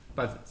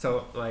But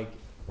so like,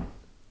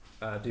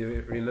 do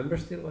you remember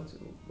still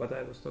what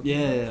I was talking Yeah,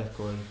 about? yeah, of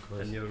course.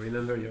 And you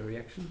remember your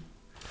reaction?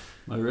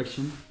 My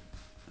reaction.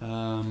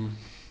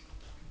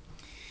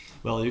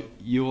 Well,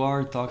 you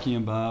are talking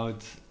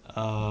about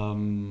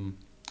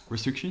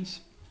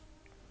restrictions.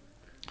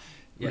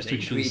 Yeah,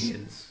 Restrictions. the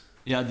ingredients.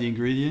 Yeah, the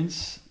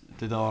ingredients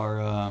that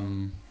are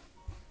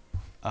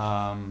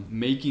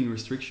making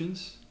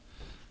restrictions,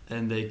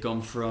 and they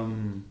come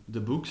from the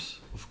books,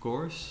 of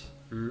course.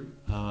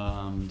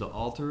 The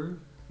author,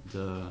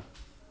 the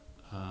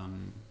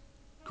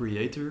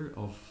creator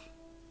of,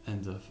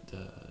 and the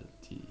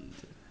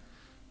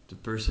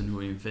person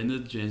who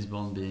invented James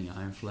Bond being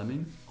Ian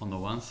Fleming on the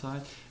one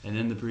side, and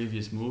then the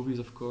previous movies,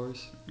 of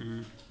course.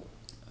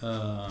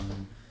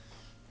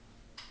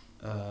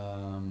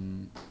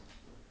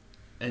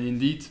 And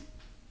indeed,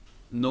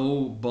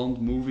 no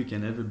Bond movie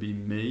can ever be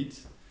made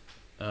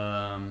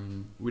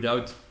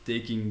without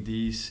taking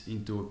these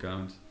into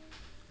account.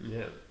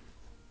 Yeah.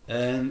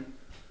 And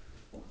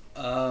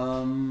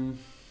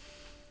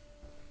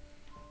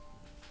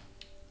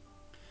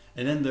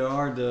then there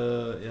are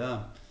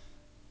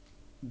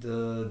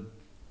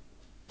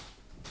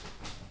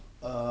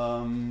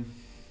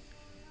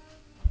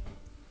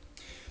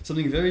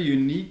something very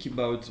unique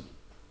about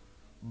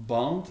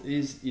Bond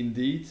is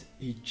indeed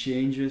he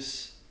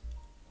changes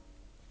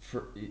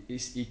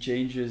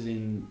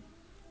in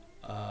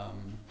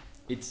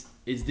it's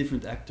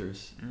different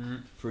actors.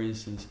 For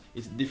instance,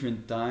 it's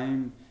different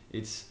time,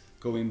 it's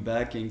going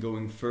back and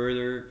going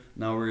further.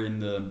 Now we're in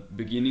the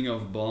beginning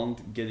of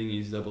Bond getting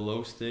his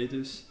 00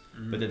 status,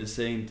 but at the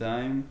same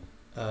time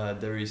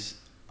there is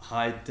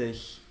high-tech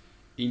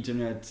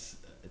internet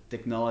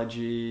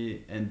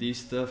technology and this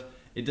stuff.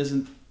 It's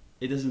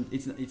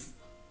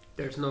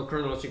There's no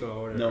chronological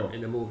order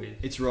in the movie.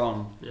 it's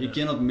wrong. Yeah. You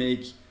cannot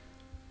make.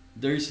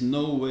 There is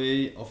no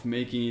way of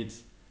making it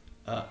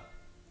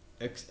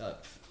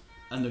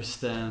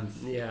understand.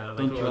 Yeah, like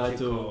Don't try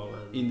to. logical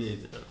and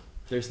Indeed,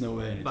 there's no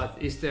way. But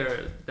is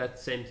there that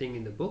same thing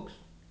in the books?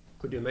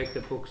 Could you make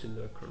the books in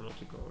the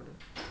chronological order?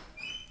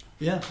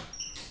 Yeah,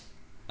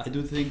 I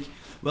do think.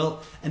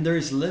 Well, and there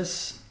is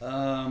less.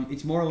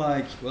 It's more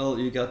like, well,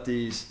 you got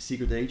this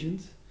secret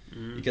agent,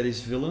 you got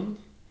this villain,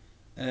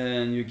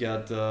 and you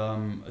got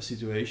a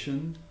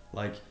situation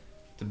like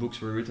the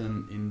books were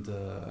written in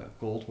the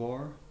Cold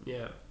War.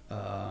 Yeah.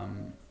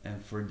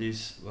 And for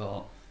this,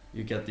 well,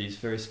 you get these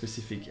very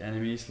specific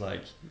enemies.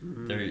 Like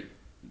there,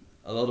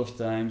 a lot of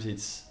times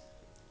it's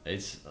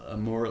a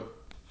more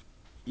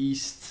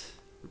East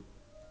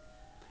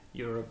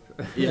Europe.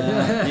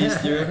 Yeah,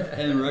 East Europe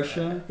and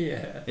Russia.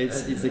 Yeah.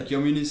 It's a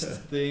communist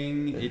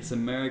thing. It's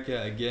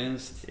America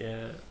against.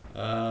 Yeah.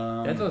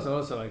 That was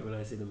also like when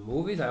I see the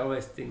movies, I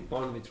always think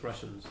Bond with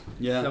Russians.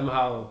 Yeah.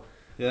 Somehow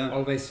Yeah.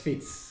 always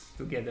fits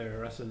together,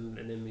 Russian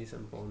enemies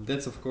and Bond.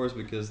 That's of course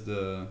because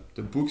the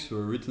books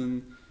were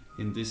written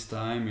in this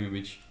time in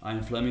which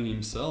Ian Fleming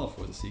himself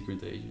was a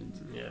secret agent.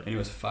 Yeah. And he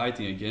was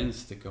fighting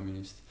against the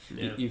communists.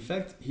 Yeah. In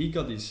fact, he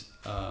got his.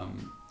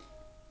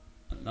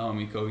 Now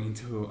I'm going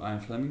into Ian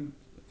Fleming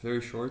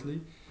very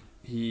shortly.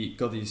 He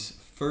got his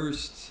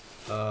first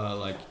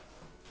like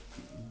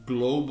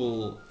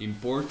global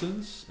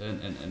importance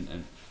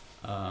and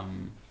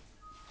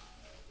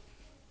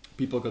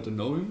people got to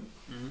know him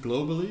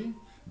globally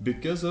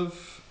because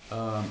of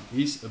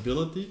his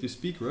ability to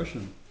speak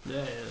Russian. Yeah,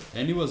 yeah.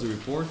 And he was a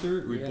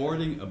reporter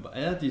reporting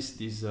about this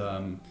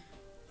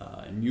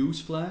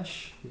news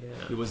flash.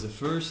 Yeah. He was the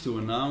first to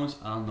announce,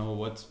 I don't know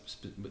what,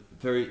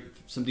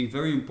 something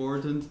very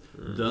important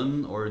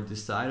done or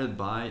decided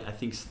by, I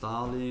think,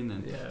 Stalin.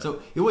 And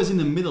so he was in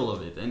the middle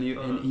of it, and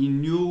he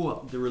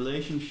knew the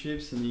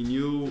relationships, and he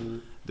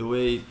knew the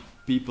way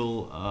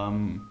people,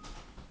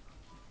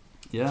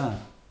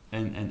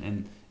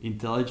 and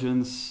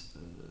intelligence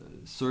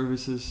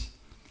services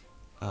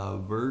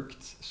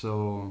worked.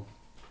 So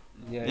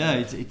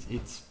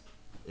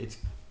it's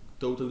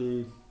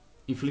totally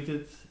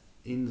inflicted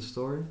in the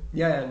story.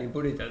 Yeah, and you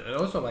put it, and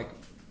also like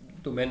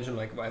to mention,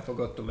 like I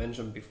forgot to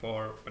mention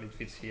before, but it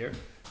fits here,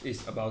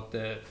 is about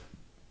the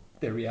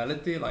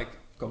reality, like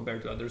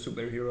compared to other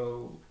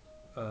superhero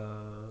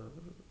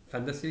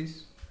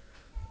fantasies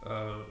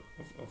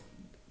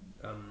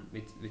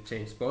with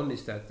James Bond,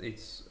 is that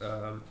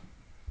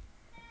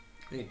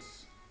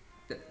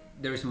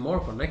there is more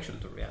connection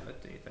to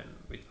reality than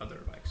with other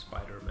like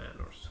Spider-Man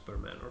or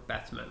Superman or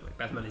Batman. Like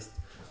Batman is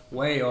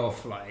way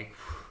off, like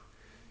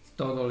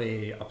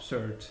totally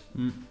absurd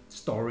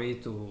story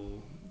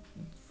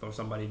for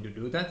somebody to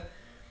do that.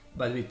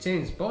 But with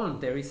James Bond,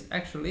 there is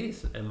actually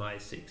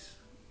MI6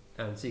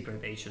 and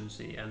secret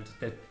agency, and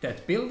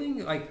that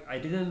building, like I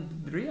didn't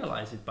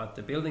realize it, but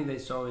the building they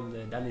saw in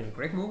the Daniel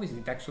Craig movies,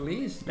 it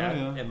actually is that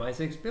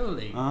MI6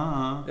 building.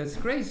 That's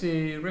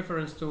crazy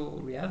reference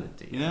to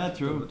reality. Yeah,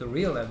 true. To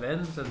real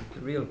events and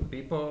real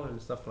people and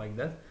stuff like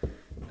that.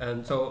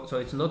 And so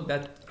it's not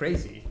that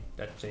crazy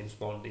that James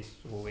Bond is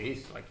who he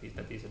is, like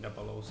that he's a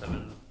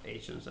 007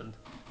 agent, and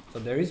so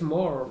there is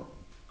more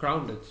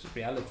grounded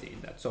reality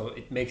in that. So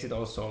it makes it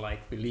also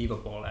like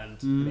believable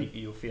and make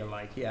you feel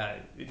like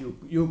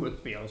you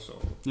could be also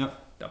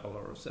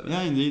 007.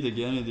 Yeah, indeed.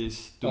 Again, it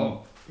is.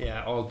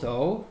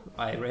 Although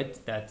I read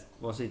that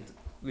was it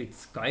with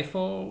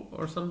Skyfall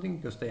or something,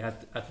 because they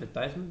had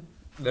advertisement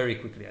very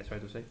quickly. I try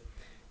to say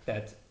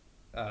that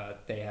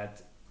they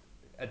had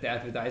the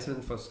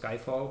advertisement for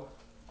Skyfall.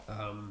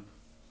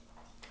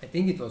 I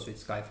think it was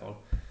with Skyfall,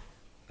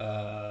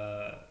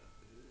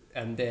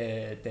 and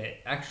the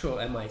actual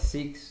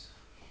MI6,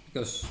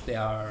 because they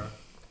are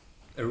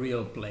a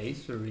real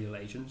place, a real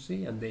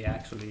agency, and they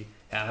actually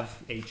have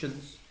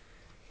agents,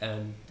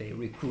 and they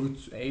recruit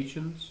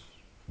agents,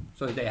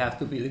 so they have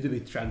to be a little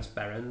bit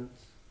transparent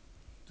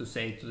to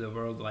say to the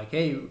world like,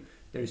 hey,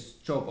 there's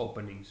job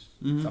openings,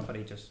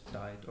 somebody just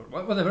died or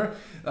whatever,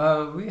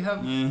 we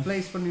have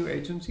place for new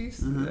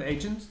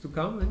agents to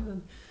come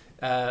in.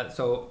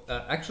 So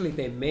actually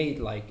they made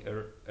like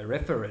a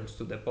reference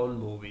to the Bond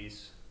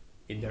movies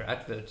in their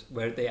advert,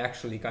 where they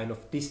actually kind of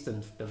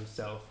distanced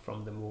themselves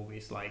from the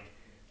movies, like,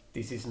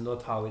 this is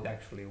not how it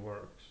actually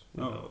works,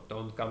 you know,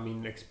 don't come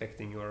in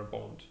expecting you're a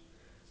Bond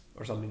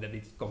or something, that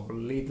it's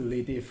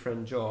completely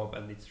different job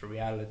and it's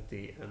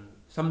reality and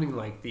something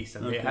like this.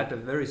 And they had a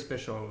very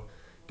special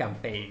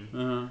campaign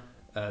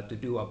to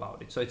do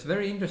about it. So it's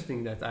very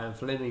interesting that Ian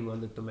Fleming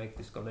wanted to make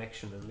this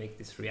connection and make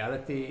this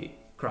reality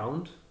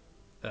ground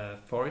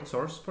for it,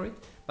 source for it,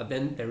 but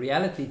then the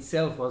reality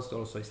itself wants to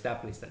also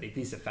establish that it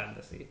is a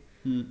fantasy,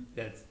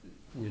 that,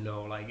 you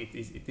know, like it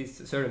is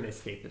a certain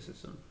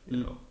escapism, you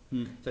know.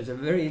 So it's a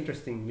very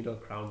interesting middle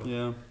ground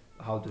of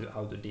how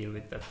to deal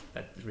with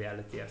that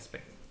reality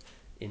aspect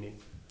in it.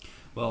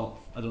 Well,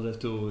 I don't have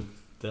to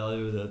tell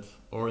you that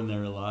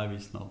ordinary life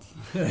is not.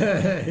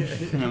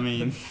 I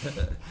mean,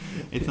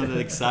 it's not that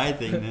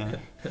exciting.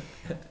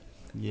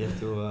 You have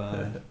to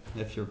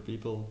have your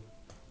people,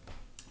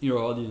 your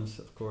audience,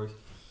 of course.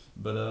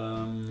 But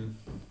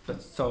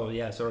so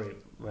yeah, sorry,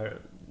 where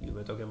you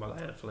were talking about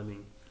Ian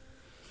Fleming.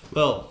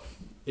 Well,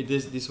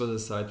 this was a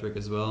side track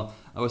as well.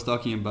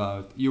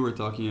 You were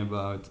talking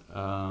about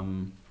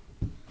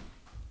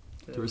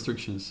the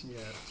restrictions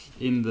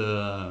in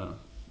the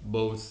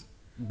both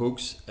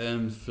books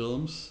and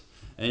films,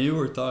 and you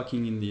were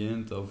talking in the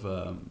end of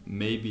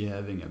maybe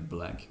having a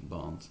black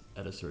Bond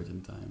at a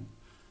certain time.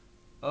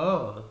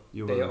 Oh,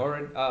 you they were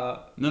already.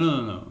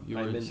 No.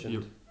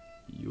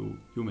 You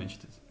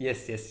mentioned it.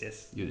 Yes. This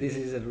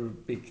is a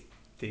big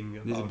thing.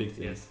 This is a big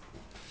thing. Yes.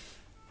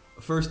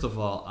 First of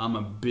all, I'm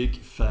a big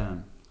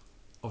fan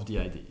of the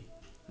idea.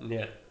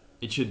 Yeah.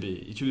 It should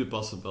be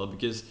possible,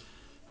 because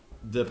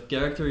the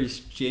character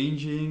is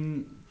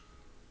changing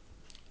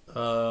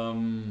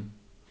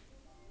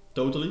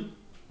totally.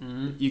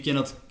 You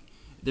cannot.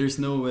 There's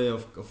no way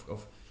of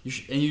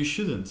you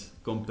shouldn't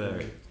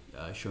compare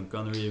Sean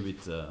Connery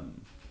with.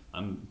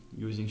 I'm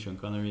using Sean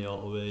Connery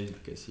always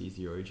because he's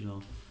the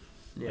original,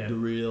 the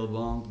real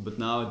Bond. But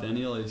now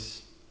Daniel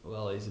is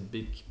he's a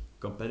big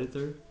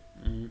competitor.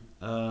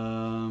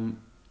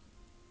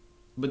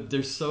 But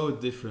they're so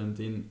different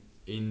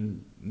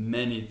in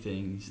many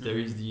things. There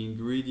is the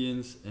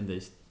ingredients, and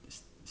they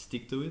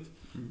stick to it.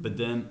 But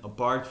then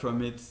apart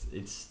from it,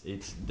 it's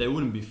they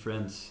wouldn't be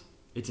friends.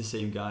 It's the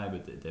same guy,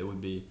 but they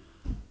would be.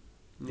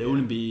 They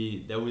wouldn't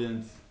be. They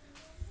wouldn't.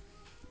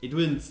 It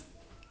wouldn't.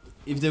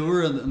 If they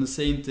were on the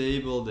same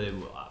table, they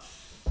would.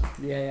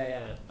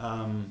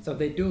 So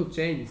they do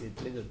change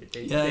it a little bit.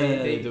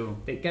 They do.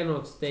 They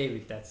cannot stay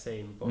with that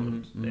same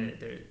Bond.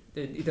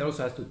 It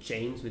also has to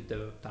change with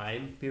the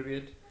time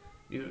period,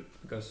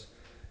 because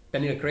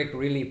Daniel Craig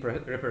really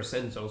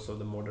represents also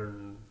the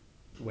modern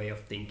way of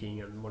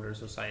thinking and modern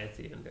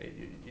society, and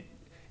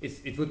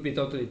it would be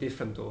totally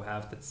different to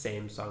have that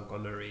same Sean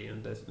Connery,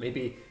 and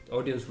maybe the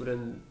audience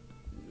wouldn't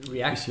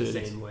react the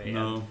same way.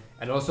 No.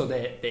 And also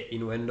the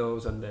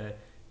innuendos and the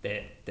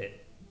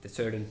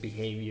certain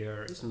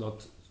behavior is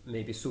not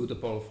maybe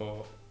suitable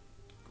for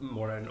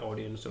modern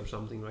audience or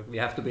something. Like, we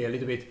have to be a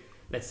little bit,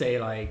 let's say,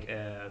 like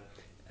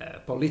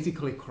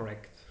politically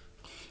correct,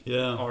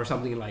 or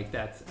something like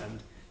that. And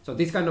so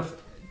these kind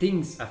of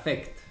things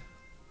affect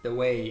the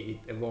way it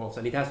evolves,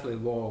 and it has to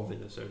evolve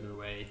in a certain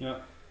way.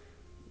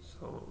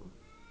 So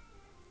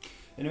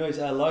anyways,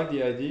 I like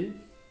the idea,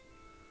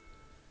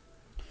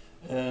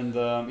 and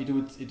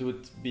it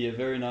would be a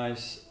very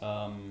nice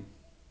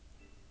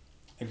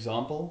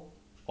example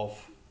of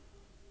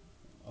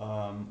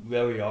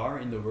where we are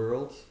in the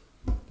world,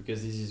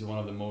 because this is one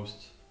of the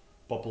most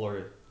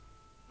popular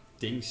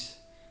things.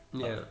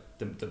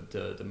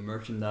 The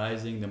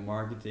merchandising, the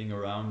marketing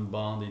around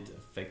Bond, it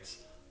affects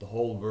the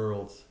whole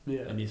world,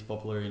 and it's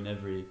popular in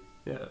every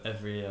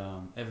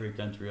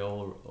country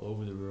all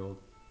over the world.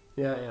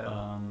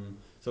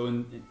 So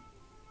in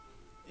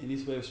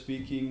this way of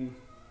speaking,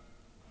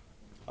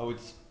 I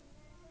would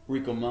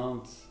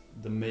recommend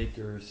the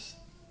makers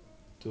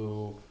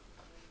to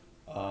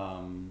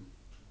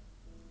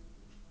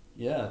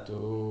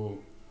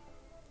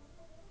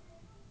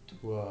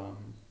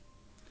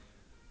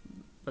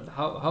But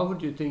how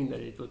would you think that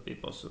it would be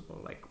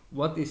possible? Like,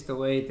 what is the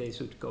way they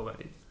should go at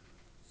it?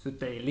 Should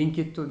they link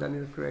it to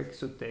Daniel Craig?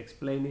 Should they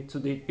explain it?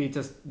 Should it be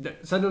just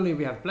suddenly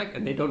we have black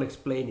and they don't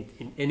explain it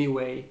in any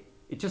way?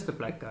 It's just a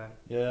black guy.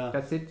 Yeah.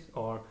 That's it.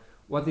 Or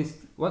what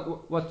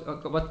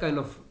kind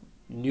of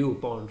new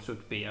Bond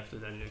should be after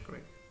Daniel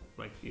Craig?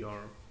 Like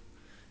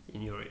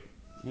in your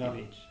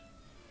image.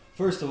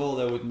 First of all,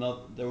 there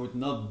would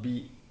not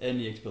be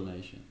any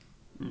explanation.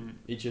 Mm.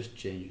 It just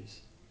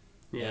changes.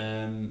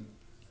 Yeah.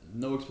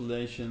 No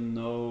explanation.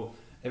 No.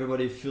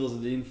 Everybody fills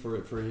it in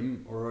for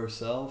him or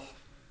herself.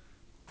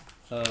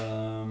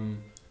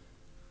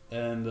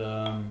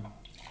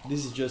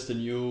 This is just a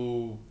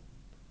new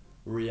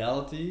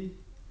reality,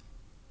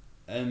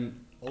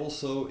 and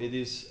also it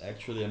is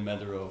actually a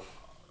matter of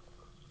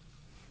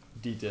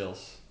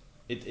details.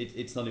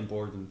 It's not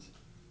important.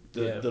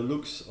 The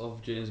looks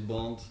of James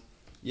Bond,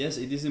 yes,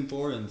 it is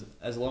important,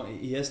 as long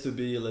he has to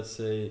be, let's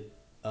say,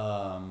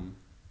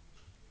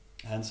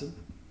 handsome.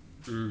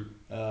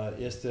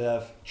 He has to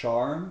have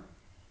charm.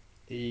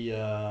 He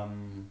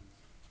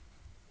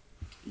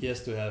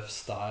has to have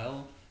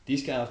style.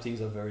 These kind of things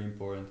are very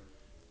important.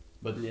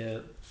 But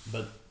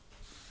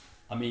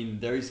I mean,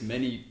 there is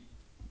many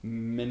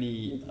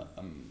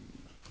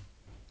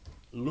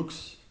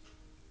looks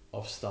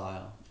of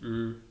style.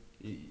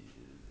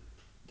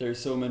 There's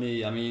so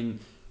many. I mean,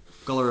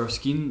 color of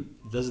skin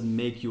doesn't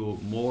make you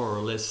more or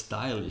less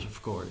stylish,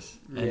 of course.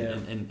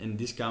 And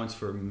this counts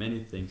for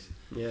many things.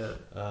 Yeah.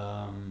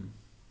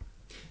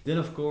 Then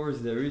of course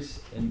there is,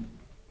 and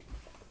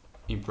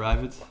in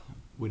private,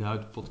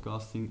 without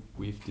podcasting,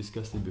 we've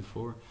discussed it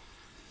before.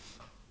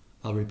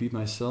 I'll repeat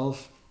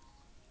myself.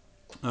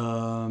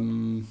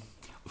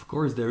 Of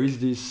course, there is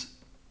this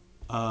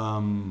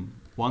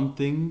one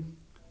thing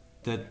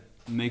that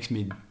makes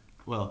me,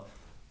 well,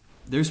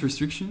 there's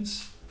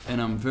restrictions,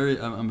 and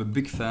I'm a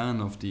big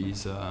fan of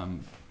these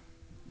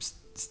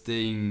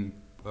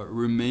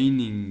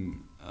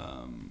remaining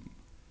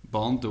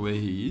Bond the way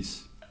he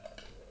is.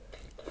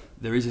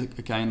 There is a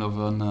kind of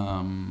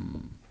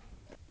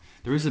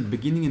there is a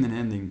beginning and an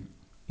ending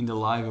in the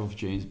life of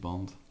James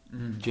Bond.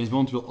 James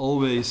Bond will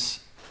always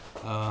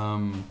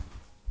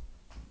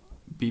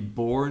be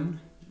born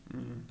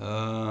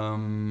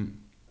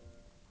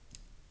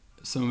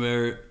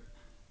somewhere,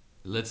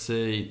 let's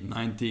say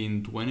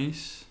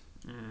 1920s,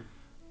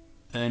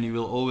 and he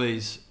will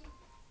always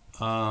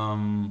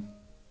have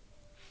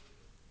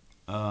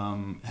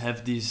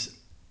this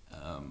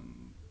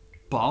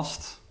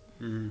past,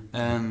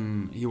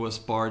 and he was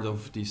part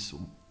of this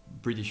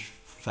British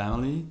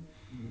family.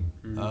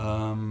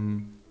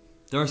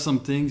 There are some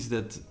things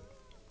that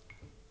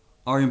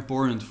are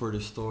important for the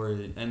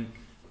story, and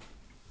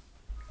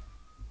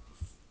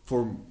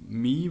for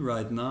me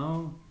right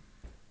now,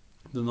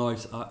 the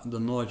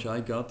knowledge I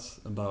got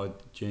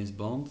about James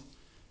Bond,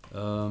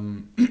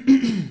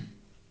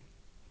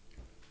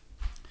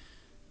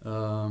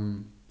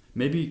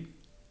 maybe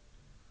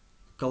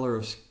color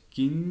of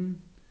skin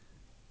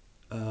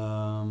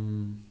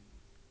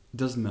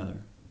doesn't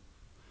matter,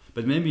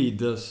 but maybe it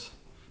does.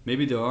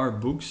 Maybe there are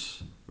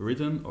books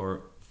written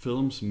or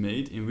films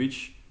made in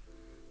which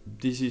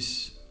this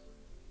is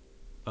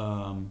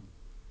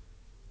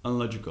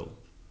unlogical,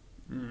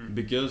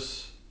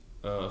 because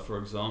for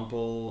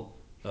example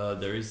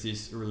there is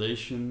this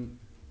relation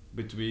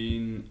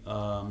between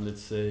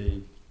let's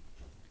say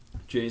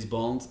James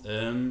Bond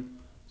and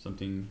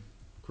something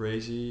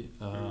crazy,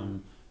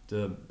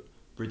 the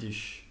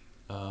British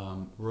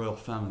royal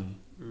family,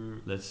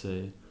 let's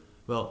say.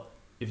 Well,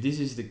 if this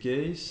is the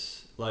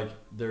case, like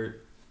they're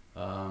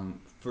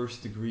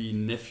first degree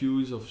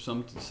nephews of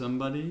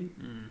somebody,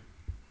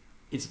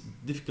 it's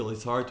difficult,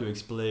 it's hard to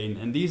explain,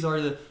 and these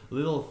are the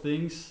little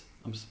things,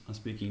 I'm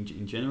speaking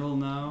in general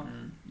now,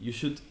 you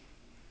should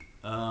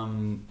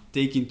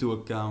take into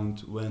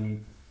account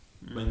when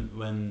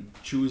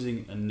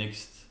choosing a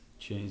next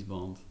James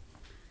Bond.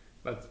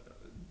 But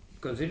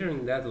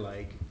considering that,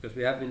 like, because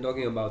we have been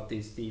talking about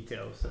these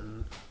details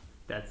and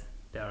that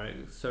they are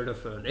sort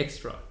of an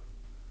extra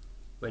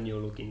when you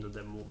look into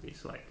the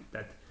movies, like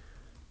that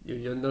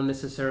you don't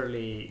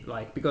necessarily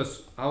like,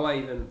 because how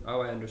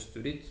I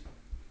understood it,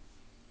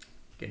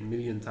 again, a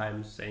million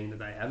times saying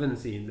that I haven't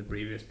seen the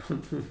previous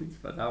Bond movies,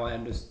 but how I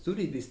understood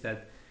it is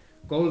that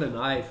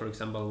GoldenEye, for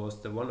example, was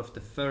one of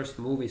the first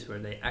movies where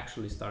they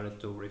actually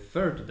started to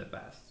refer to the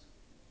past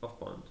of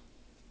Bond,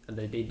 and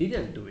they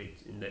didn't do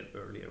it in the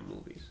earlier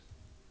movies.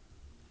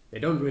 They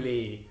don't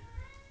really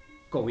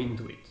go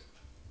into it.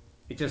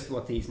 It's just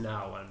what he's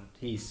now and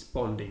his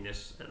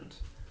Bondiness and,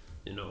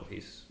 you know,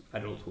 his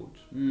adulthood.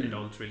 They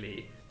don't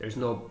really. There's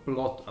no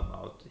plot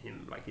about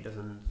him. Like, he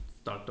doesn't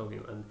start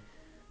talking. And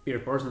Pierre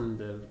Brosnan,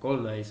 the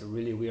GoldenEye, is a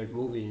really weird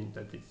movie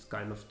that it's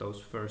kind of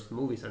those first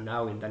movies, and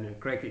now in Daniel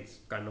Craig it's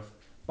kind of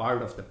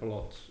part of the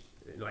plot,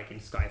 like in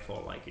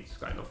Skyfall, like it's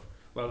kind of,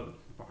 well,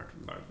 part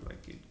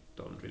like you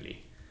don't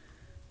really,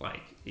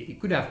 like, he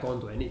could have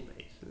gone to any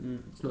place.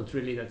 It's not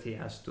really that he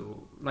has to,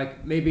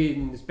 like, maybe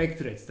in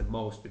Spectre it's the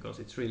most, because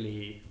it's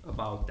really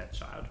about that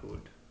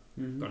childhood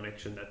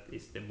connection that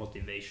is the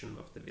motivation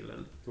of the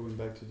villain. Going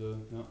back to the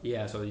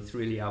so it's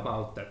really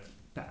about that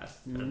past,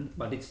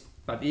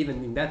 but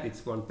even in that,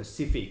 it's one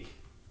specific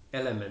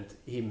element,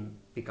 him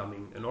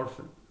becoming an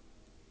orphan,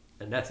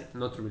 and that's it,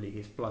 not really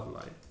his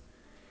bloodline.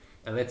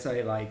 And let's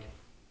say like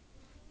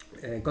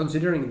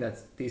considering that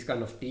these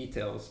kind of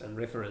details and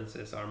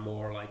references are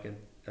more like an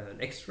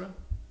extra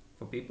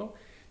for people,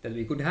 that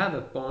we could have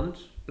a Bond,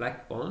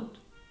 Black Bond,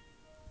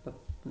 but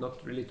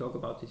not really talk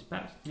about his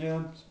past.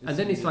 Yeah, And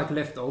then it's like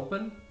left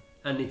open,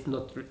 and it's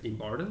not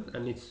important,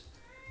 and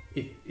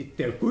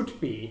there could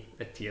be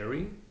a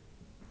theory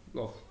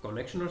of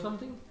connection or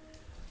something,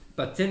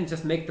 but then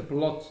just make the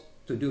plot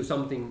to do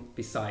something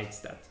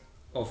besides that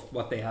of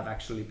what they have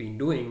actually been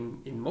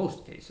doing in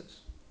most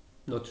cases.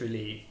 Not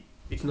really.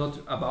 It's not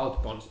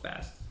about Bond's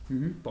past.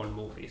 Bond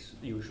movies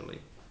usually.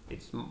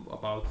 It's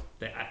about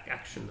the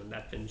action and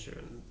adventure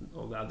and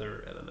all the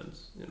other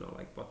elements.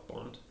 Like what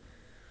Bond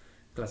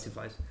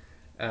classifies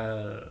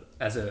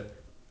as a.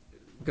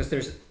 Because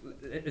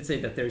let's say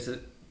that there's a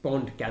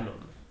Bond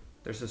canon.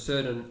 There's a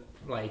certain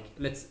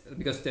because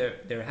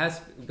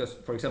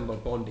for example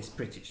Bond is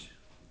British.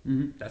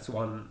 That's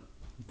one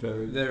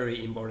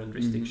very important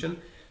restriction,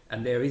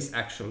 and there is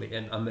actually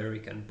an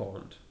American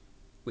Bond,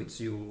 which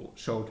you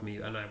showed me,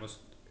 and I was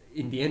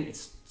in the end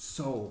it's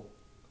so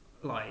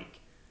like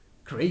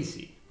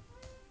crazy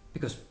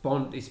because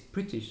Bond is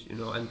British,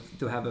 and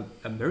to have an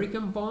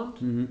American Bond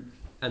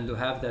and to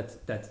have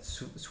that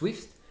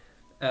Swift.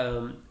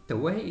 The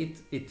way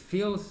it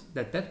feels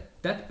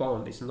that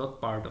Bond is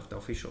not part of the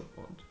official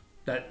Bond.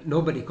 That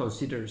nobody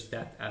considers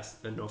that as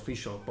an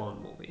official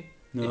Bond movie.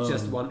 No. It's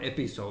just one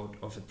episode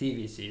of a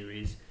TV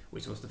series,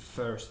 which was the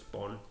first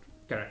Bond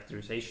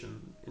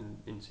characterization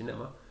in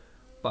cinema,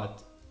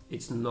 but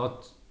it's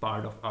not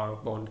part of our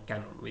Bond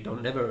canon. We'd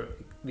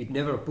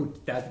never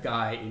put that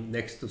guy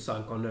next to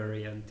Sean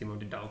Connery and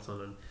Timothy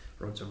Dalton and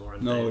Roger Moore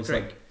and no, it's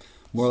Craig. Like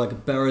more like a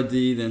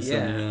parody than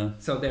something. Yeah.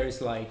 So there's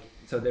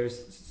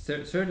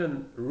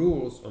certain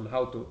rules on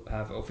how to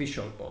have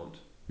official Bond,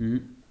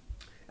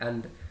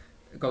 and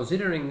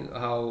considering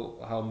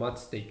how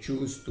much they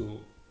choose to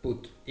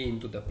put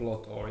into the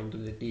plot or into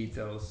the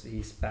details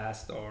his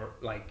past, or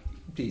like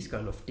these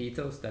kind of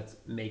details that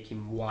make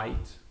him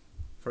white,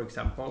 for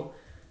example,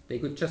 they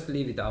could just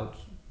leave it out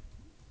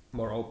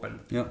more open.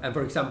 Yeah. And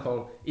for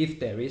example,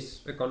 if there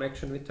is a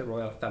connection with the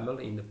royal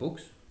family in the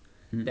books,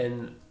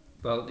 then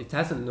it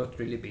hasn't not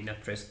really been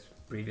addressed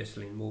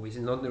previously in movies.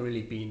 It's not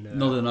really been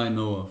not that I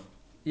know of.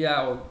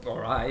 Yeah,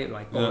 or I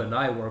like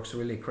GoldenEye works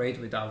really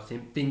great without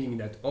him thinking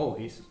that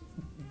he's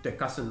the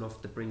cousin of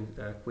the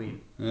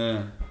queen.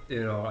 Yeah,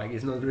 like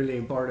it's not really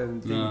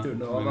important thing to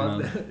know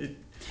about.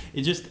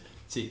 It just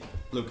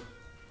look,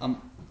 I'm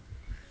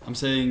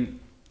saying,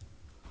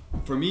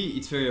 for me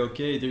it's very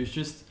okay. There's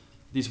just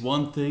this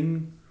one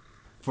thing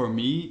for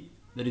me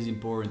that is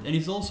important, and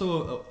it's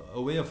also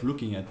a way of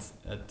looking at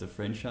the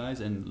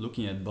franchise and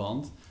looking at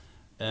Bond.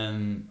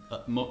 And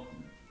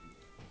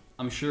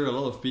I'm sure a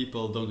lot of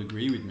people don't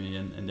agree with me,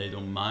 and they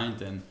don't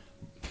mind. And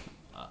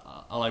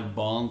I like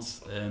Bond,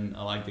 and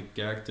I like the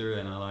character,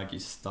 and I like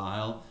his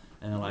style,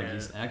 and I like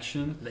his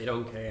action. They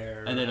don't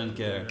care. And they don't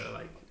care.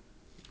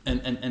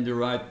 And they're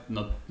right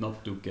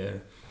not to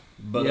care.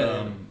 But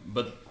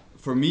but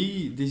for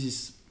me, this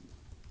is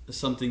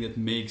something that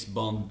makes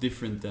Bond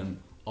different than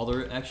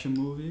other action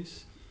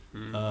movies.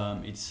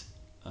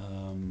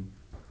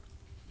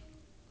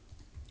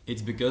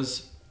 It's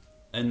because.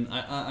 And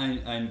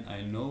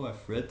I know,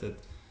 I've read that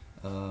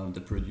the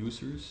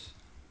producers,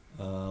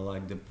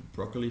 like the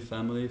Broccoli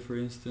family, for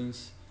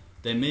instance,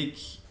 they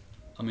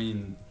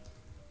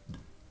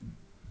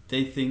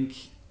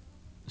think,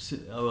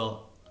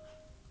 well,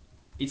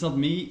 it's not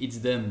me, it's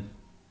them.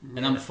 Yeah.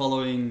 And I'm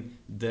following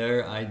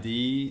their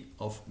idea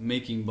of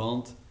making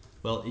Bond,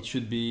 well, it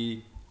should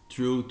be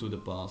true to the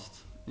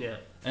past. Yeah.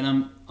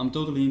 And I'm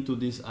totally into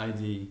this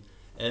idea.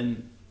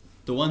 And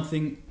the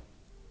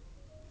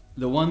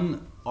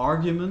one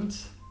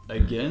argument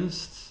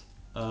against,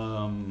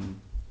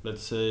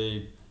 let's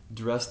say,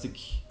 drastic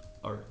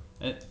or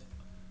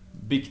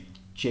big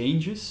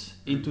changes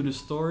into the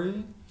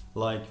story,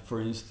 like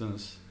for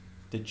instance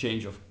the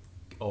change of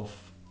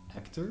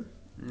actor,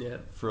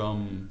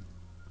 from,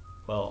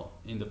 well,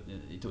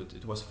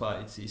 it was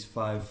five. It's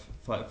five.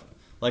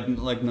 Like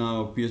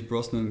now Pierce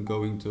Brosnan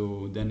going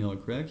to Daniel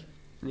Craig.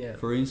 Yeah.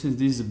 For instance,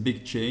 this is a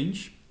big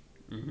change.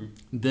 Mm-hmm.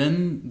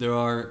 Then there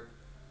are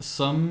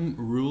some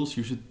rules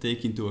you should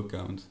take into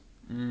account.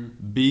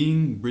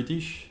 Being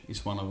British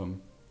is one of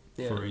them,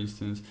 for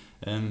instance,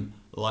 and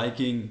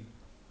liking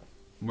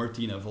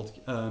martini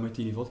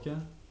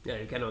vodka. Yeah,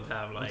 you cannot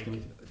have like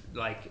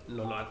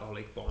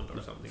non-alcoholic Bond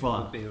or something. It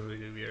would be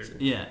really weird.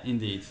 Yeah,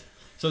 indeed.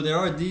 So there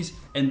are these,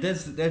 and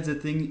that's the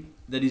thing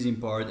that is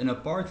important. And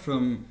apart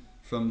from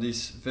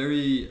this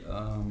very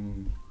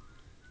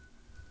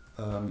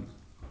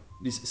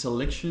this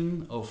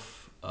selection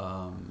of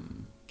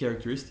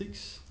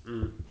characteristics.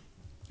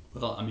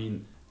 Well, I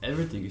mean,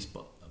 everything is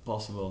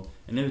possible,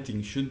 and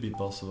everything should be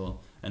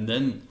possible. And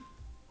then,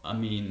 I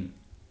mean,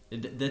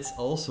 that's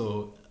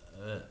also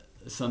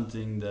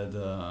something that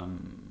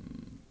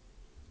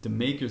the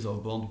makers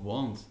of Bond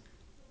want.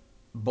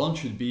 Bond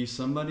should be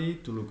somebody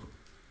to look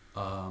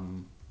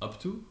up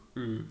to,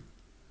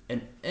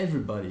 and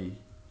everybody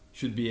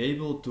should be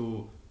able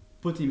to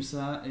put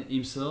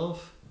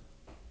himself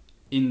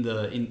in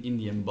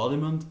the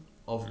embodiment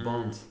of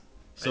Bond.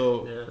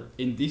 So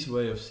in this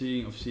way of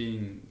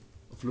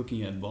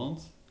looking at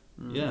Bond,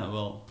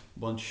 well,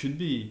 Bond should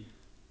be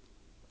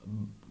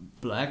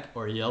black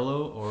or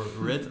yellow or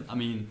red. I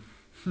mean,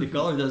 the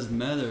color doesn't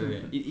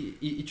matter.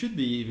 It should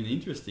be even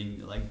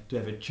interesting, like to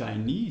have a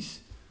Chinese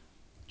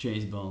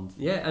James Bond.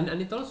 Yeah,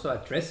 and it also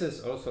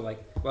addresses also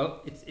like,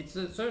 well, it's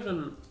a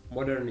certain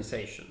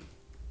modernization,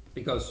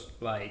 because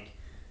like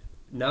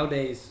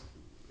nowadays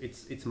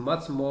it's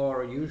much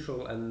more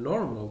usual and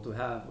normal to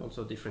have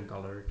also different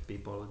colored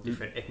people,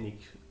 different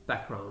ethnic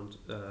background.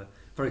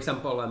 For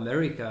example,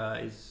 America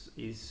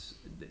is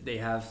they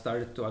have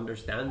started to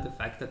understand the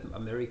fact that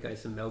America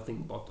is a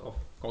melting pot of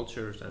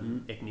cultures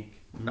and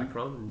ethnic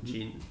background and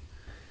gene.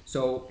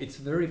 So it's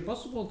very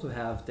possible to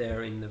have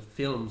there in the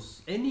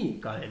films any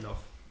kind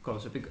of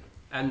culture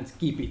and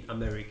keep it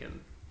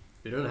American.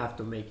 You don't have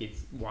to make it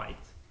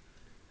white.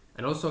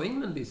 And also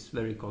England is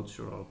very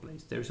cultural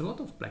place. There's a lot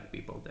of black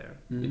people there.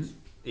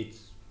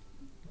 It's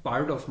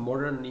part of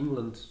modern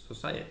England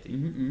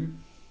society.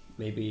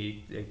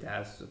 Maybe it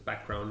has a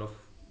background of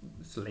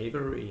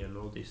slavery and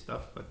all this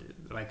stuff, but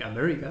like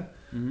America.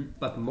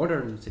 But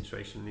modern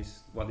situation is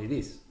what it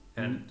is,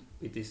 and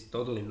it is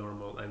totally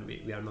normal, and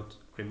we are not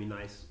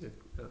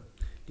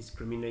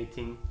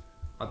discriminating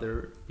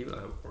other people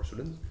or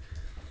students,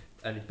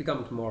 and it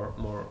becomes more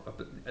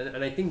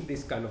and I think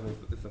this kind of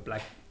if a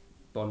black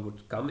Bond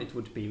would come, it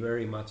would be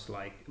very much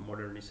like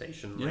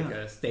modernization, like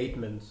a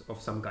statement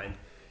of some kind.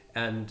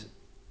 And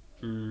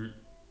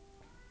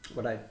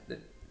what I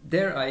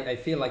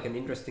feel like an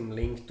interesting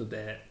link to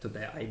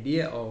the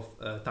idea of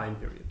time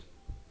period,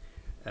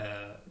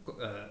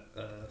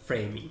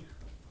 framing,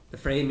 the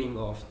framing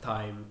of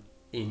time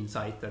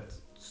inside that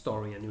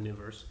story and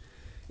universe,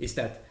 is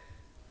that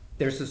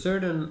there's a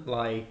certain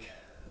like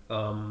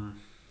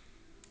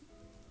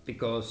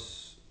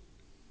because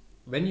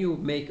when you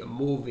make a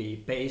movie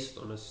based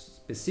on a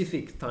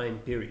specific time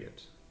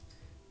period,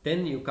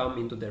 then you come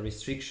into the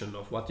restriction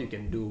of what you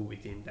can do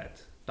within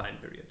that time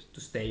period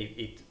to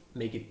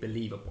make it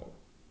believable.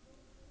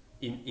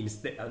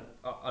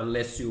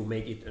 Unless you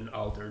make it an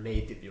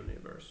alternative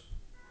universe.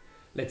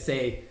 Let's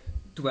say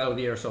 12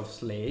 Years of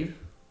Slave,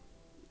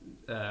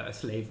 a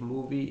slave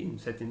movie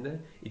set in there.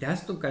 It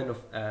has to kind of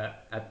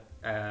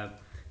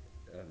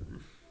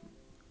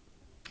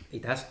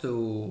it has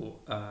to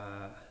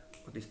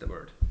what is the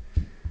word?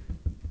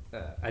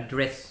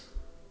 Address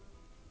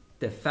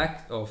the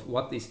fact of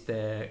what is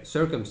the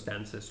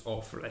circumstances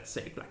of, let's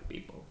say, black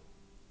people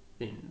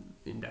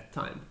in that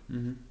time.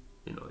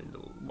 You know, in the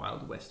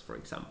Wild West, for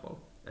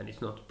example, and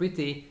it's not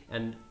pretty,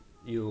 and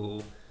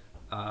you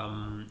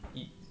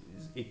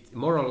it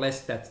more or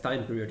less that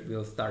time period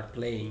will start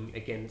playing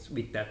against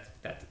with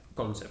that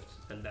concept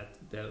and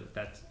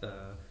that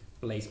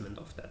placement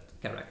of that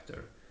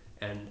character.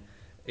 And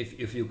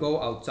if you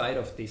go outside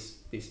of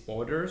these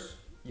borders,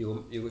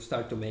 you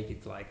start to make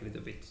it like a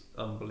little bit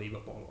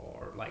unbelievable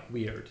or like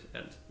weird,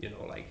 and you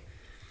know, like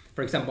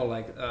for example,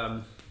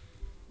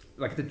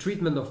 like the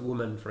treatment of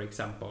women, for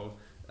example,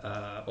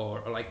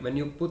 or like when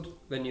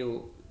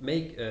you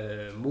make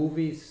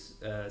movies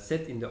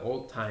set in the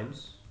old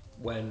times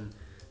when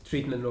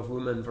treatment of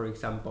women, for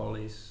example,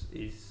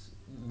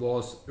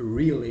 was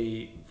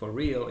really for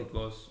real, it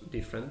was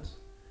different,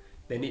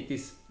 then it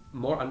is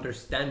more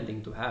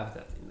understanding to have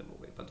that in the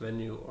movie, but when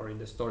you or in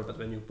the story, but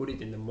when you put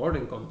it in the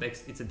modern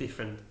context, it's a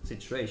different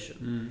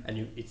situation, and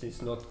it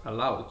is not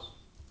allowed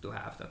to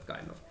have that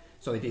kind of.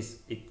 So it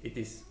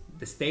is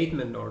the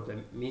statement or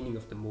the meaning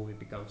of the movie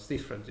becomes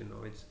different. You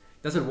know, it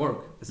doesn't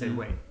work the same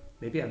way.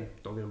 Maybe I'm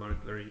talking about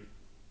it very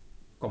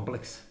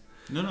complex.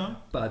 No.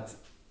 But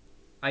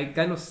I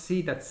kind of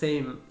see that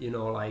same, you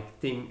know, like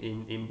thing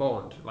in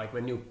Bond. Like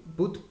when you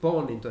put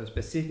Bond into a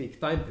specific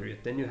time period,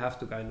 then you have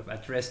to kind of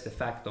address the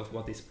fact of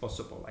what is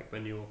possible. Like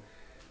when you,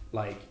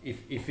 like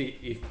if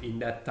in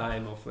that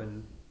time of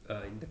when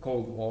in the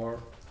Cold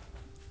War,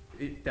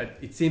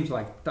 it seems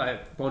like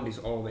Bond is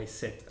always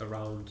set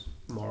around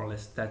more or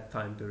less that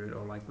time period,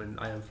 or like when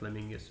Ian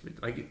Fleming is with,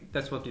 like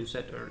that's what you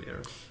said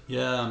earlier.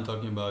 Yeah, I'm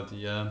talking about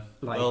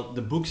like, well,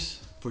 the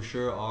books for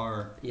sure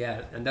are.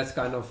 Yeah, and that's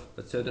kind of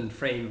a certain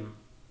frame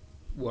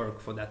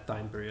work for that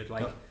time period.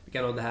 Like we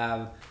cannot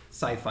have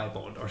sci-fi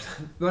Bond or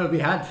something. Well, we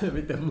had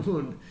with the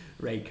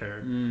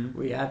Moonraker,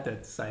 we had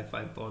that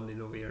sci-fi Bond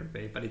in a weird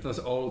way, but it was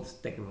old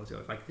technology,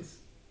 in fact it's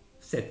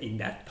set in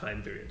that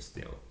time period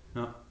still.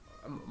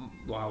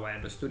 Wow, I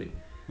understood it.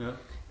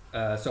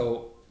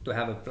 So to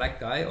have a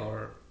black guy,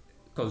 or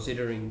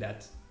considering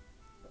that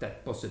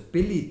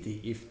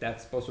possibility, if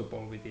that's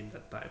possible within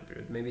that time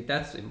period, maybe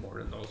that's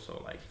important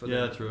also, like for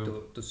them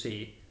to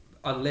see,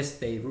 unless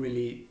they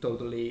really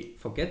totally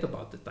forget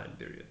about the time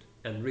period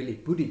and really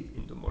put it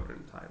into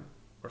modern time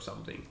or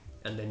something,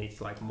 and then it's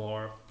like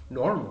more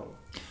normal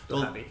to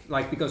have it,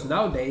 like because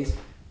nowadays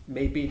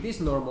maybe it is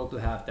normal to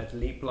have that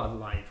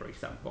bloodline, for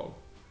example,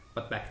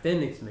 But back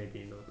then it's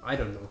maybe not. I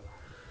don't know.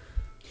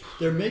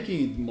 They're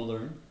making it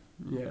modern.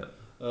 Yeah.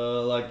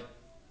 Like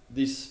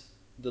this,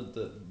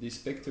 the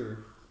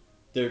Spectre,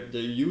 they're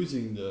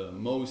using the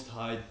most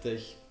high tech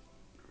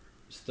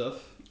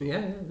stuff.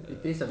 Yeah,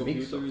 it is a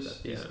mix of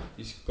computers, that. Yeah.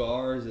 these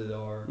cars that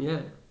are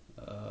Yeah.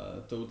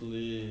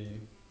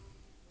 totally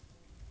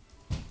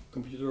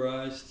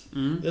computerized.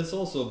 Mm. That's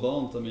also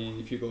Bond. I mean,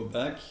 if you go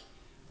back,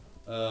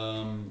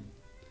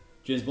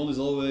 James Bond is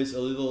always a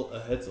little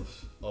ahead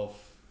of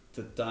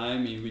the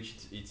time in which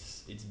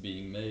it's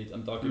being made.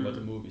 I'm talking about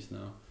the movies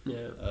now.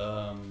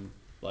 Yeah.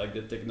 Like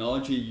the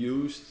technology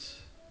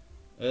used,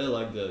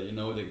 like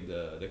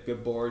the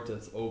cupboard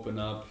that's open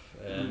up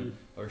and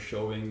are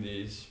showing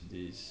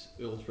these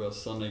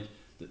ultrasonic.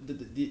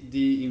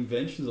 The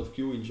inventions of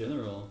Q in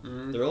general,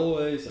 they're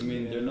always. I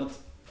mean, they're not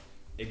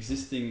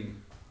existing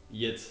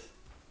yet,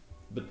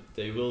 but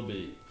they will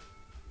be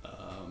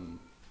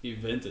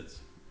invented.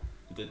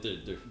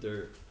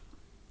 They're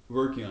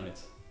working on it.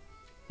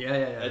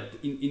 Yeah.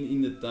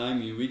 In the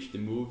time in which the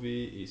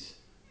movie is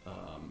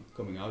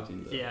coming out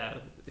in the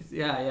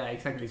Yeah,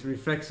 exactly. It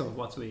reflects on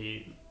what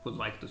we would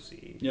like to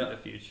see in the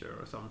future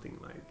or something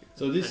like.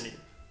 So this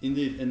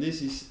indeed, and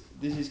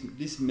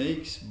this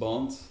makes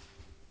Bond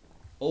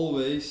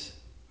always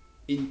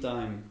in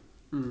time.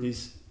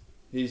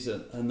 He's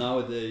a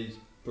nowadays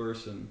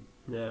person.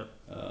 Yeah.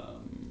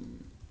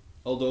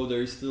 Although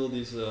there is still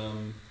this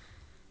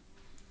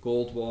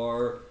Cold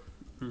War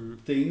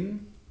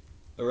thing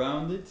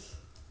around it,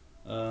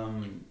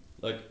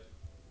 like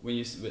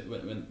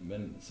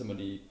when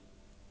somebody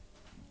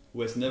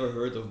who has never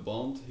heard of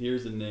Bond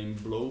hears the name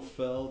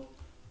Blofeld,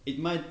 it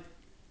might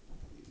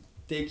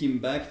take him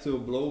back to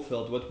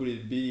Blofeld. What would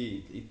it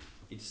be?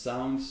 It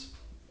sounds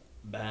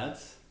bad,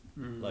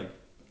 like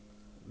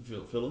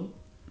villain,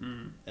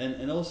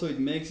 and also it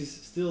makes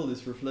still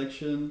this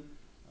reflection,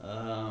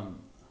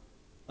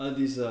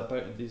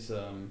 this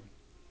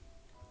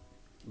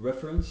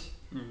reference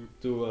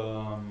to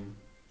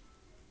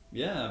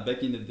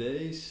back in the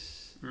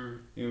days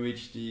in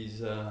which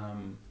these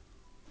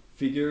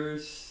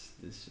figures,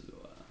 these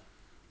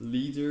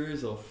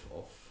leaders of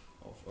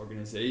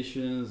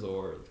organizations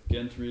or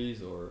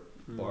countries or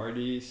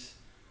parties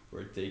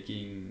were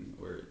taking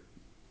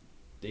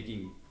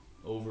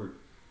over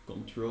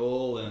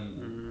control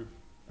and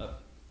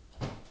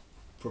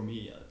for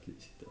me at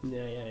least.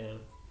 Yeah.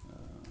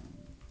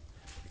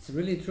 It's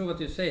really true what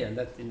you say, and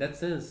that in that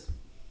sense,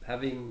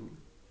 having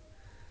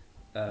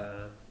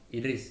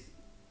Idris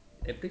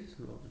Idris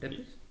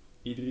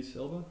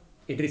Elba.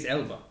 Idris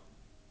Elba.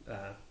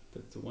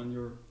 That's the one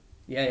you're.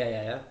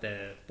 Yeah.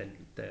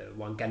 The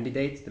one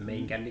candidate, the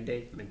main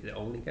candidate, maybe the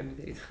only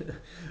candidate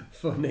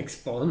for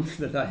next Bond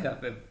that I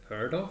have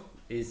heard of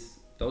is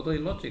totally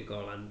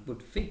logical and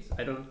would fit.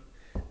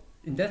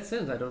 In that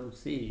sense, I don't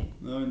see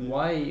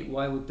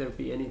why would there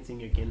be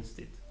anything against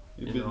it.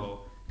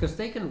 Because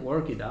they can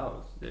work it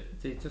out.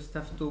 They just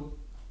have to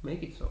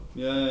make it so.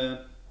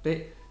 Yeah.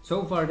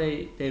 So far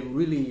they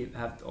really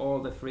have all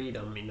the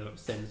freedom in a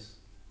sense.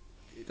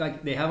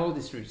 Like they have all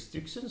these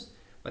restrictions,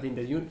 but in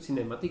the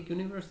cinematic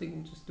universe they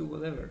can just do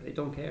whatever. They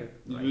don't care.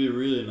 It would be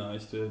really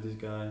nice to have this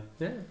guy.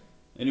 Yeah.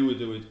 And he would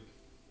do it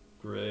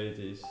great.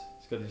 He's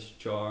got his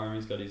charm.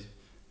 He's got his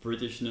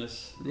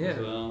Britishness as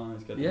well.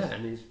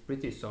 And he's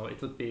British, so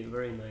it would be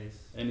very nice.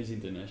 And he's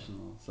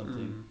international,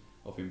 something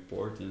of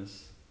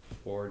importance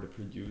for the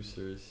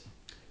producers.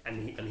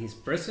 And his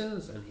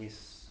presence and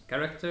his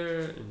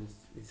character, and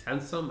he's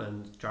handsome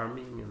and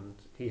charming, and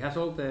he has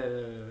all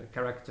the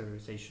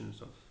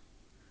characterizations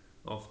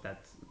of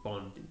that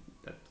Bond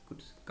that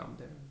could come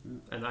there.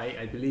 And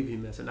I believe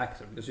him as an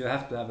actor, because you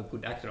have to have a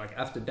good actor. Like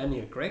after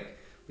Daniel Craig,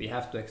 we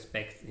have to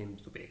expect him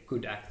to be a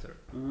good actor.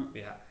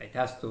 It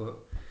has to.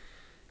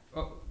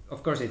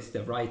 Of course, it's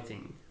the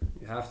writing.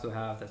 You have to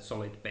have that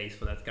solid base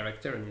for that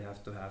character, and you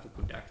have to have a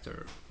good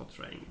actor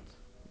portraying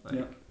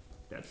it.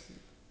 That's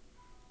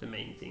the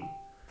main thing.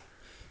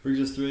 Brings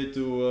us straight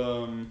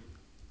to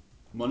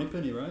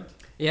Moneypenny, right?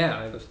 Yeah,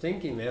 I was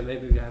thinking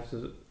maybe we have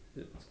to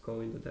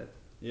go into that.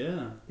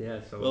 Yeah.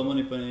 So well,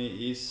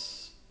 Moneypenny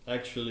is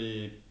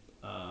actually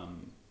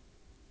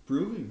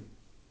proving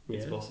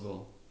it's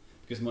possible,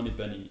 because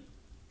Moneypenny,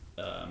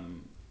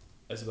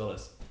 as well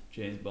as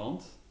James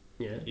Bond,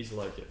 is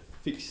like a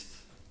fixed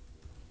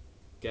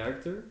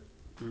character.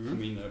 I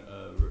mean,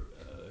 a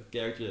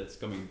character that's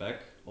coming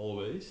back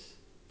always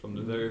from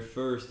the very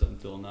first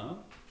until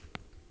now.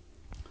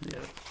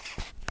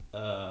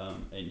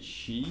 And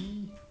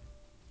she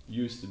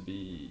used to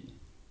be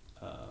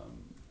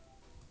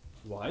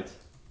white.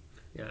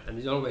 Yeah, and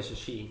it's always a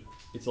she.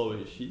 It's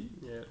always a she.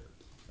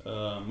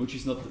 Yeah. Which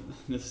is not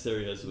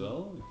necessary as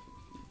well.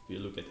 If you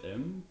look at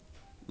M,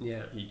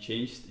 he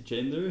changed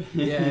gender.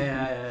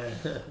 Yeah.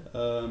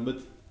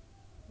 But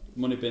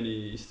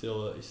Moneypenny is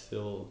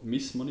still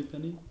Miss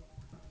Moneypenny,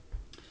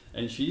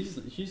 and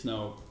she's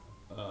now,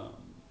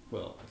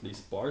 well, at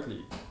least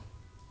partly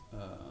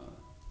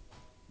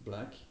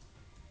black,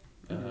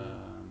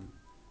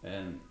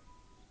 and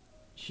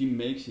she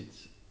makes it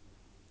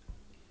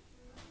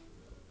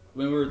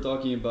when we were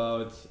talking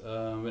about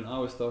when I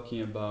was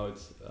talking about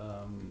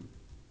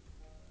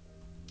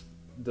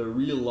the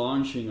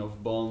relaunching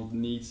of Bond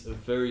needs a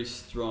very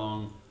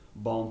strong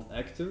Bond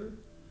actor.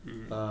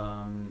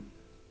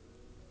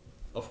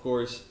 Of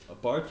course,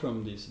 apart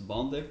from this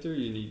Bond actor,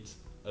 you need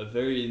a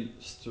very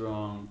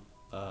strong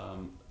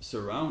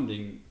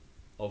surrounding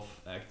of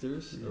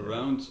actors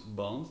around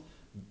Bond,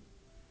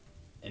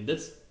 and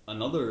that's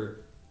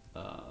another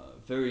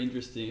very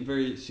interesting,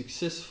 very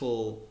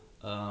successful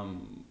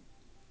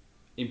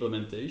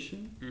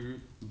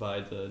implementation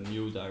by the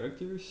new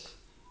directors.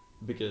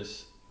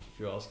 Because if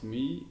you ask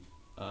me,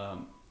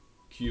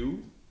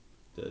 Q,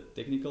 the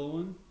technical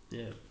one,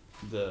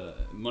 the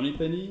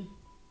Moneypenny,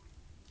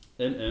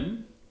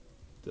 M,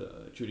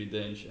 the Judi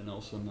Dench, and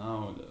also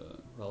now the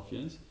Ralph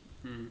Fiennes,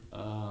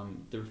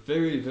 they're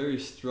very, very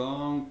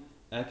strong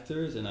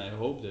actors, and I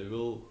hope they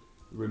will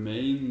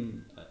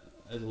remain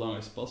as long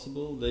as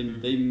possible.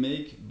 They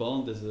make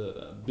Bond as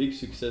a big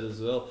success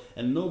as well,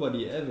 and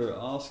nobody ever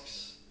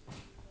asks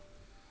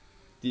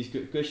these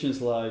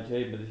questions like,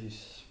 "Hey, but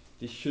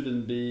this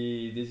shouldn't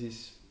be. This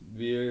is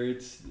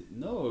weird."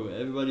 No,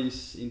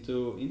 everybody's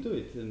into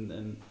it,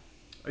 and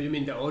Oh, you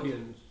mean the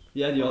audience?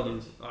 Yeah, the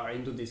audience are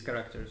into these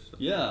characters.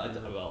 Yeah,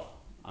 well,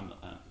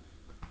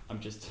 I'm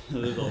just a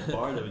little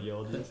part of the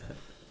audience,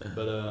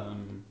 but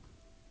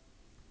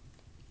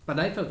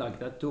I felt like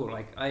that too.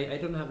 Like I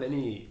don't have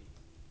any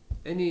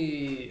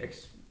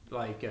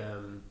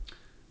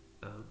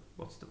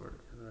what's the word?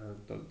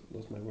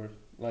 Lost my word.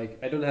 Like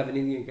I don't have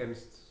anything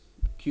against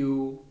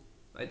Q.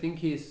 I think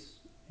he's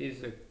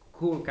a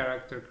cool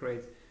character.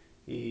 Great.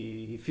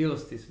 He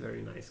feels this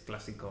very nice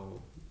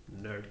classical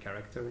nerd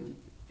character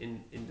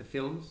in the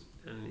films,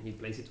 and he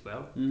plays it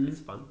well. It's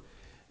fun.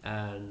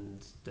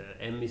 And the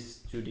M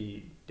is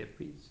Judi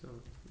Dench, so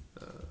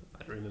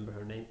I don't remember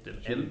her name. The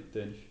M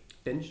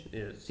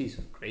Dench. She's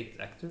a great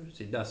actor.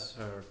 She does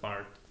her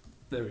part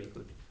very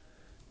good.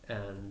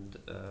 And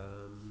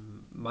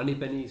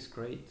Moneypenny is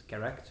great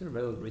character,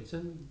 well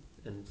written,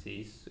 and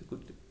she's a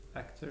good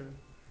actor.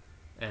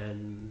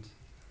 And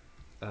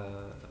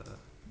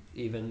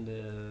even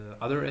the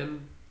other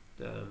M,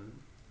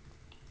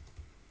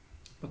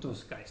 what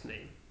was the guy's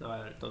name? No,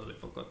 I totally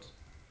forgot.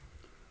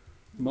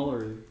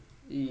 Mallory.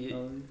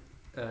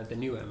 The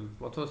new M.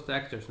 What was the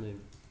actor's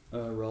name?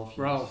 Ralph Fiennes.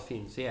 Ralph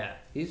Fiennes, yeah.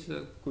 He's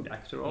a good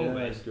actor always.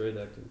 Yeah, he's a great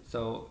actor.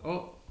 So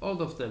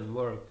all of them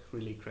work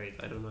really great.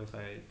 I don't know if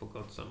I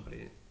forgot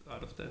somebody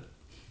out of them.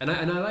 And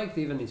I liked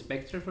even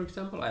Inspector, for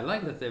example. I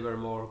like that they were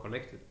more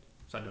connected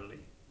suddenly.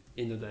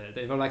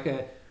 They were like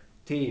a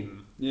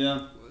team.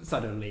 Yeah.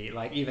 Suddenly,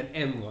 like even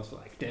M was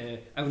like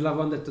I would have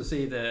wanted to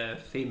see the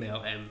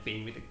female M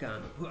being with a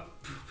gun.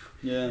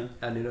 Yeah.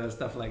 And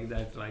stuff like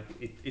that. Like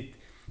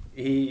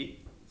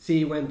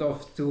she went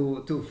off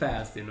too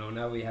fast.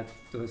 Now we had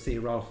to see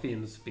Ralph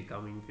Fiennes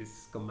becoming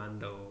this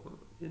commando,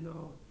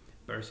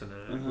 person.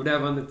 I would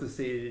have wanted to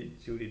see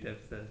Judi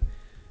Dench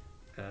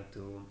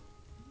to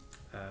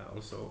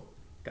also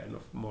kind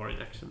of more in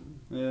action.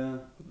 Yeah.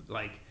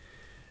 Like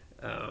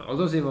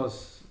although she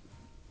was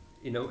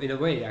in a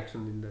way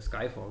action in the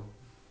Skyfall,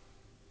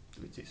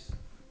 which is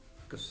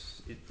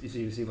because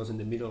she was in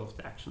the middle of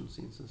the action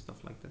scenes and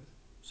stuff like that.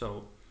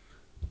 So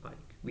like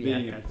we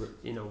had that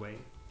in a way.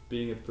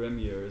 Being a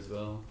premiere as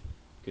well,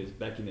 because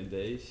back in the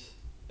days,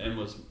 M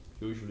was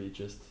usually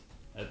just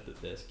at the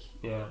desk,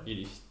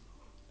 in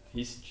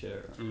his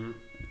chair, and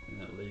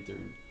later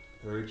in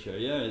her chair.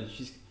 Yeah,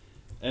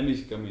 M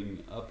is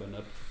coming up and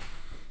up.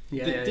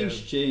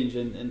 Things change,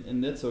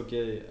 and that's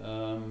okay.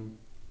 I'm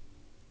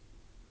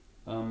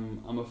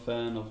a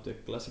fan of the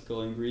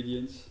classical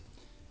ingredients,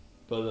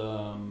 but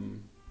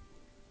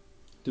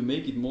to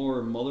make it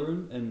more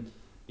modern, and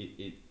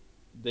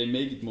they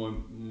make it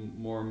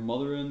more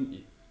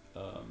modern.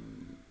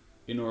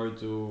 In order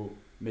to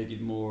make it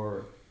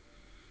more,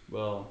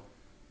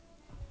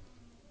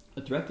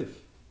 attractive,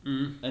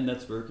 and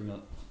that's working.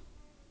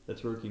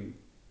 That's working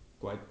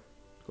quite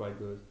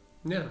good.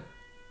 Yeah,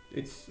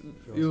 it's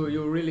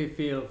you really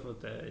feel for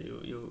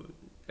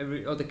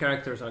all the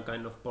characters are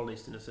kind of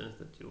polished in a sense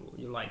that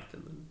you like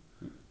them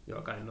and you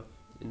are kind of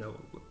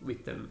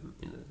with them.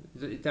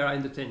 They are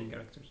entertaining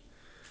characters.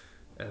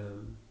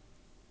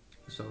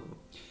 So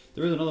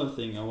there is another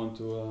thing I want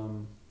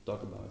to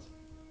talk about.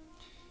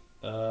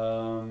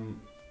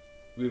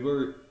 We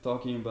were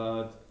talking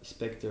about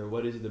Spectre.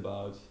 What is it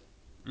about?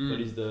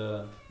 What is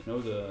the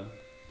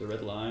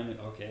red line?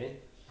 Okay.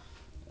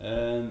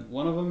 And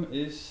one of them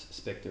is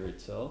Spectre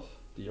itself,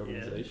 the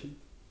organization.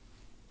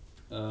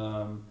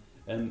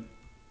 And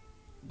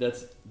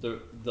that's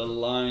the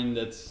line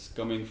that's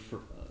coming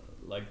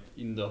like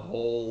in the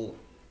whole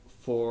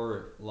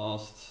 4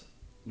 last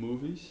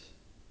movies,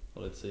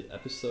 or let's say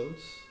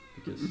episodes,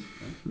 because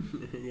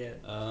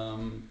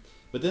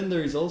but then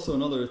there is also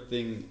another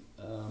thing,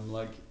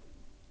 like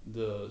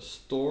the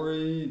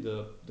story,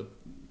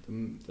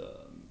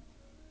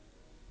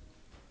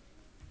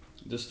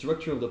 the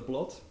structure of the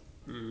plot.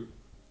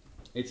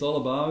 It's all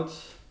about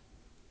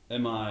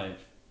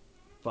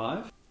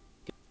MI5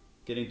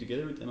 getting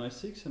together with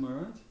MI6. Am I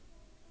right?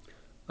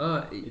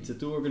 It's the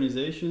two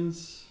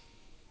organizations.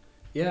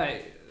 Yeah,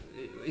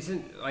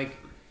 isn't like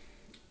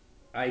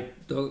I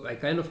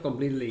kind of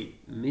completely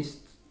missed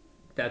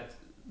that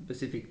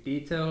specific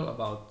detail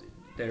about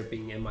there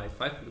being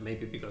MI5,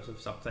 maybe because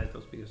of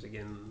subtitles, because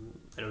again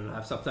I don't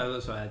have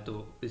subtitles, so I had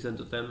to listen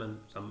to them and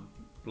some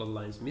plot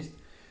lines missed.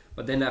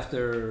 But then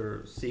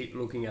after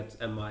looking at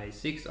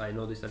MI6, I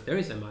noticed that there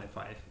is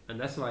MI5, and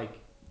that's like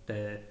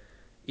the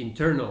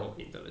internal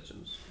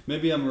intelligence.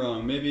 Maybe I'm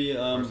wrong. Maybe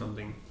or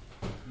something.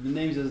 The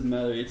names doesn't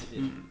matter.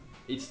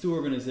 It's two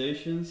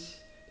organizations.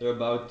 They're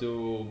about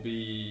to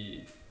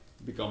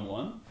become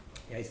one.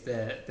 Yeah, it's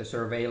the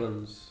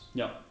surveillance.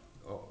 Yeah.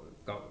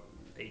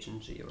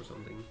 Agency or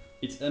something.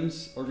 It's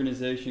M's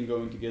organization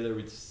going together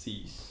with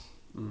C's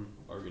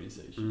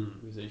organization.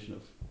 Organization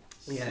of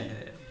C. Yeah.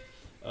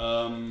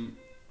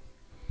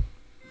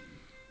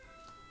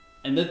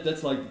 And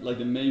that's like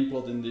the main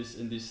plot in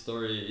this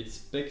story. It's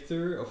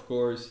Spectre, of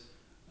course,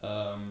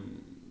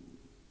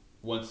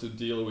 wants to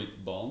deal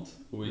with Bond,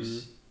 who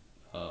is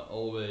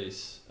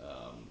always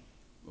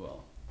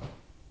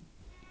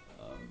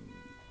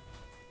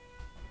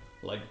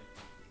like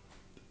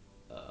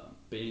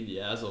pain in the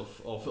ass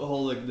of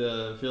all like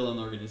the villain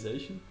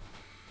organization.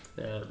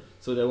 Yeah.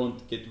 So they want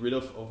to get rid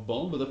of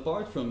Bond. But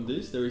apart from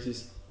this, there is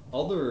this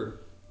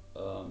other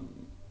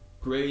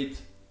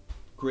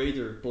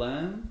greater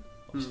plan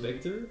of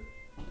Spectre,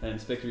 and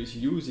Spectre is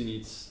using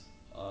its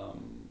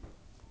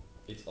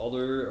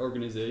other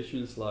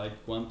organizations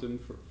like Quantum,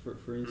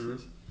 for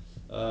instance,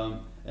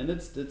 and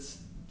that's the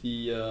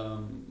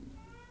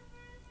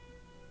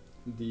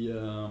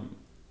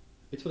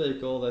it's what they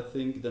call, I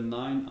think, the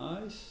Nine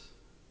Eyes.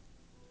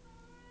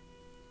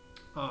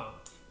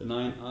 The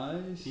Nine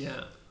Eyes.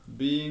 Yeah.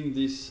 Being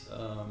this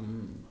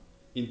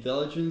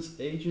intelligence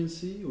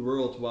agency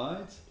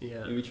worldwide,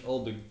 in which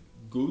all the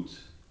good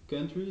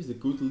countries, the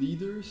good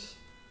leaders,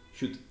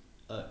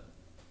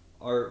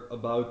 are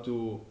about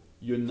to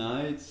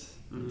unite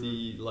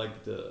the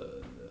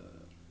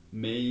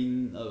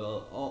main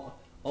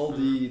all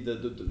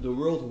the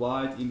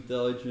worldwide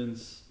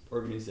intelligence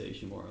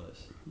organization, more or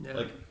less. Yeah.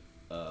 Like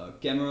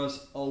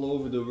cameras all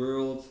over the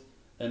world,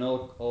 and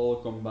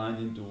all combined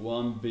into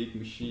one big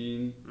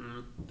machine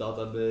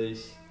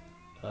database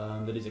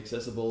that is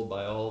accessible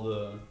by all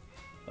the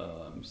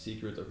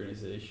secret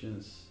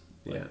organizations,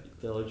 like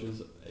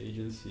intelligence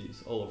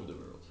agencies all over the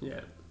world.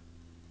 Yeah.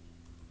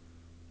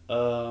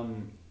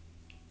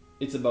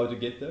 It's about to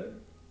get there.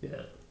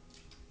 Yeah.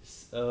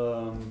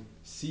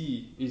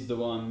 C is the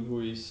one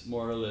who is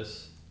more or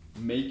less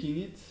making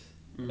it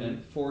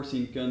and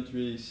forcing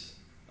countries,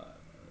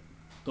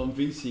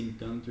 convincing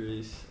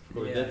countries. Of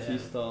course, that's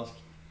his task,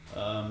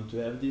 to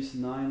have this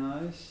Nine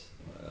Eyes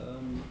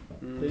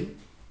thing.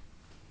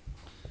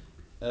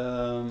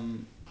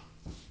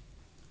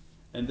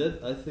 And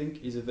that, I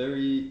think, is a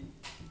very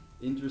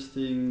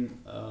interesting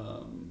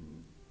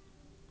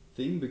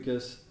thing,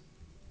 because,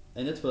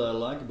 and that's what I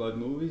like about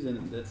movies,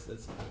 and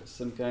that's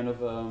some kind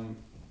of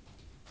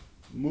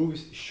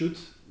movies should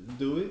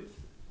do it.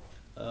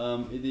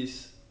 It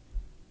is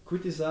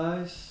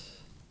criticize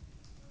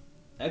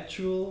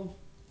actual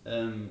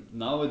and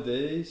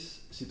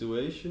nowadays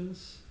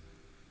situations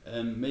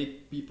and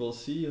make people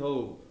see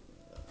how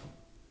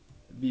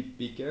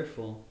be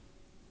careful,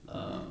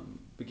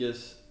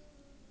 because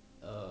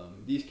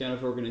these kind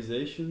of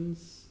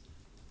organizations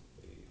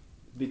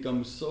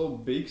become so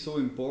big, so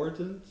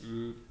important,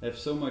 have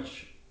so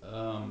much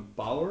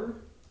power,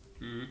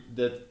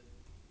 that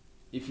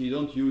if you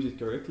don't use it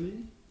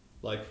correctly,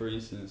 like for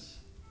instance,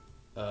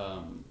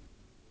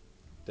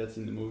 that's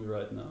in the movie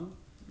right now.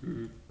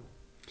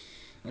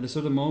 At a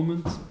certain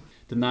moment,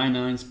 the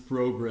 9/9's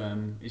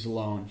program is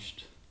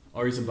launched,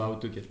 or is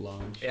about to get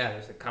launched. Yeah,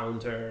 there's a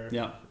counter.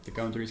 Yeah, the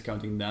counter is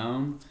counting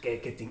down.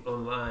 It's getting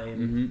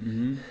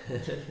online.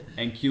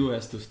 And Q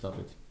has to stop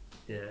it.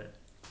 Yeah.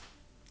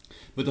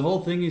 But the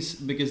whole thing is,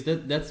 because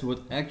that's what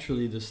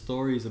actually the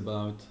story is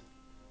about.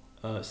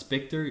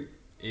 Spectre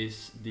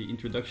is the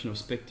introduction of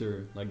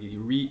Spectre, like the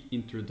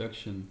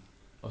reintroduction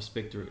of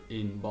Spectre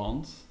in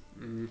Bond.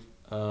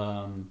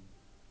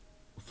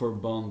 For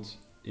Bond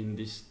in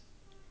this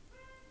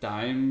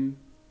time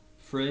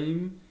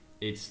frame,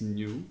 it's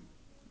new.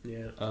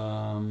 Yeah.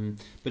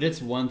 But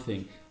that's one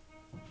thing.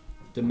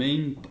 The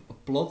main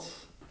plot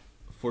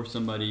for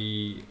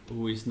somebody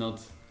who has not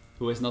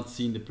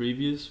seen the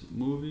previous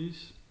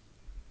movies,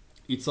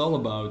 it's all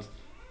about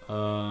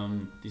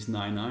this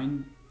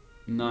Nine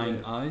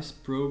Eyes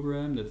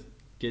program that's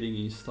getting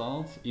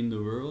installed in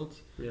the world.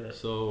 Yeah.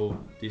 So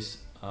this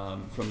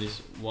from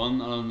this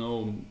one, I don't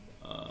know,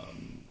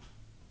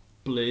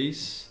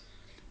 place,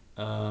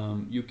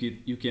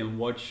 you can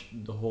watch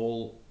the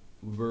whole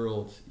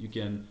world. You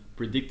can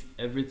predict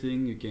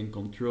everything. You can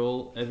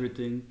control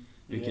everything.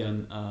 You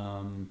can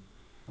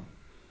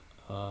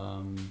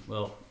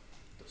well.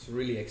 It's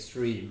really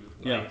extreme.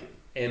 Like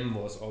M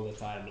was all the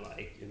time,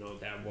 like, you know,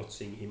 they're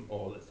watching him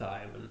all the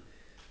time, and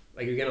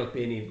like you cannot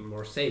be any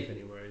more safe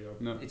anymore.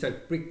 No. It's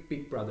like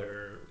big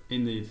brother.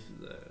 Indeed,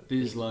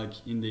 this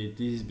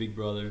is Big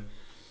Brother,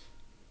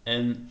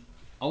 and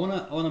I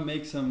wanna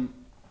make some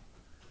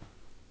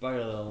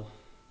parallel.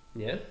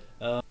 Yeah.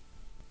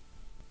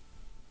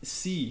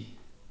 C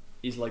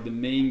is like the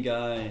main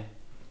guy,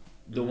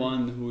 the Mhm.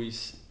 one who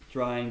is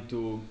trying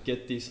to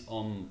get this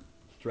on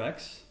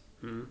tracks.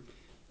 Mm.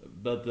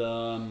 But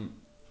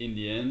in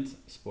the end,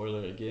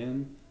 spoiler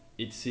again,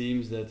 it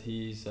seems that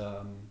he's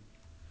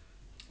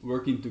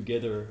working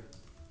together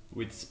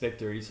with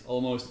Spectre. He's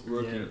almost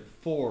working Yeah.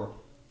 for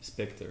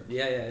Spectre.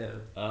 Yeah.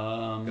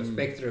 Because Um,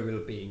 Spectre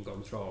will be in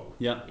control.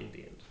 Yeah. In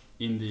the end.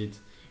 Indeed.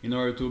 In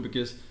order to,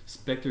 because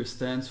Spectre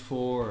stands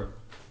for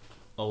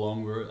a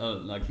long word,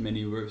 like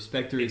many words.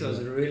 Spectre It is was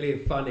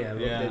really funny. I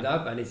looked Yeah. it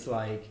up, and it's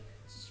like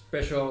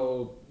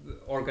special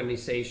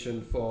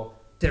organization for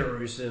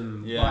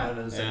terrorism, Yeah,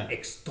 violence, yeah. and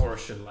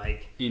extortion.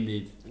 Like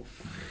Indeed.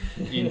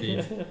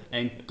 Indeed.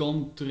 And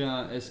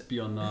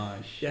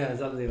contra-espionage. yeah,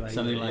 something like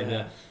Something that. like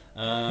yeah.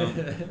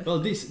 that. Well,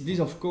 this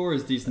of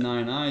course, these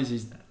 9 eyes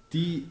is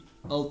the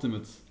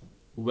ultimate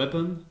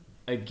weapon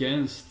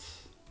against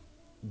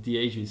the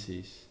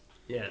agencies.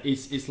 Yeah.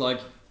 It's like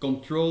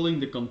controlling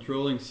the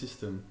controlling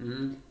system.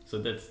 Mhm.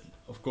 So that's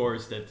of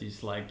course that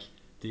is like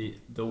the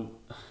the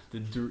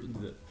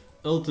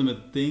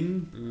ultimate thing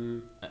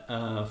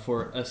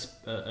for us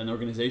an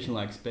organization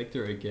like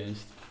Spectre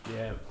against.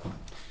 Yeah.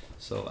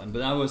 So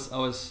but I was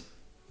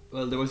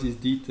well, there was this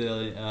detail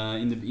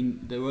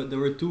there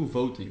were 2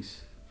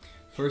 votings.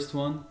 First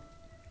one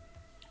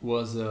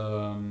was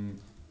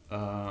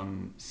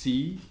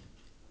C,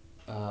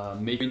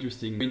 make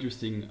interesting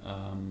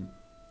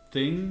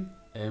thing,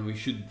 and we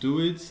should do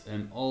it,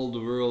 and all the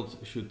world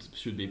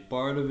should be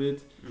part of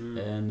it, Mhm.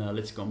 and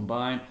let's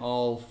combine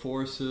all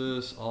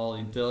forces, all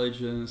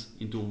intelligence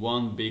into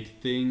one big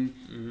thing.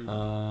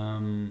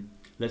 Mhm.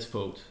 Let's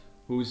vote.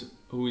 Who is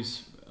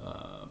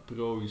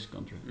pro, who is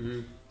contra?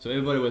 Mhm. So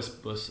everybody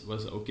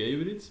was okay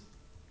with it,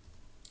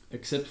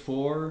 except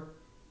for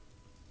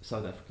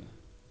South Africa.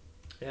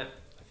 Yeah.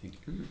 I think.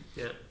 Mhm.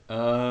 Yeah.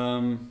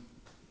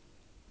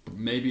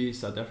 Maybe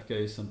South Africa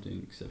is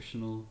something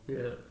exceptional.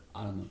 Yeah.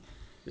 I don't know.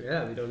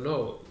 Yeah, we don't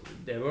know.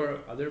 There were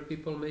other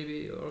people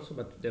maybe also,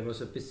 but there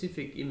was a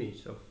specific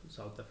image of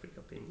South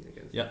Africa being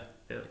against. Yeah.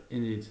 Yeah.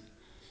 Indeed.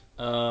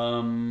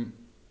 And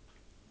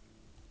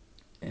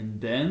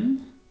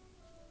then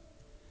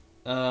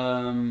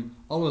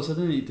all of a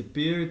sudden it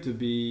appeared to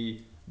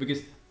be,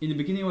 because in the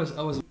beginning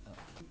I was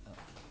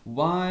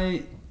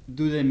why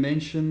do they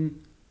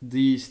mention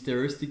these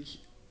terroristic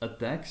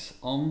attacks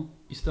on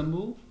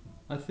Istanbul,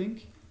 I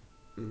think,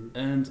 Mhm.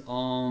 and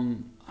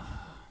on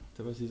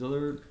there was this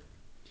other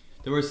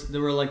there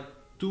were like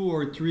 2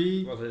 or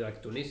 3. Was it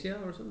like Tunisia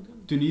or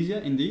something?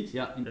 Tunisia, indeed,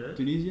 yeah, in Yeah.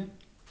 Tunisia.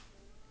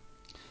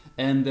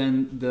 And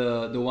then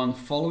the one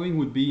following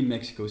would be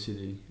Mexico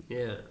City,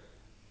 Yeah.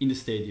 in the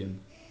stadium.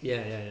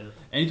 Yeah.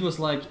 And it was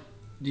like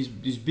this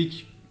big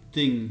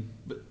thing,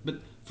 but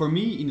for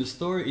me in the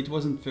story it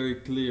wasn't very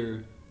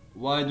clear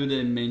why do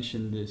they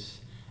mention this.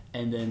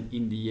 And then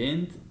in the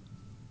end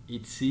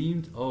it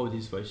seemed, oh,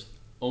 this was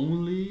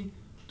only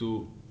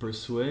to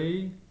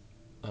persuade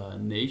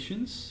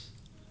nations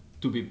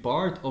to be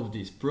part of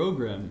this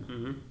program,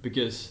 Mm-hmm.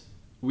 because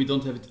we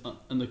don't have it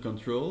under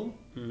control.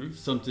 Mm-hmm.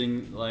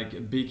 Something like a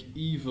big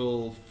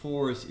evil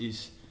force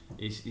is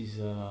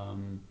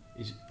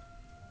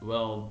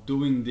well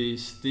doing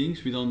these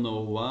things. We don't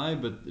know why,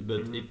 but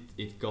Mhm.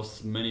 it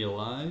costs many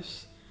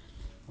lives.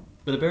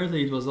 But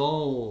apparently it was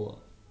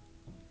all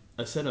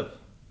a setup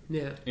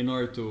Yeah. in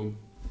order to,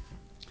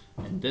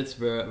 and that's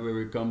where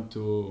we come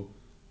to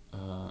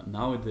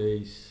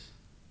nowadays.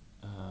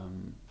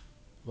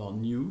 Well,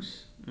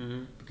 news,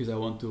 Mm-hmm. because I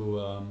want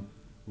to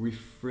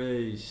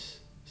rephrase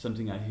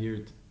something I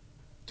heard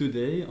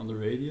today on the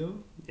radio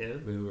Yeah.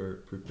 when we were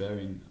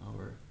preparing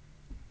our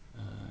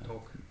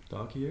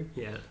talk here.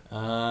 Yeah.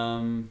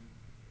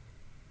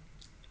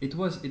 It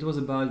was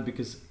about,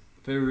 because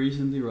very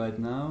recently, right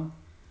now,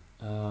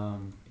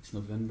 it's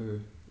November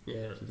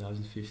Yeah.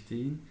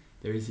 2015.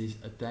 There is this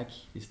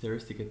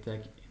terroristic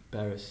attack in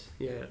Paris,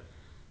 Yeah.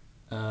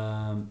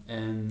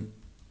 and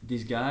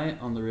this guy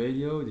on the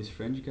radio, this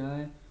French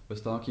guy,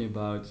 was talking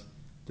about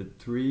the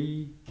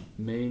 3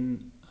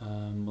 main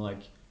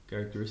like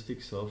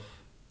characteristics of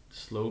the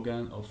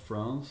slogan of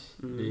France,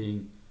 Mhm.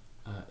 being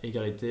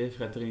égalité,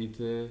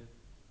 fraternité,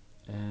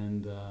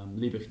 and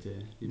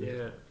liberté.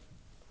 Yeah.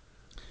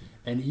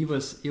 And he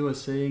was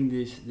saying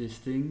this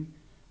thing.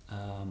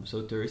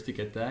 So terroristic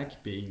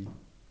attack being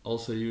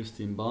also used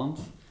in Bond.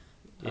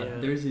 Yeah.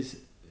 There's this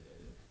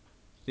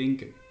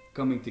thing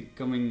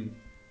coming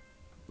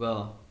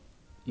well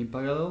in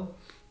parallel.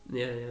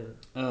 Yeah.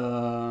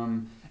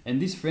 And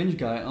this French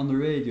guy on the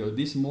radio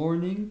this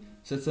morning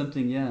said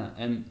something, yeah,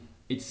 and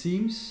it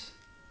seems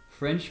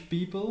French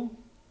people,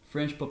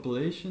 French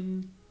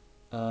population,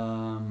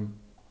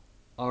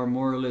 are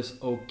more or less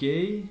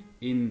okay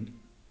in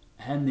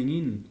handing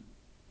in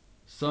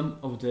some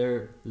of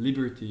their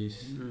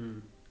liberties,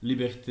 Mm.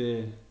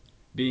 liberté,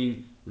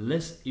 being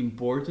less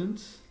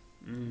important.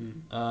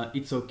 Mm.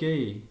 It's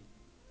okay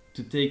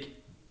to take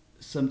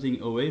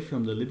something away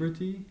from the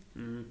liberty,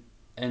 Mm.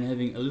 and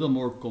having a little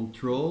more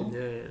control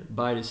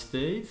by the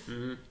state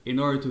in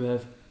order to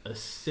have a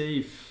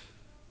safe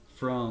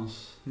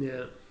France.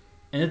 Yeah.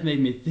 And it made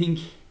me think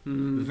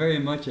very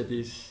much at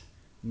this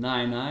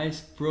Nine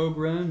Eyes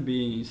program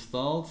being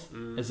installed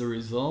as a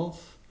result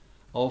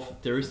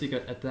of terroristic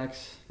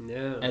attacks.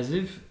 Yeah. As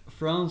if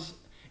France,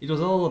 it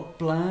was all a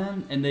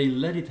plan and they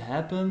let it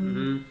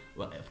happen.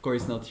 Well, of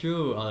course, it's not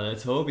true.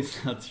 Let's hope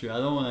it's not true. I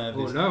don't want to have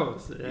Who this.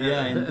 knows?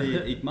 Yeah, indeed,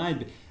 it might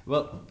be.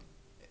 Well,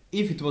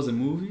 if it was a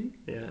movie,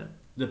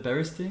 the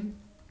Paris thing,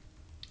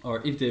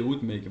 or if they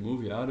would make a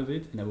movie out of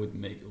it and I would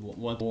make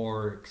one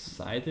more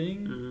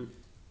exciting,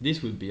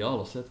 this would be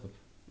all a setup.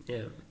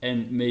 Yeah.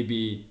 And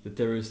maybe the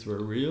terrorists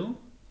were real,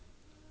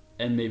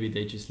 and maybe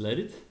they just let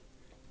it.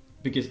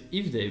 Because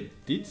if they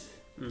did,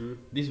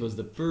 this was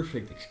the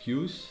perfect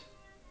excuse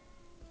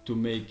to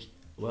make,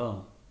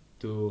 well,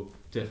 to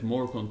have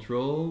more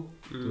control,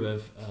 to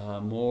have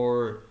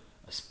more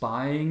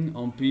spying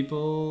on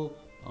people,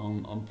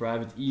 on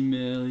private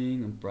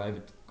emailing, on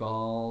private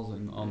calls,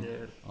 and on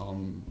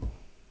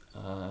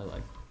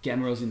like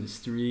cameras in the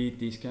street,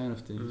 these kind of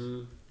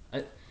things.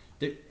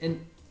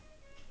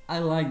 I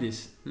like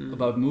this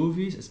about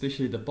movies,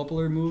 especially the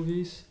popular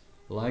movies,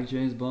 like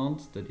James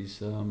Bond, that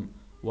is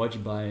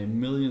watched by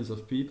millions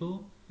of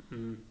people,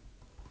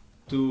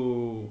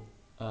 to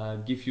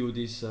give you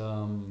this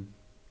in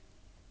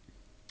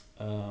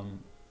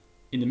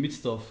the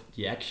midst of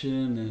the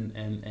action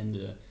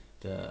and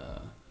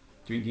the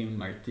drinking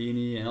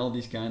martini and all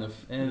these kind of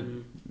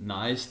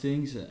nice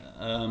things,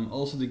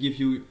 also to give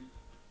you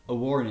a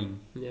warning,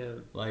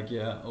 like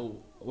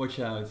watch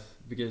out,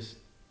 because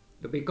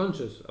to be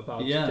conscious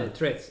about the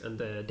threats and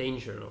the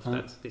danger of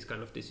this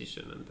kind of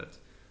decision, and that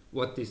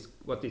what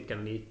it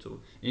can lead to.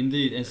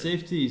 Indeed, and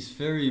safety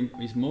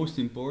is most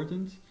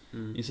important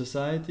in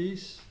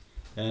societies,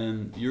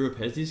 and Europe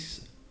has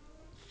this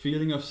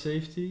feeling of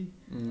safety,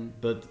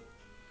 but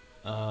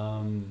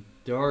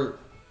there are,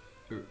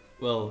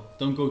 well,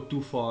 don't go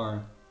too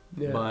far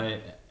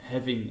by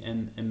having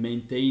and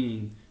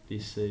maintaining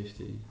this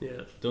safety.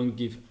 Don't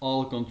give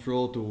all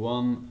control to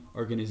one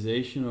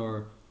organization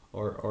or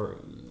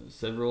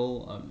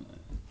several,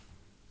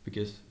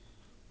 because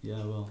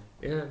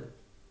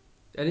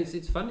and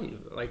it's funny,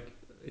 like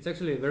it's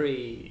actually a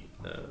very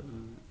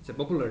it's a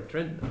popular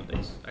trend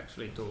nowadays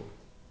actually to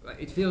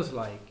it feels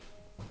like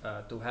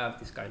to have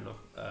this kind of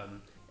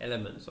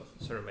elements of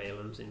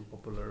surveillance in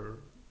popular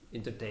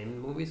entertainment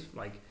movies,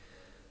 like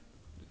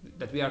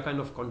that we are kind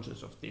of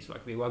conscious of this,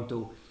 like we want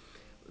to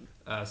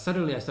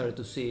suddenly I started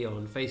to see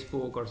on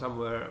Facebook or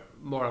somewhere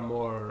more and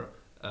more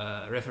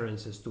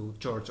references to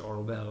George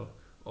Orwell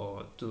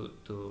or to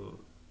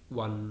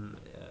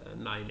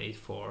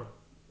 1984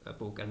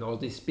 book, and all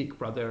this Big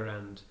Brother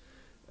and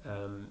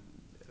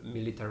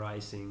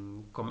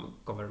militarizing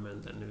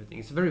government and everything.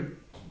 It's very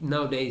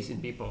nowadays in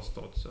people's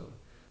thoughts. So,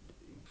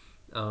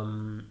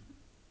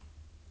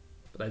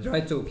 but I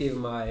try to give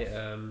my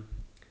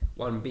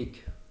one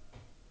big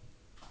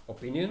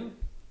opinion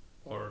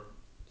or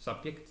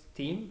subject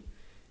theme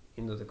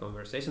into the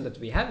conversation that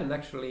we haven't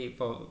actually,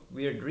 for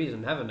weird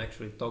reason,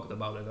 talked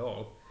about at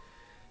all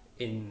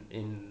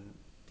in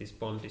this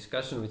Bond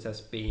discussion, which has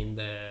been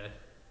the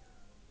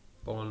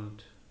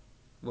Bond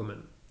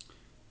woman.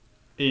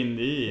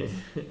 Indeed.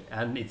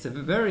 And it's a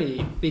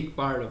very big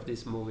part of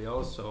this movie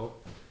also,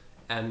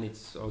 and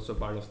it's also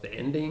part of the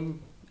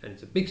ending, and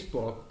it's a big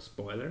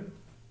spoiler.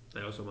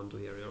 I also want to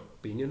hear your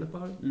opinion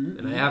about it,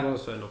 and I have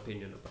also an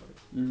opinion about it.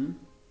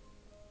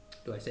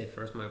 Do I say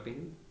first my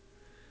opinion?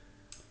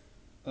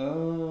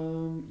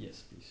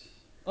 Yes, please.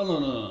 Oh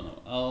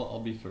no.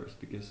 I'll be first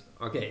because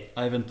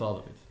I haven't thought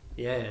of it.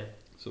 Yeah.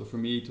 So for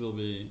me, it will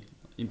be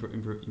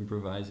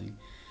improvising.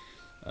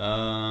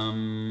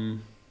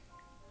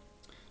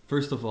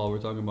 First of all, we're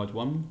talking about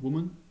one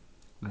woman,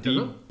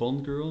 the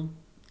Bond girl.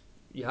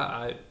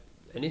 Yeah,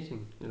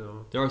 anything,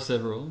 There are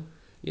several.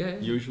 Yeah.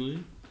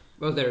 Usually.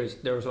 Well,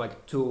 there's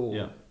like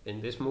two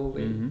in this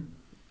movie,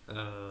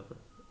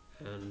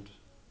 and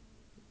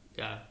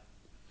yeah.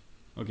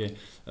 Okay.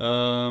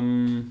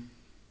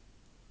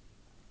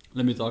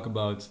 Let me talk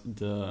about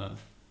the.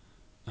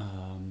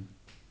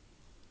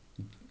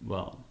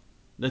 Well,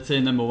 let's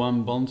say number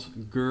one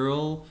Bond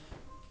girl.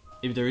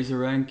 If there is a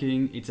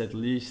ranking, it's at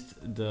least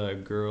the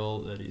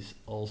girl that is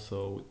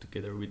also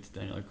together with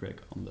Daniel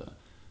Craig on the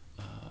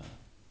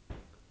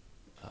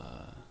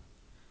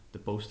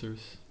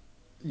posters.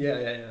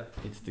 Yeah.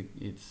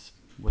 It's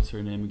what's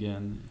her name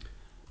again?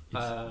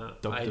 It's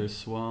Dr.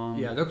 Swan.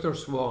 Yeah, Dr.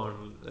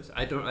 Swan.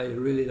 I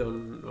really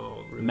don't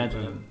know.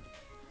 Madeline.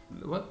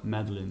 What?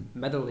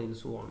 Madeline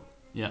Swan.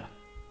 Yeah.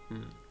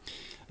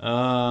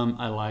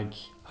 I like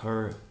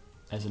her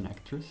as an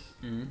actress.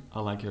 I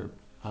liked her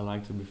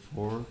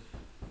before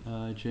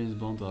James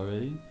Bond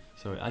already.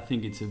 So I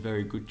think it's a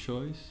very good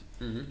choice.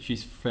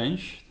 She's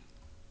French,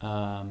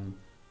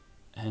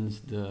 hence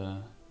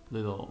the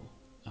little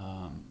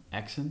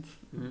accent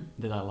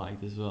that I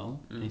liked as well.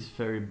 It's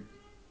very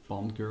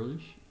Bond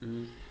girlish.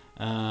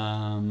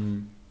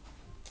 And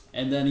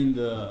then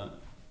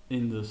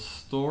in the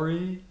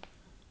story,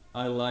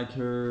 I like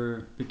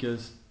her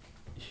because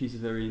she's a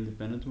very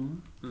independent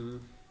woman. Mm-hmm.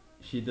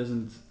 She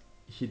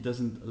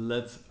doesn't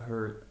let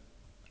her.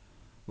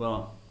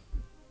 Well,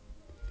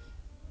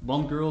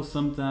 Bond girls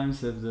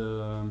sometimes have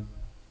the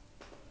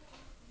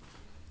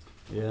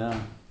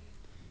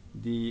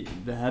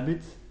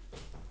habit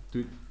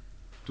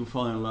to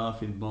fall in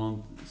love with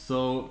Bond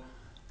so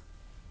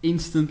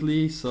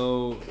instantly.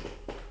 So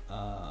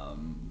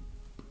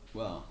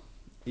well,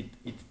 it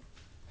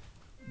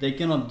they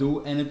cannot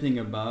do anything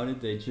about it.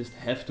 They just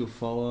have to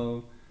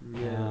follow.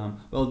 Yeah.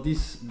 Well,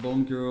 this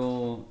Bond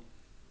girl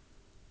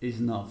is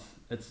not.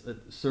 It's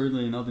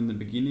certainly not in the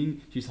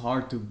beginning. She's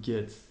hard to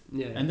get,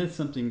 Yeah. and that's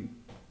something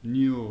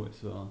new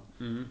as well.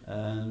 Mm-hmm.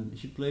 And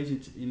she plays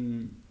it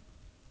in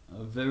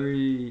a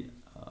very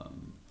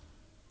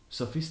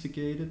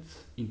sophisticated,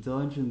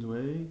 intelligent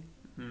way.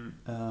 Mm.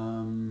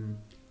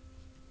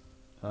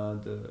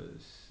 The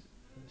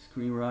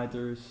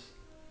screenwriters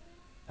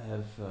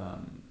have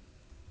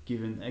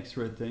given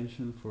extra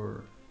attention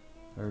for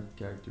her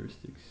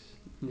characteristics.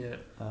 Yeah.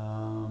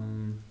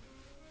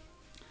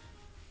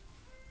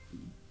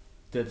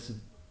 That's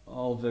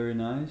all very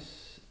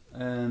nice.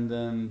 And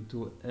then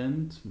to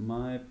end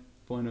my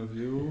point of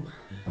view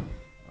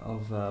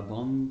of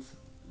Bond,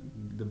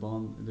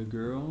 the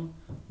girl,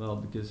 well,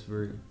 because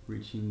we're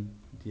reaching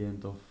the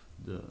end of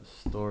the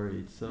story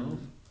itself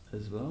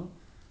as well.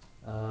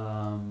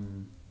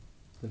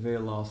 The very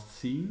last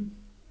scene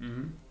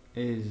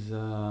is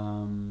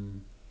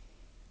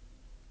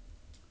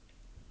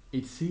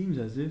it seems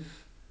as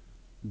if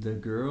the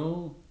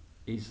girl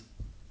is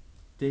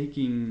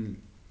taking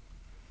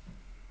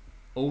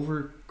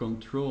over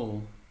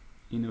control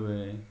in a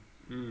way.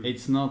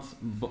 It's not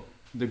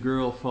the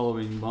girl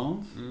following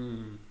Bond,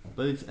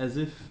 but it's as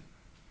if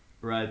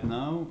right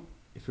now,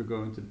 if we're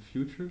going to the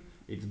future,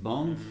 it's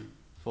Bond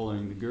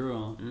following the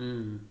girl.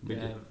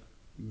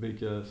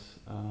 Because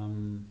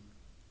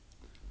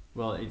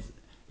well,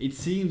 it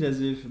seems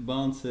as if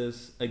Bond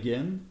says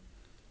again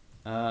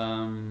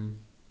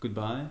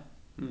goodbye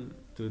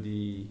to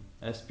the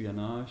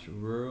espionage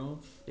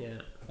world.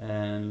 Yeah.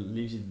 And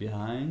leaves it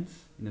behind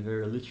in a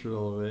very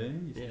literal way.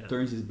 He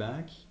turns his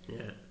back.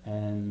 Yeah.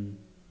 And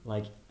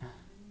like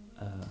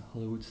a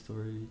Hollywood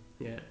story.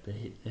 Yeah.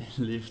 They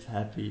lived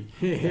happy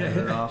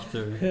ever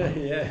after.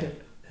 Yeah.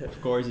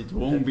 Of course, it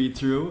won't be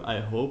true. I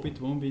hope it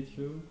won't be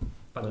true.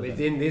 But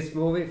within this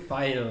movie,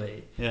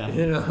 finally,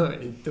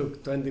 it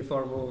took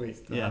 24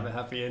 movies to have a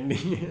happy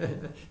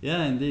ending.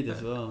 Yeah, indeed,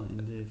 as well,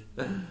 indeed.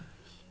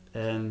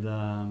 And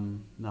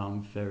now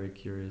I'm very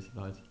curious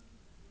about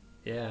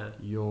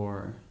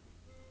your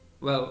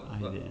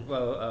idea.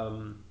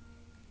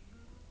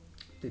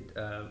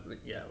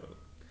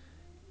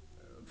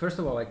 First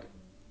of all, like,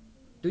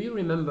 do you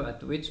remember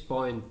at which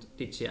point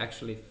did she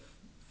actually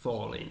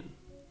fall in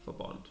for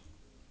Bond?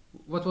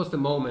 What was the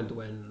moment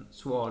when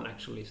Swan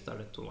actually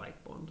started to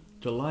like Bond?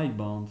 To like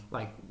Bond?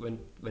 Like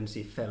when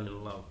she fell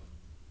in love.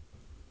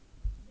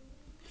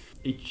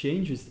 It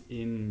changes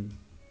in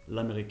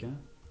L'Américain,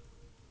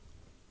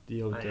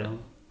 the hotel.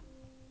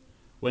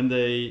 When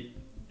they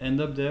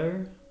end up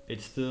there,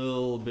 it's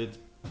still a bit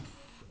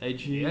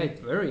edgy. Yeah,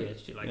 it's very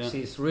edgy. Like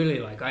she's really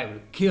like, I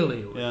will kill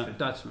you if you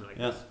touch me. Like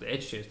that's the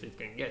edgiest it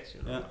can get.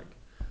 You know, like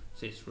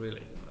she's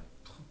really like,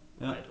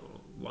 I don't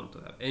want to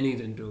have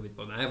anything to do with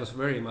Bond. I was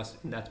very much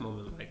in that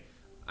moment like,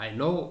 I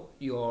know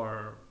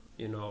your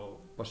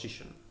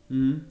position.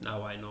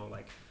 Now I know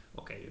like,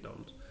 okay, you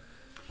don't.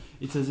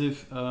 It's as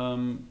if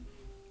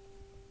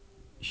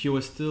she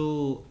was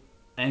still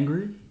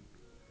angry,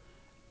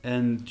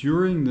 and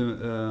during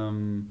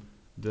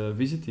the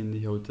visit in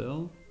the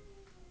hotel,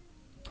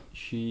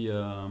 she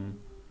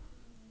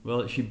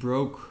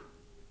broke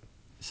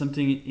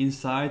something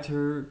inside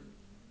her,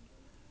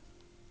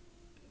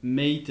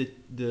 made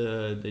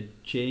the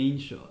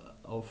change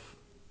of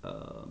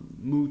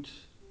mood.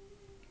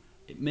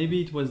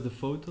 Maybe it was the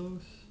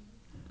photos,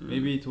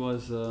 maybe it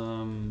was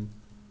the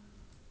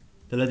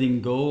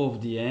letting go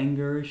of the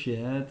anger she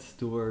had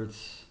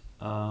towards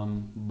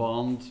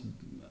Bond,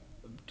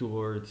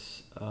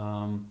 towards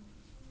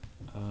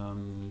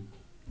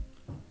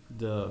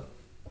the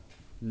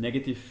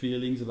negative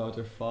feelings about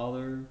her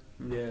father,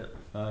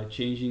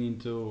 changing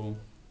into,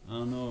 I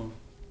don't know.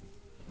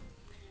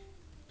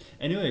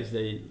 Anyways,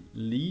 they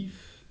leave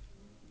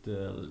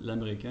the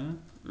L'Américain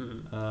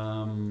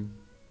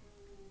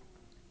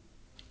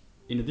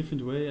in a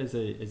different way as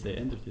they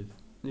entered it.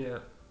 Yeah.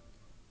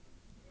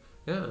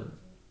 Yeah.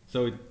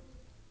 So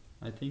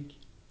I think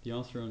the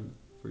answer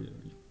for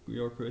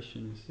your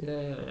question is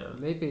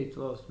maybe it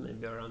was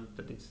around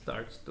that it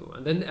starts to,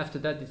 and then after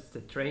that it's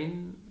the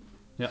train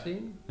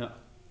scene.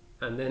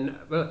 And then,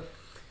 well,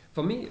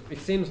 for me it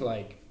seems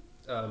like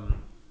a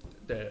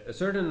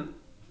certain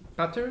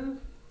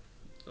pattern,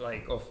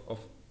 like of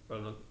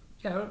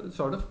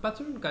sort of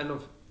pattern kind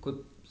of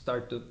could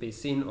start to be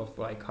seen of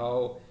like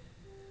how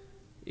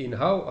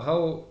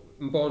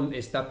Bond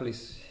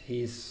established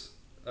his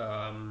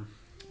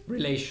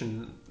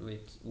relation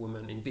with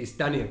women in these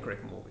Daniel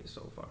Craig movies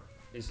so far.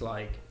 It's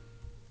like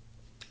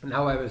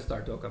now I will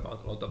start talk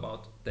about a lot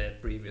about the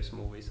previous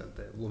movies and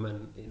the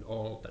woman in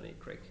all Danny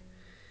Craig.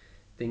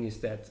 Thing is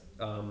that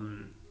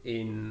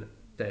in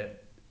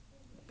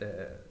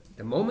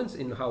the moments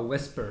in how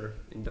Vesper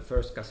in the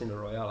first Casino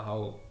Royale,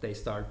 how they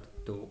start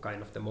to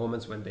kind of the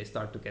moments when they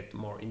start to get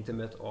more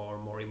intimate or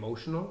more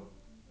emotional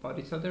about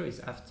each other is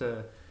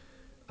after,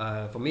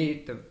 for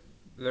me, the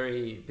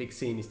very big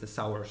scene is the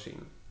shower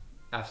scene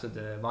after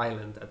the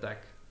violent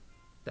attack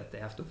that they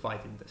have to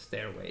fight in the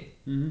stairway.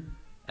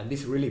 And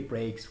this really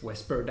breaks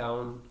Vesper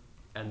down,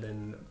 and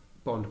then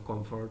Bond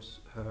comforts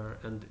her,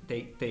 and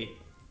they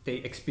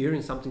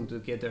experience something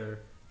together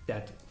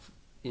that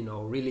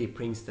really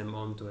brings them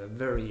on to a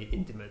very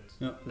intimate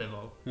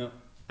level.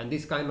 And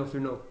this kind of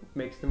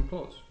makes them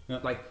close.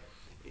 Like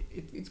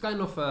it's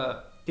kind of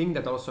a thing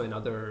that also in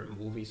other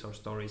movies or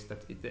stories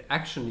that the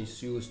action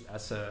is used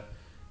as a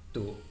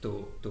to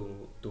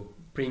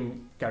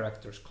bring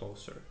characters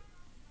closer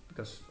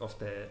because of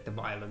the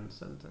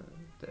violence and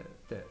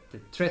the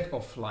threat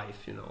of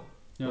life,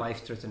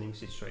 life-threatening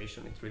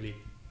situation. It really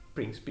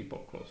brings people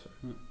closer.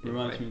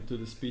 Reminds me to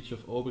the speech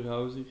of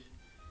Oberhauser.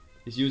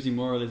 He's using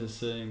more or less the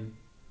same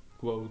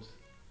quote.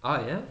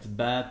 It's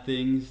bad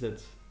things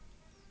that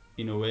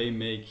in a way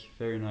make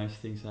very nice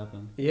things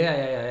happen.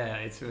 Yeah.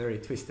 It's very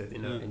twisted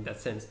in that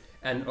sense.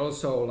 And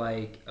also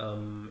like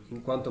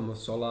in Quantum of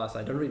Solace,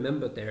 I don't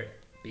remember there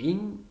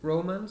being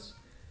romance,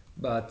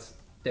 but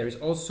there is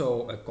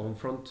also a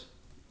comforting,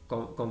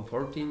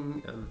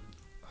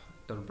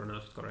 don't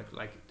pronounce it correct,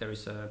 like there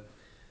is a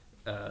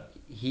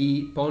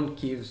Bond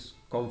gives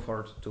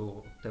comfort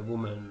to the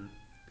woman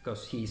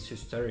because he's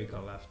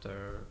hysterical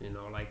after,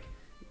 like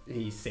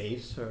he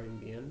saves her in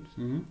the end,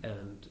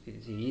 and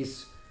he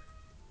is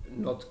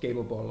not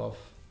capable of,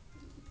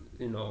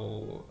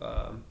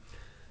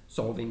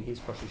 solving his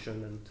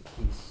position and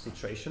his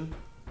situation.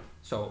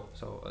 So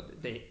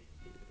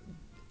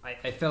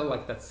I felt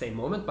like that same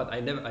moment, but I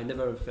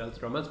never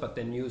felt romance. But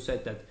then you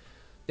said that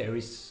there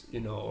is,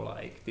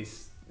 like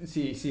this.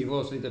 She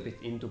was a little bit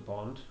into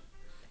Bond,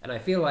 and I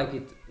feel like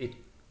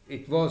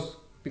it was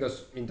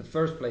because in the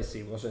first place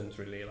she wasn't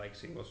really like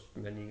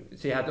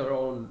she had her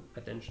own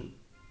attention,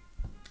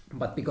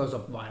 but because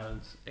of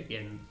violence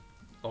again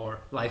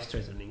or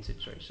life-threatening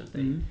situation,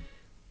 they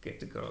get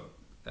to go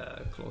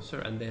closer.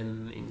 And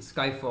then in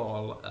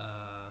Skyfall,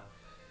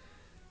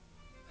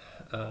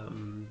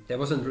 there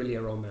wasn't really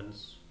a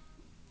romance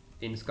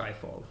in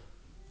Skyfall,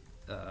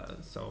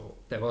 so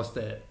there was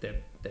the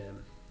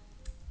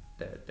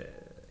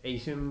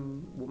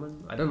Asian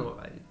woman. I don't know.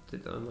 I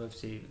don't know if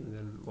she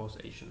even was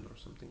Asian or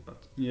something,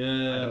 but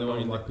I don't know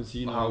in the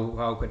casino.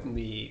 How can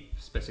we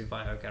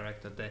specify her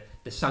character?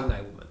 The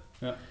Shanghai woman.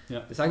 Yeah.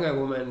 The Shanghai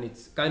woman.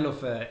 It's kind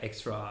of an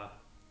extra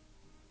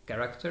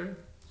character.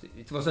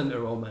 It wasn't a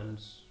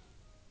romance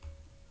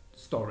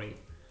story.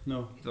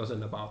 No, it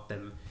wasn't about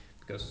them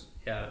because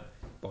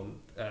Bond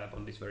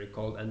is very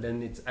cold, and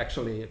then it's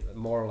actually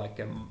more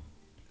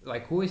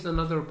like who is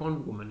another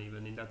Bond woman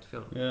even in that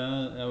film?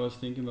 Yeah, I was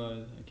thinking about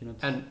it. I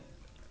cannot.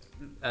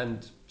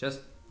 And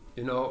just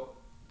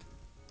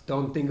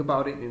don't think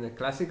about it in a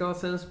classical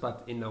sense,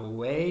 but in a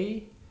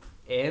way,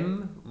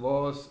 M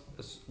was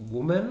a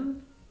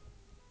woman,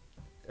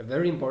 a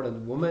very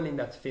important woman in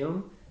that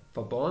film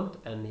for Bond,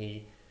 and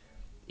it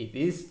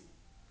is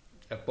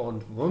a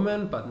Bond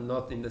woman, but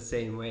not in the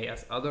same way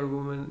as other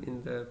women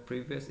in the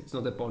previous. It's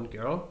not a Bond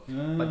girl,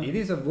 but it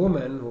is a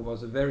woman who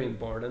was very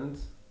important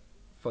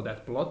for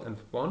that plot and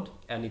for Bond,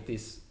 and it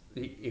is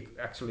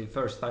actually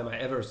first time I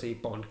ever see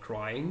Bond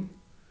crying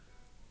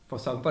for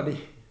somebody.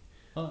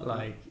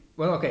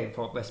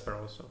 For Vesper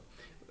also,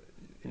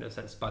 in a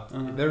sense, but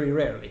very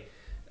rarely.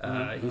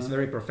 He's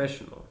very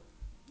professional.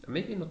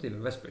 Maybe not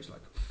even Vesper is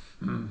like,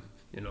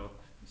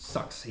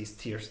 sucks his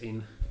tears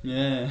in.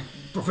 Yeah.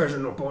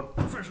 Professional Bond,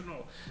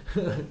 professional.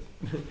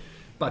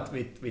 But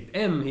with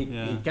M,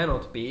 he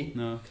cannot be.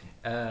 No.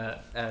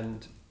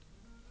 And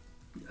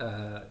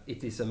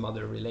it is a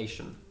mother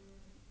relation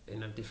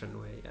in a different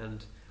way.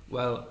 And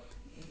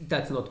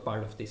that's not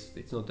part of this.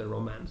 It's not a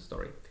romance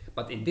story.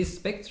 But in this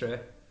Spectre,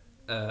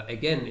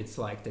 again, it's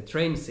like the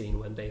train scene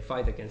when they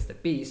fight against the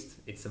Beast.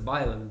 It's a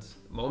violent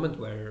moment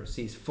where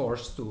she's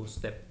forced to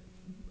step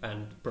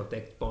and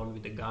protect Bond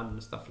with a gun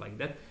and stuff like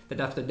that.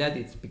 That after that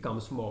it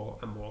becomes more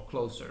and more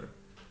closer.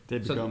 They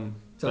become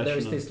so there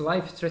is this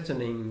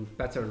life-threatening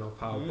pattern of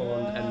how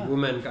Bond and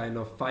women kind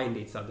of find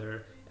each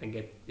other and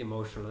get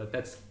emotional.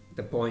 That's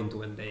the point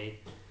when they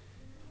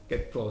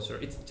get closer.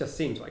 It just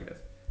seems like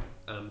that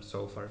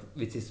so far,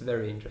 which is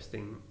very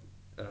interesting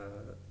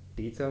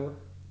detail.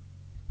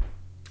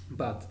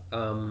 But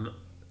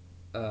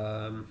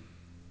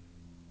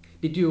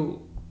did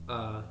you?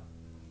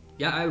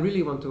 I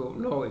really want to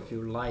know if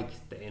you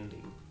liked the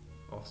ending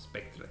of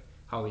Spectre,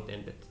 how it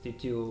ended.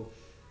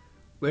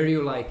 Were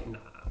you like, nah,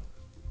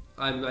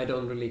 I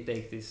don't really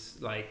take this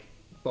like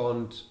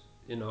Bond,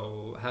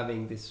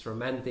 having this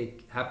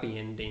romantic happy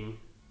ending,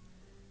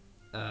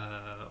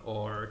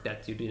 or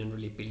that you didn't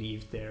really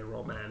believe their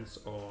romance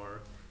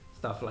or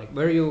stuff like.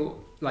 Were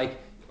you like,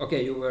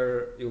 okay, you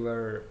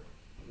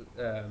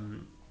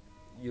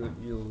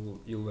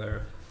you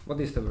were, what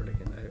is the word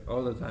again? I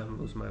all the time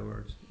lose my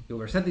words. You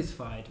were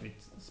satisfied with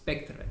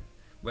Spectre.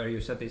 Were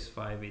you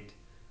satisfied with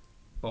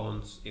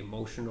Bond's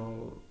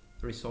emotional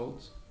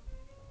results?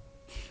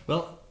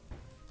 Well,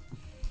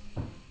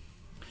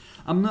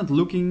 I'm not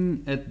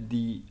looking at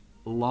the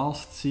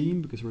last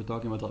scene because we're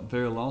talking about the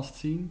very last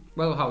scene.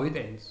 Well, how it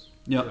ends.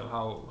 Yeah. You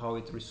know, how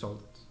it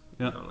resulted.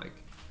 Yeah. You know,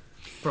 like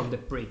from the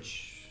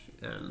bridge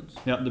and.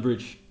 Yeah, the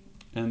bridge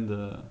and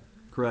the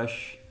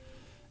crash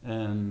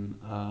and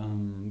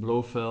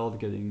Blofeld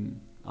getting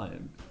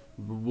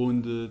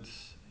wounded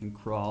and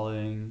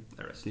crawling.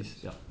 Arrested.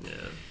 Yeah.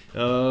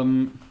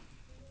 Yeah.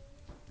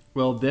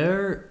 Well,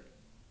 there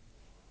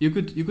you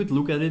could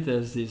look at it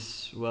as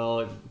this.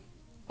 Well,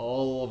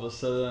 all of a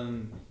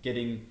sudden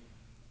getting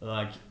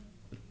like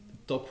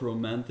top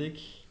romantic,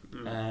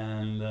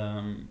 and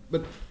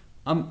but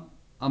I'm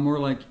more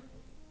like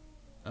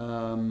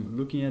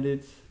looking at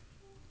it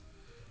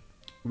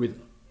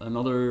with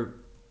another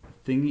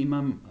thing in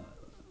my.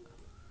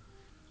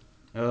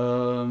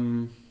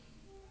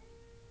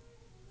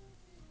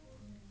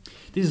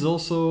 This is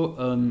also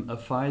a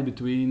fight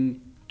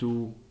between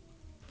two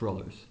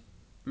brothers,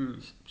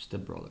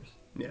 step brothers.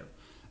 Yeah.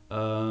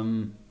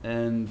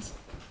 And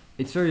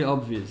it's very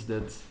obvious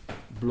that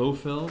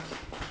Blofeld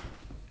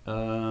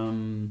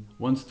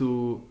wants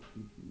to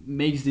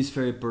makes this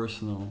very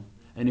personal,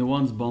 and he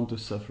wants Bond to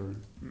suffer.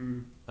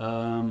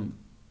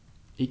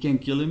 He can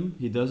kill him.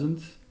 He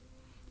doesn't.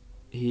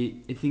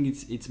 I think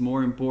it's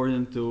more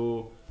important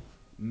to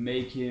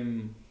make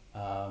him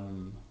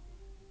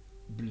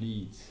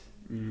bleed,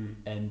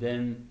 and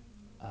then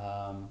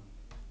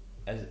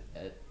as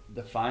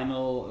the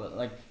final,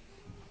 like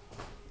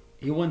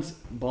he wants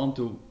Bond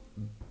to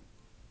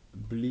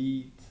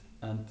bleed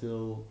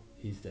until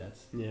he's dead.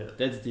 Yeah.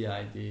 That's the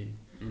idea.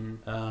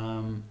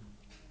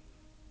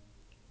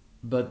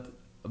 But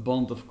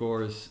Bond, of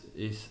course,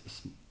 is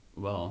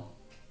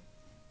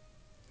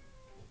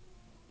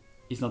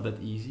it's not that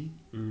easy,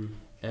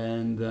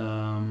 and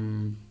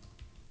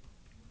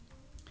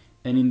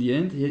in the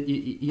end,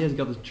 he has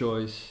got a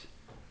choice.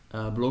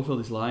 Blofeld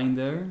is lying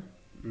there,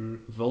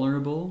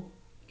 vulnerable,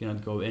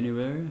 cannot go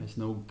anywhere, has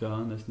no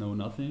gun, has no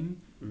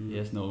nothing.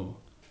 He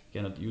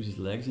cannot use his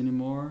legs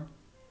anymore,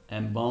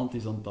 and Bond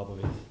is on top of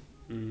it.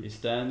 He's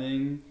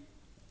standing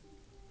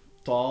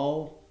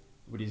tall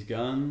with his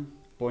gun,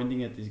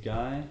 pointing at this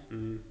guy.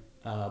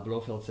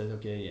 Blofeld says,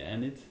 "Okay,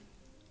 end it,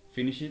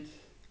 finish it,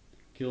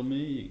 kill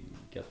me.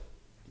 You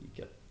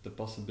get the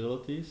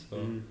possibilities." So.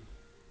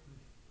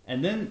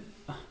 And then,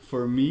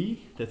 for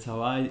me, that's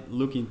how I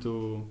look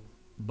into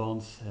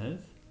Bond's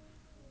head.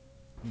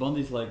 Bond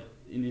is like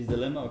in this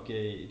dilemma.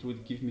 Okay, it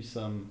would give me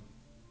some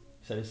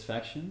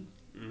satisfaction,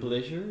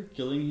 pleasure,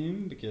 killing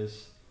him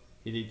because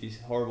he did these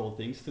horrible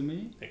things to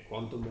me. A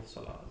quantum of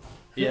Salah.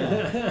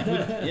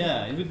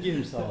 It would give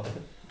him Salah.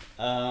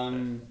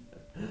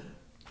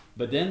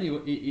 But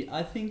then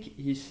I think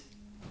he's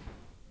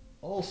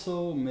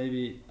also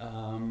maybe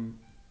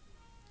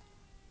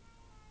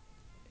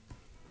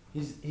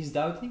he's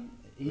doubting.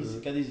 He's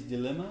got his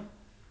dilemma,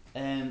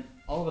 and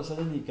all of a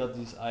sudden he got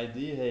this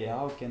idea. Hey,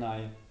 how can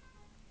I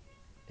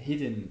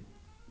hit him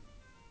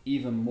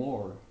even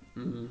more?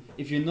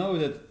 If you know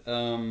that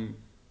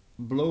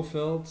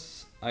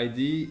Blofeld's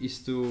idea is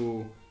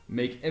to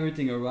make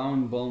everything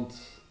around Bond,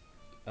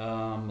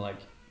 like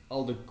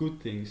all the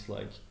good things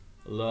like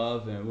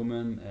love and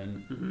woman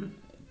and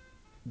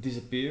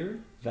disappear,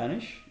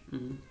 vanish.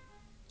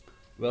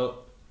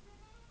 Well,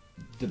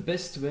 the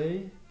best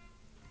way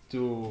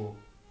to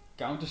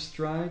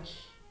counter-strike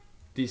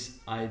this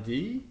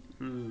idea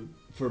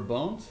for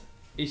Bond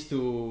is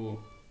to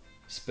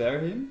spare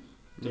him,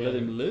 to let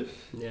him live,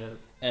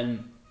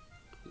 and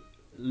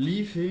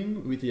leave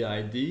him with the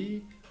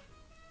idea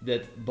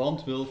that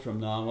Bond will from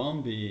now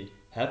on be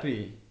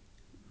happy,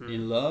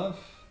 in love,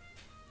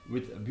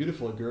 with a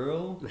beautiful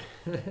girl,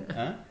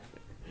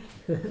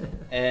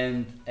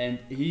 and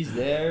he's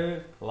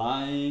there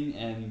lying,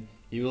 and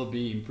he will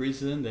be in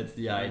prison. That's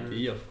the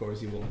idea. Of course,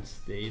 he won't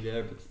stay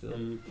there, but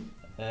still.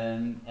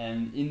 And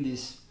in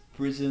this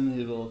prison,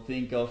 he will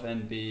think of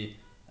and be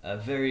a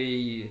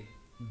very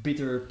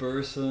bitter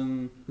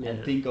person,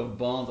 and think of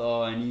Bond.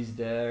 Oh, and he's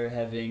there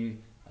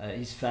having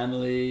his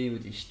family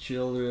with his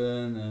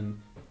children,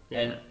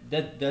 and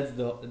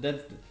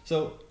that's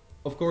so.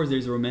 Of course,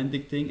 there's a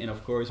romantic thing, and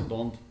of course,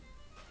 Bond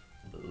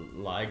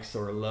likes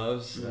or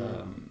loves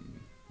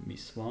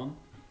Miss Swan.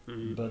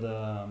 But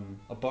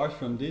apart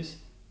from this,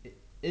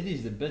 it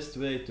is the best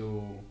way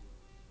to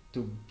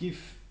give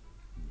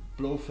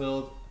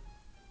Blofeld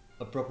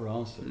a proper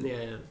answer.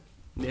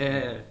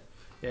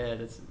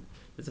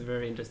 That's a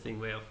very interesting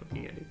way of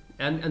looking at it,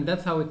 and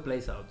that's how it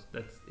plays out.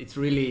 It's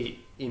really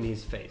in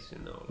his face, you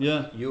know.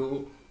 Like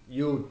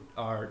you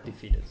are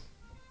defeated.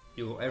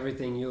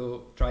 Everything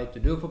you tried to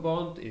do for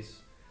Bond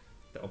is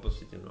the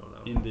opposite, you know.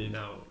 Now, indeed.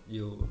 Now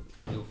you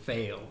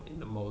fail in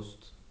the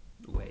most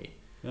way.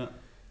 Yeah.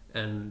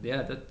 And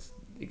that's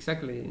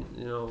exactly,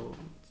 you know,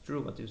 it's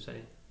true what you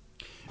say.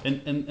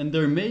 And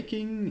they're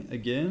making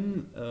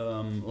again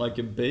like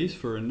a base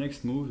for a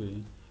next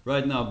movie.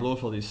 Right now,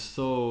 Blofeld is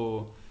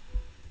so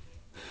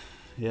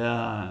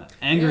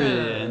angry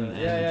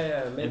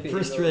and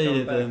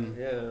frustrated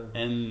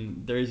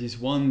and there's this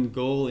one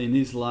goal in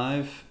his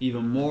life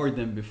even more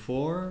than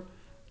before.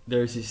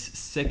 There's this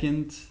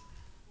second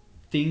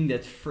thing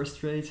that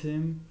frustrates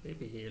him.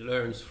 Maybe he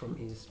learns from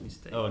his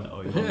mistake. Oh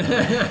no,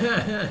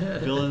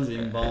 villains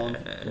in Bond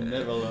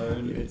never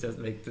learn. You just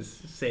make the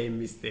same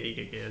mistake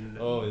again.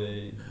 Oh,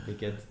 they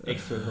get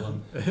extra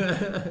villain.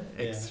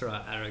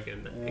 Extra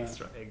arrogant,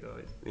 extra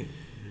egoist.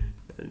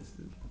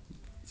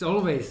 It's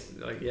always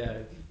like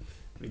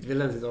with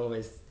villains it's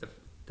always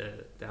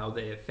the how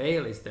they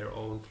fail is their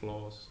own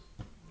flaws.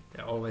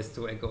 They're always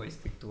too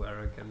egoistic, too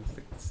arrogant. It's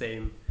like the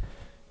same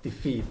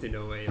defeat in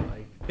a way,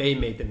 like they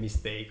made a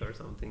mistake or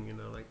something,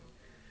 like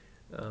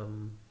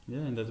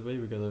in that way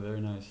we got a very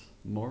nice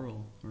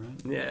moral,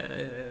 right?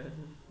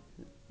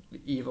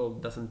 Evil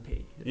doesn't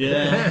pay.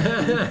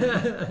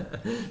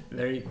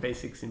 Very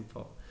basic,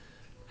 simple,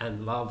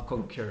 and love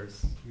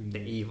conquers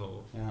the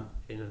evil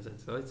in a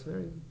sense. So it's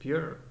very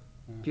pure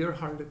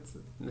hearted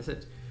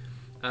message.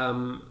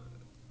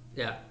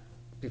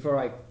 Before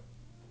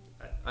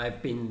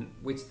I've been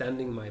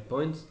withstanding my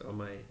points or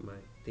my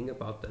thing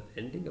about that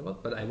ending a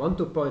lot, but I want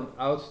to point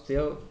out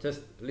still just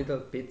a little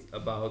bit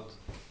about,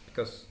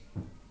 because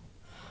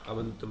I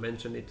want to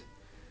mention it,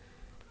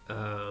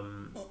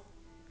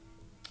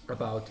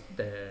 about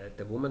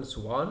the woman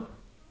Swan,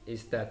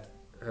 is that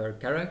her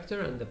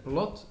character and the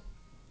plot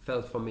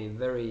felt for me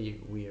very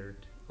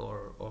weird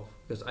or off,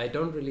 because I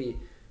don't really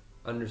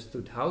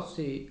understood how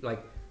she,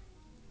 like,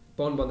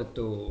 Bond wanted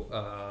to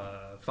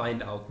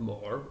find out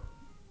more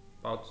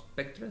about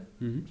Spectre,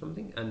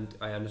 something, and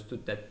I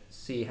understood that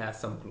she has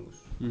some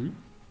clues.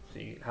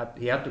 He had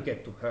to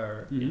get to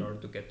her in order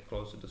to get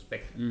closer to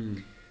Spectre.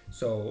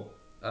 So,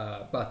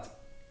 but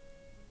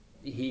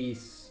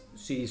she's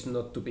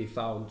not to be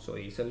found so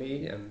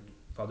easily, and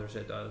father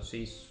said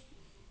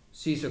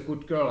she's a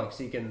good girl, like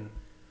she can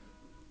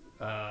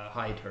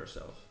hide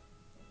herself.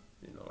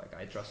 Like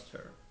I trust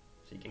her,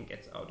 she can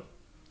get out of,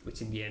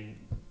 which in the end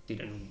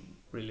didn't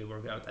really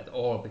work out at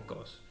all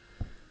because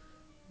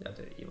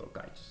the evil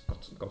guy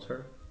just got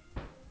her.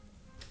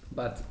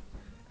 But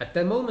at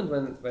that moment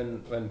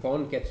when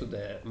Bond gets to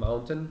the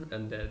mountain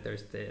and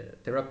there's the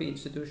therapy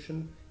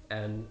institution,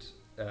 and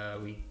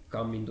we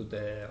come into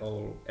the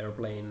whole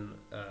airplane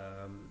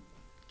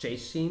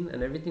chase scene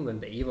and everything, when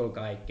the evil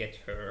guy gets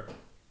her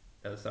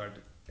and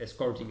started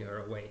escorting her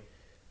away,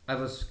 I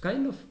was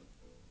kind of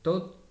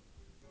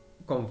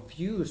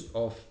confused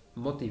of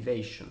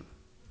motivation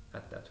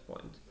at that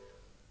point.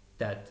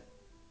 That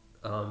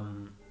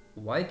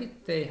why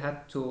did they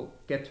have to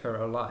get her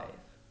alive?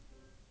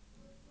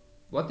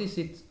 What is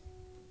it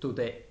to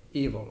the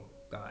evil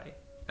guy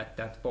at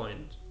that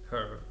point,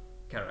 her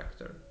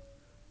character?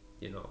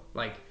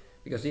 Like,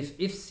 because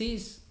if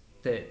she's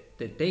the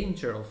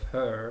danger of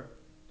her,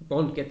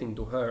 Bond getting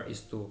to her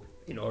is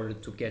in order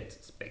to get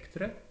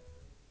Spectre,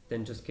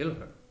 then just kill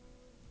her.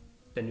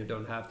 Then you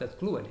don't have that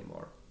clue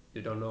anymore.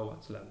 You don't know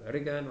what's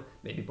American.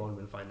 Maybe Bond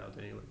will find out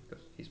anyway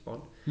because he's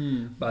Bond.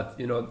 But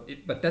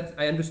but that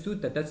I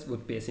understood that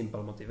would be a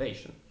simple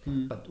motivation.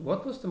 But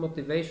what was the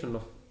motivation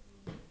of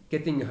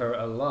getting her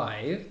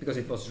alive? Because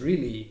it was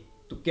really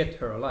to get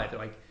her alive.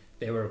 Like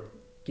they were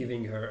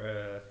giving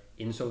her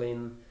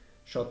insulin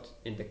shot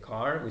in the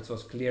car, which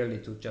was clearly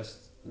to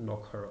just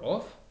knock her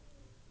off.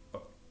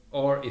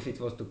 Or if it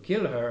was to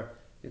kill her,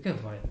 you can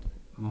find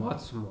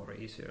much more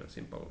easier and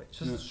simple way.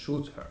 Just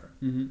shoot her.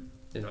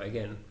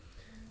 Again.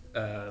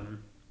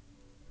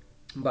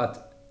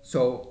 But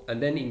so,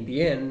 and then in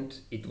the end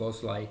it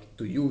was like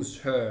to use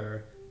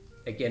her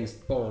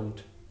against Bond.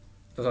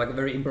 It was like a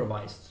very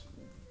improvised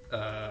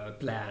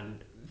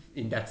plan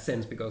in that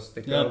sense, because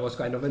the girl was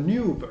kind of a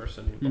new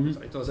person in Bond.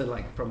 So it wasn't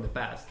like from the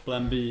past.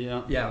 Plan B,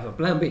 so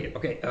plan B.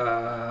 Okay,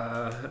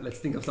 let's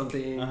think of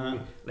something.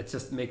 Let's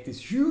just make this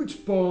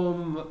huge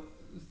bomb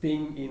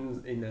thing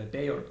in a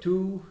day or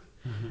two.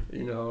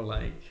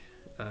 Like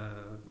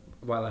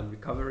while I'm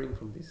recovering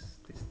from this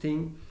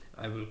thing,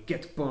 I will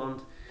get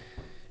Bond.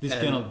 This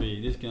cannot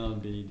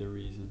be the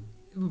reason.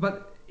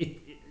 But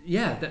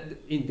that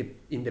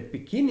in the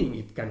beginning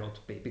it cannot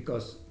be,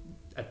 because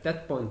at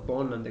that point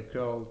Bond and the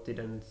girl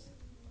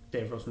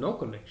there was no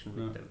connection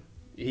with them.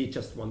 He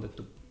just wanted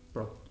to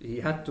he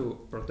had to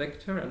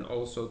protect her and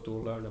also to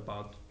learn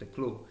about the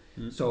clue.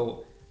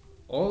 So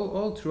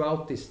all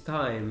throughout this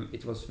time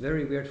it was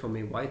very weird for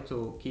me why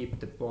to keep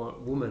the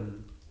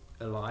woman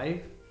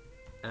alive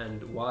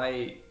and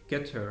why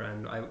get her,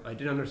 and I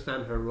didn't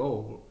understand her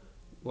role.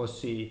 Was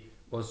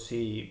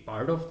she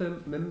part of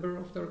the member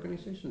of the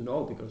organization?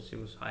 No, because she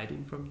was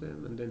hiding from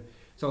them, and then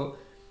so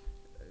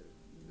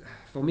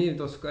for me it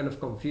was kind of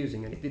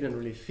confusing and it didn't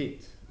really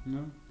fit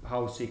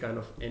how she kind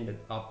of ended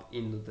up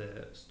into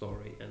the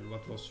story and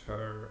what was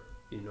her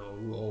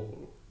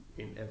role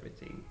in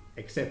everything,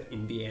 except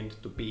in the end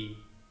to be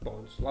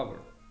Bond's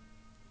lover,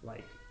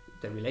 like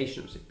the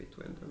relationship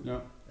between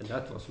them. And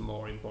that was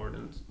more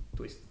important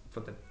twist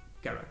for the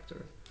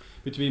character.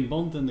 Between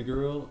Bond and the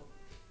girl,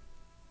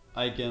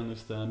 I can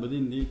understand, but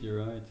indeed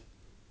you're right.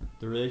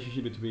 The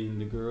relationship between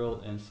the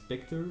girl and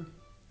Spectre,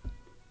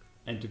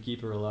 and to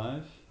keep her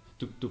alive,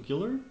 to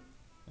kill her,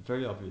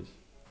 very obvious.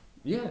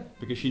 Yeah,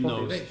 Because she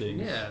knows motivation.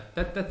 things. Yeah,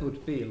 that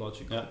would be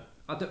logical. Yeah.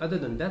 Other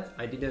than that,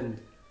 I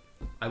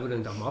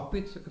wouldn't come up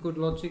with a good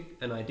logic,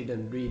 and I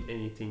didn't read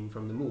anything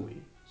from the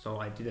movie. So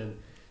I didn't.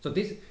 So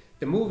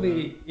the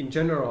movie in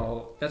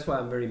general. That's why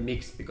I'm very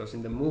mixed, because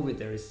in the movie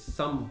there is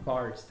some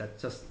parts that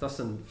just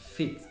doesn't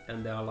fit,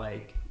 and they are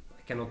like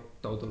I cannot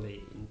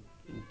totally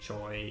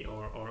enjoy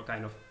or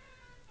kind of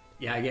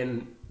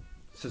again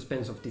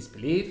suspense of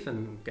disbelief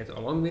and get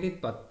along with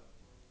it, but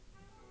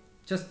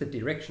just the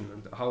direction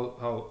and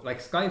how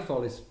like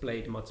Skyfall is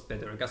played much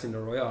better and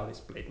Casino Royale is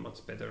played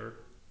much better.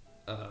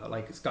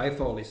 Like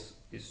Skyfall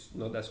is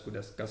not as good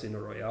as Casino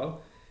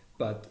Royale,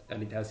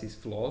 and it has its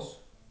flaws.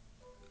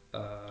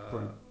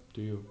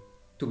 To you?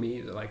 To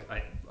me, like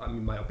I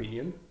mean, my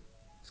opinion,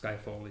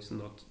 Skyfall is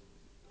not.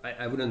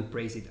 I wouldn't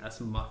praise it as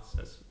much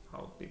as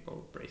how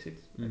people praise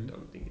it. Mm-hmm. I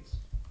don't think it's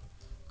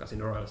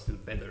Casino Royale is still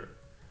better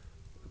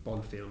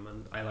Bond film,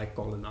 and I like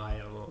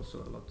GoldenEye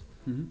also a lot.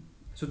 Mm-hmm.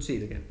 Should see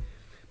it again,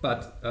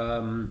 but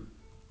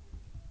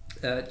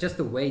just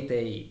the way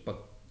they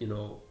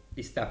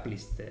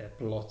establish the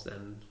plot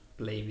and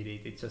play with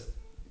it, it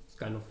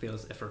kind of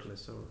feels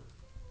effortless. Or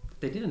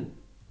they didn't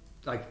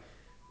like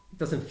it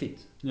doesn't fit.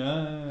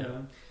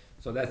 Yeah.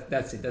 So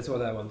that's it. That's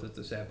what I wanted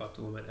to say about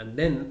the woman. And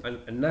then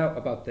and now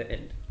about the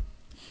end.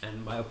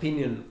 And my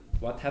opinion,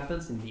 what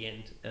happens in the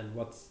end, and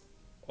what's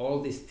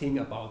all this thing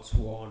about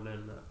Swan,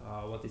 and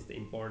what is the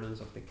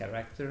importance of the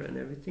character and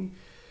everything,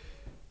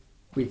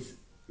 which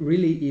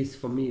really is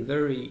for me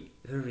very,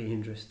 very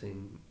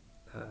interesting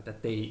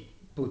that they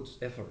put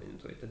effort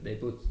into it, that they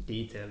put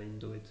detail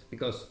into it,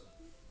 because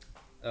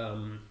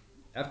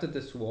after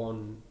the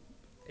Swan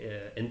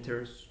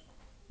enters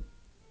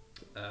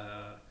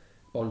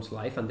Bond's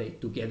life and they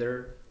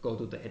together go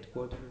to the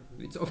headquarters,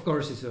 which of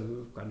course is a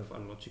kind of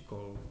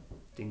illogical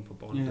thing for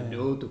Bond to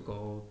do, to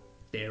go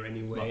there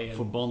anyway. But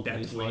for Bond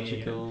it's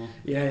logical.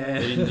 Yeah.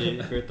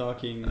 If we're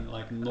talking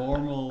like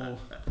normal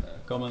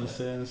common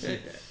sense,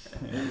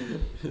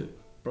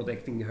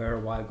 protecting her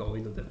while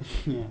going to the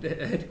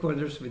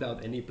headquarters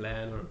without any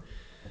plan, or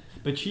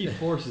but she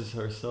forces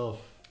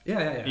herself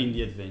in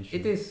the adventure.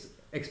 It is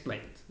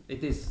explained.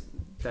 It is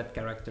that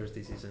character's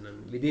decision,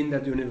 and within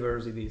that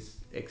universe it is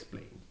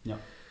explained. Yeah.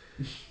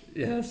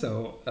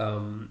 So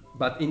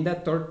but in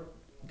that the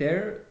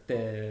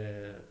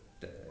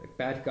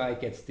bad guy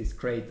gets this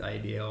great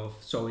idea of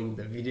showing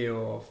the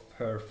video of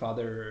her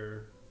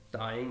father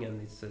dying,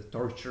 and it's a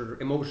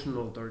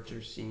emotional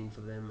torture scene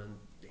for them, and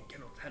they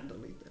cannot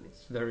handle it, and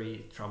it's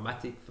very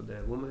traumatic for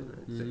the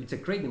woman. It's a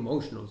great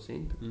emotional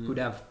scene. Could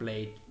have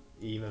played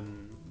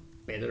even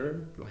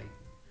better, like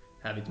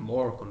have it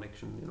more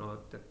connection,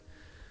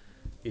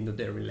 into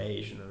their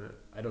relation.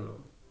 I don't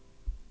know.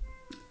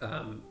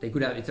 They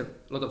could have. It's a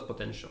lot of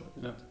potential.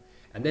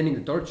 And then in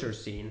the torture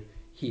scene,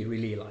 he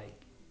really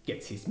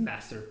gets his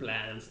master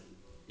plans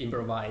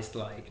improvised.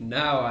 Like,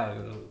 now I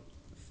will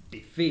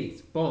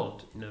defeat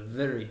Bond in a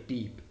very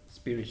deep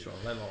spiritual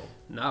level.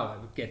 Now I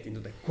will get into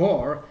the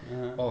core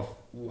of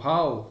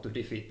how to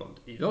defeat Bond.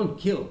 You don't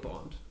kill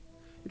Bond.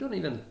 You don't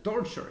even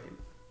torture him.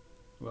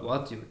 Well,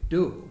 what you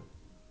do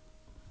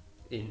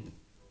in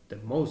the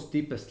most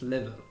deepest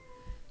level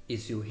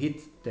is you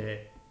hit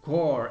the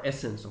core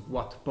essence of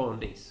what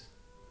Bond is,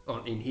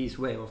 in his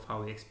way of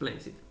how he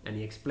explains it. And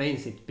he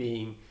explains it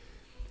being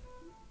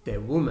the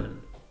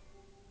woman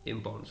in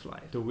Bond's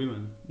life. The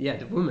women? Yeah,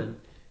 the woman.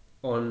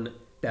 On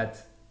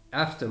that,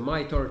 after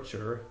my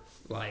torture,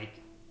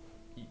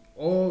 you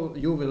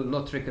will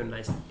not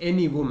recognize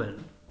any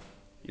woman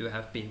you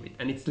have been with.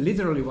 And it's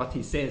literally what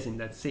he says in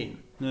that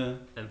scene. Yeah.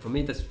 And for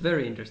me, that's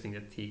very interesting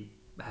that he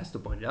has to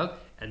point it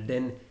out. And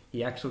then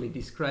he actually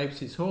describes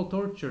his whole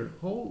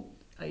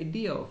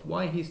idea of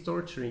why he's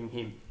torturing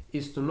him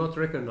is to not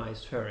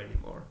recognize her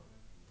anymore.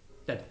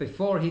 That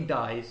before he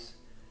dies,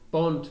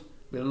 Bond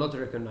will not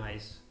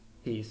recognize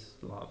his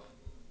love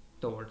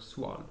towards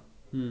Swan.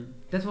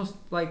 That was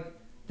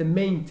the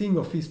main thing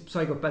of his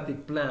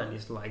psychopathic plan,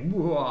 is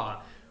whoa,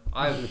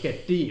 I will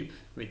get deep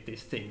with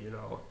this thing,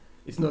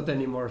 It's not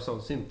anymore so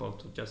simple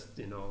to just,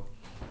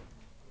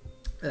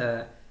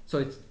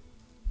 so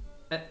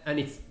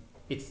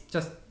it's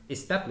just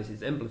established,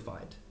 it's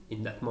amplified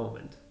in that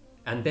moment.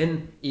 And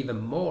then even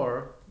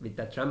more with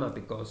that drama,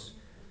 because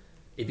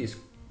it is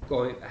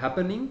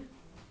happening,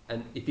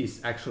 and it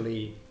is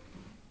actually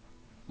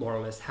more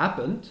or less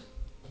happened,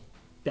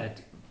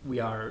 that we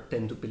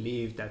tend to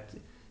believe that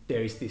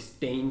there is this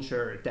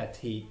danger that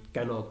he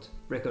cannot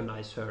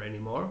recognize her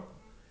anymore.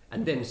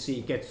 And then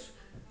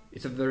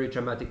it's a very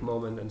dramatic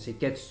moment, and she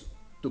gets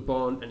to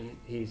Bond, and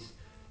he's,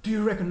 do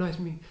you recognize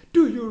me?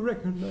 Do you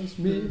recognize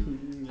me?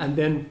 And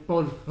then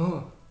Bond,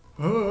 I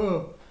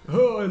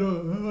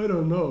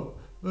don't know.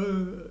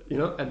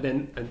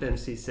 And then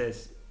she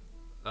says,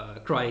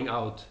 crying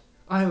out,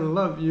 I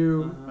love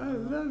you, I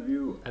love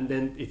you. And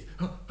then it's,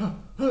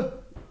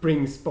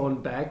 brings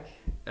Bond back,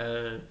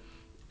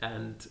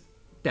 and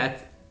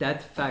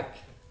that fact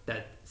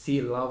that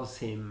she loves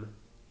him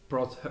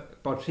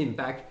brought him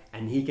back,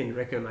 and he can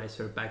recognize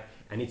her back,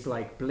 and it's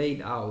like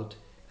played out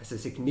as a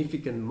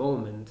significant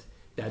moment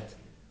that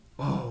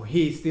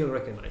he still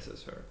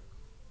recognizes her.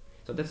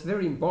 So that's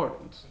very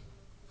important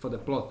for the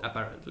plot,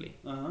 apparently,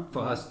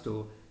 for us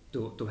to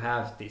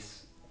have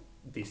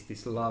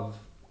this love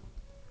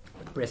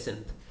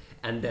present,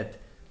 and that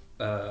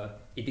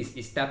it is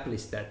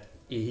established that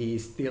he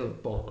is still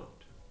Bond.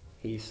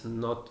 He's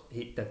not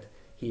that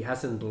he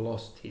hasn't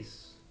lost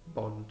his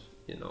Bond.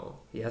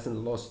 He hasn't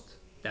lost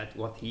that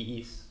what he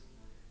is.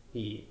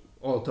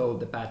 Although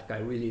the bad guy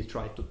really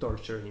tried to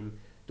torture him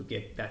to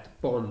get that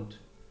Bond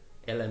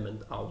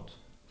element out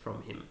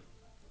from him,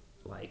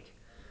 like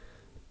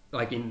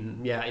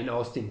in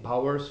Austin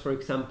Powers, for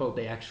example,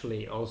 they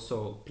actually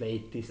also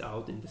played this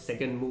out in the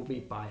second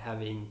movie by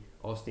having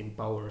Austin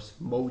Powers'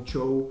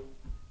 mojo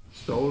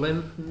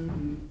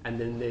stolen, and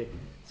then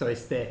it's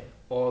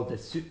all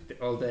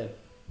the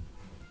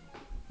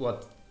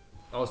what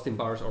Austin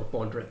Powers or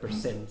Bond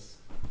represents,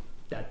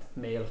 that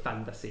male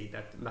fantasy,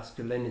 that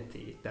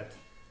masculinity,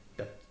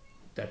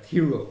 that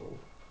hero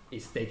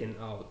is taken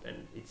out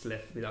and it's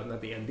left without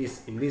nothing. And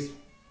in this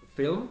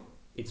film,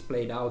 it's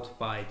played out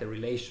by the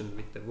relation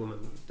with the woman,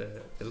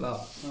 the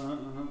love.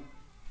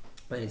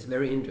 And it's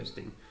very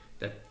interesting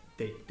that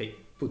they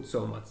put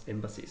so much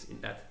emphasis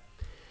in that.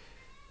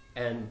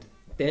 And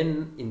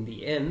then in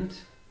the end,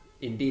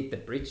 indeed, the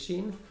bridge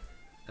scene,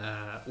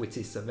 which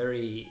is a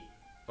very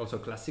also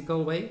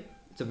classical way.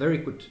 It's a very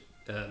good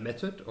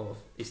method of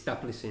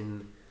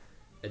establishing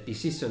a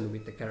decision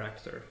with the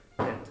character,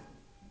 that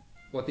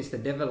what is the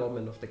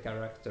development of the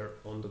character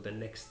onto the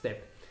next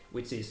step,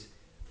 which is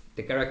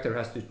the character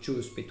has to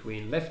choose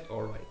between left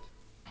or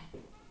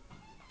right,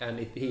 and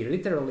he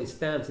literally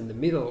stands in the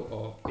middle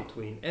of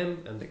between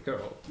M and the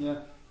girl,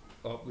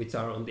 which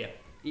are on the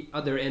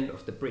other end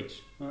of the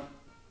bridge,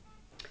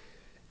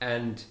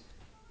 and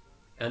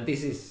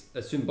this is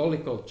a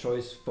symbolical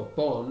choice for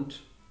Bond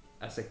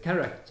as a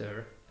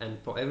character, and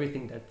for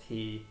everything that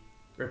he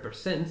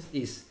represents,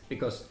 is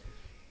because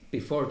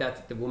before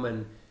that the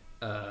woman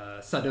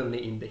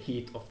suddenly, in the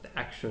heat of the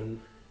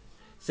action,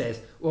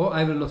 says,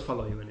 I will not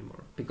follow you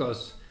anymore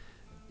because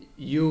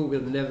you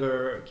will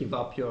never give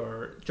up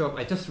your job.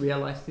 I just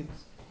realized it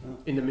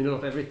in the middle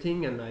of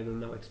everything, and I will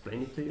now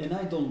explain it to you. And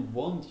I don't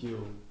want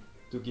you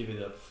to give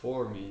it up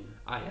for me.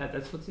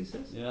 That's what he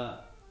says. Yeah,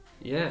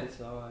 that's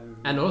how I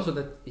and also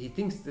that he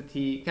thinks that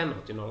he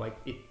cannot,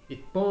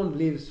 it Bond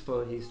lives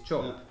for his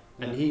job,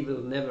 and he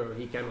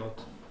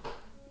cannot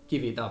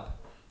give it up.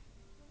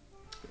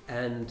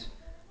 And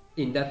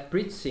in that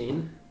bridge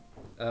scene,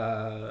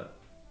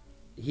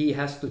 he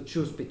has to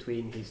choose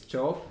between his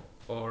job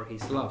or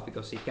his love,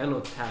 because he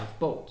cannot have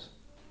both.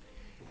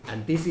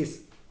 And this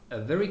is a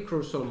very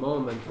crucial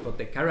moment for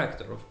the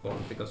character of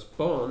Bond, because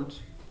Bond,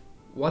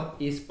 what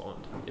is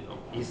Bond?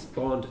 Is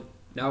Bond,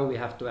 now we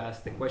have to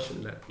ask the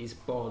question, that is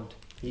Bond,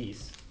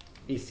 is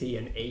he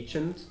an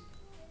agent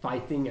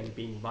fighting and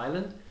being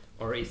violent,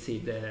 or is he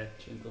the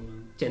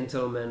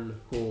gentleman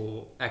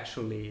who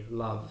actually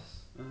loves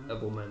a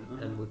woman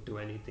and would do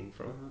anything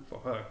for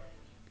her?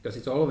 Because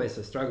it's always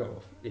a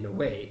struggle, in a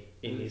way,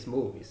 in his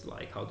movies,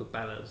 like how to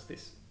balance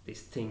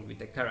this thing with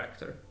the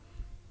character.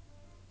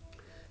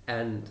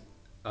 And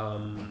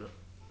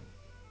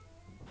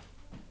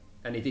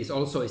it is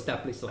also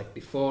established, like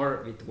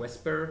before with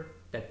Vesper,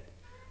 that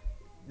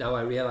now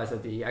I realize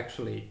that he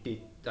actually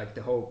did, like,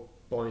 the whole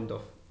point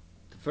of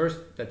the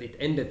first, that it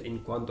ended in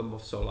Quantum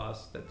of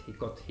Solace, that he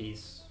got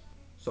his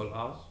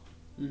solace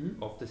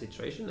of the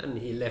situation, and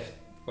he left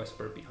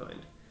Vesper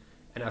behind.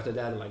 And after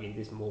that, like in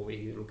this movie,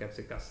 you look at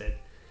the cassette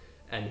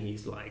and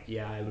he's like,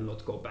 I will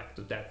not go back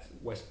to that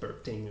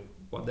Vesper thing,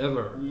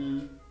 whatever,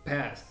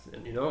 past.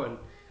 And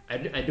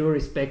and I do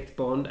respect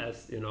Bond,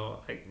 as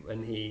like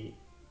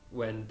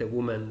when the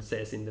woman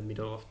says in the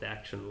middle of the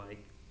action,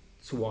 like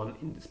Swan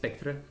in the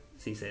Spectre,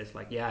 she says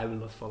like, I will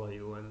not follow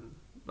you and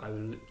I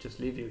will just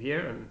leave you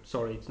here, and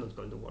sorry, it's not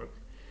going to work.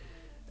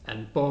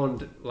 And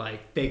Bond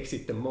like takes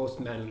it the most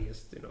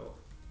manliest,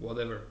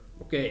 whatever,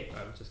 okay,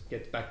 I'll just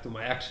get back to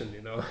my action,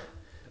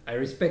 I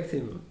respect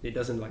him. He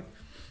doesn't like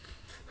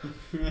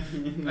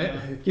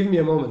give me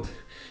a moment,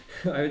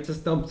 I was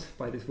just dumped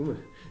by this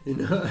woman,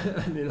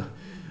 and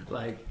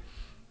like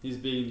he's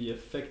being the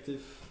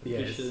effective,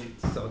 efficient.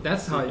 Yes. So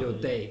that's how you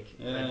take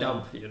a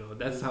dump,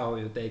 that's how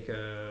you take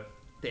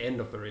the end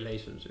of a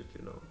relationship,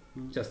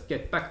 just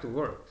get back to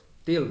work,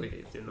 deal with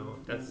it,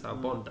 that's how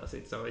Bond does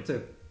it. So it's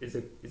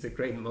a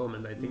great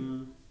moment, I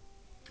think.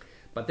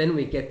 But then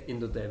we get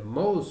into the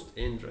most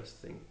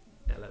interesting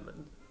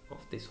element of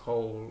this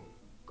whole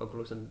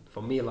conclusion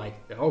for me,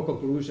 like the whole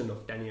conclusion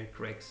of Daniel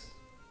Craig's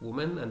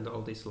Woman, and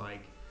all this,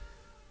 like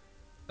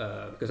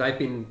because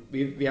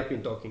we have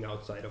been talking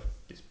outside of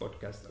this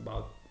podcast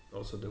about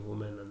also the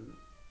Woman and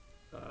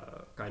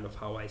kind of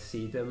how I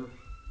see them.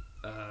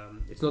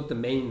 It's not the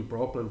main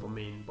problem for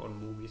me in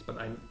Bond movies, but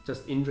I'm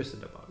just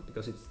interested about it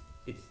because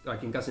it's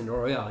like in Casino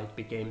Royale it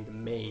became the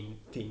main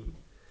thing,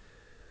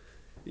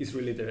 is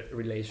really the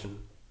relation.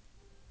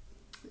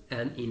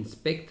 And in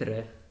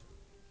Spectre,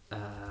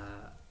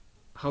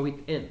 how it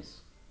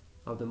ends,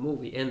 how the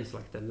movie ends,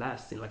 like the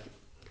last scene, like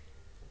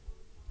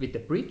with the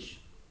bridge,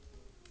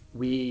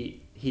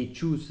 he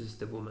chooses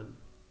the woman,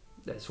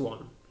 the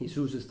swan. He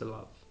chooses the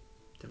love,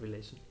 the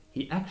relation.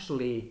 He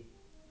actually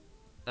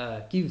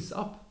gives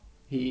up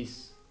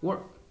his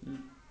work,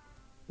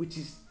 which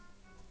is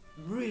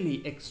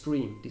really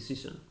extreme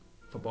decision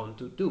for Bond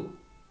to do,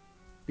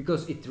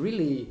 because it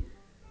really,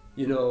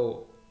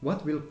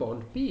 what will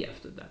Bond be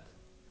after that?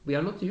 We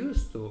are not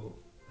used to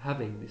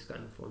having this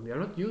kind of form. We are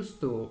not used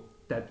to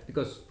that,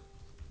 because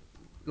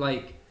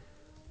like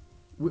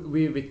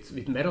we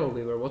with Meryl,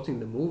 we were watching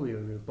the movie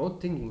and we were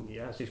both thinking,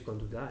 yeah, she's going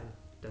to die.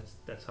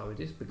 That's how it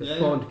is, because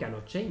Bond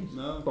cannot change.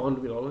 No. Bond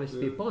will always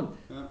be Bond.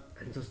 Yeah.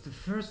 And it was the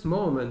first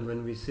moment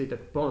when we see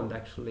that Bond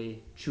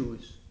actually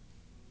choose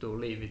to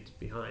leave it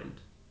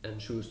behind and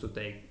choose to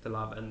take the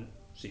love, and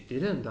she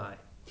didn't die.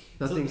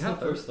 Nothing it's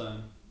happened. Not the first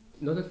time.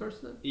 Not the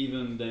first time.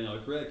 Even Daniel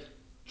Craig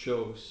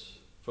chose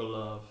for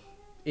love.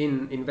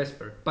 In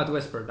Vesper, but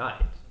Vesper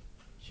died.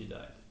 She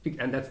died.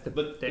 And that's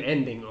the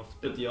ending of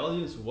the... But the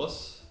audience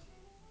was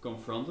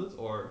confronted,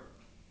 or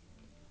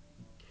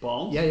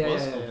Bond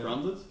was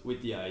confronted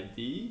with the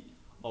idea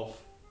of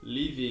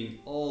leaving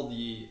all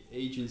the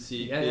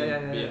agency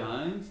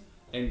behind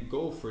and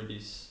go for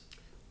this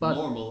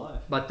normal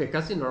life. But the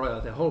Casino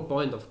Royale, the whole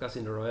point of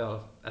Casino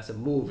Royale as a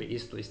movie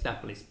is to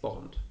establish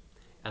Bond.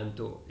 And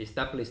to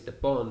establish the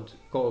Bond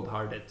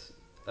cold-hearted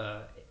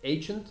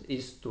agent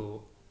is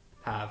to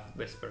have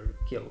Vesper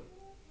killed.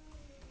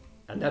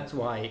 And that's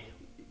why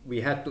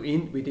we had to,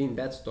 within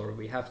that story,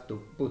 we have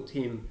to put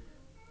him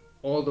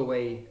all the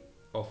way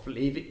of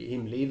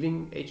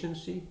leaving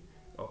agency,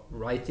 or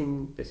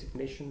writing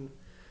designation.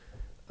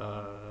 I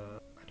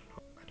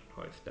don't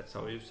know if that's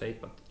how you say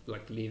it, but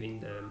like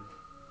leaving.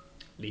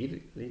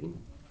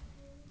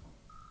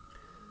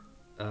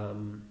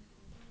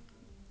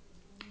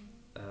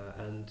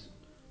 And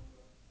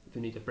if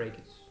you need a break,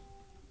 it's...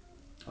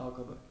 I'll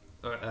go back.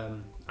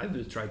 I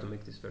will try to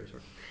make this very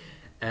short.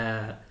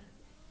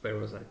 Where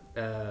was I?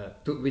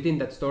 Within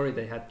that story,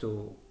 they had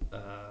to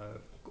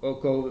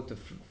go the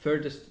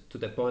furthest to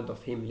the point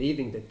of him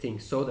leaving the thing,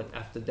 so that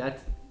after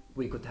that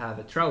we could have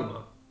a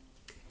trauma,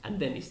 and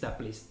then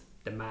establish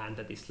the man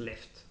that is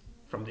left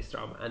from this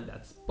trauma, and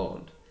that's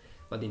Bond.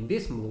 But in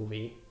this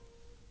movie,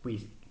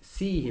 we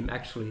see him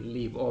actually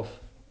leave off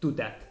to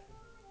that,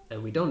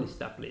 and we don't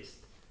establish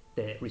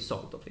the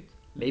result of it.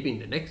 Maybe in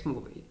the next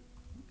movie,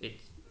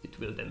 it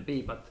will then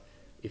be, but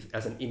if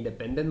as an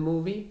independent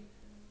movie,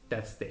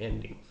 that's the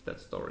ending of that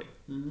story.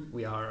 Mm-hmm.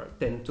 We are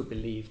tend to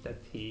believe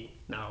that he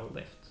now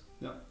left.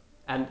 Yeah.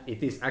 And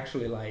it is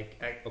actually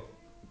like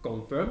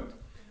confirmed,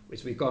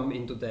 which we come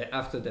into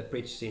after the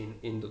bridge scene,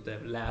 into the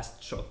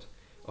last shot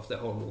of the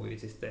whole movie,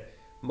 which is the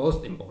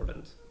most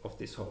important of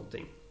this whole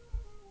thing,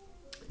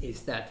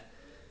 is that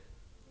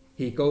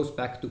he goes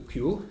back to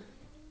Q,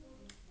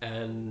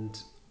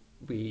 and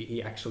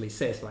he actually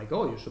says like,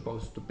 oh, you're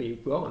supposed to be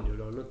gone, you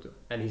don't know to.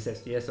 And he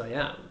says, yes, I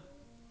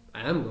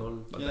am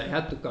gone, but I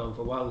had to come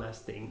for one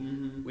last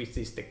thing, which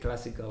is the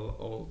classical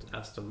old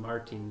Aston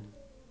Martin,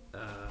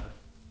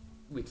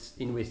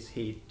 in which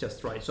he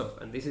just rides off.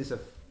 And this is a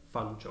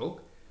fun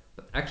joke,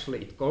 but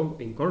actually it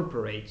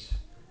incorporates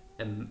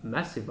a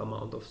massive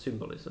amount of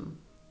symbolism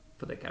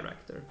for the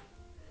character.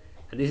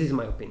 And this is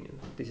my opinion,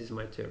 this is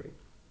my theory,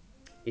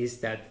 is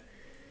that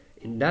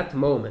in that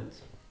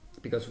moment,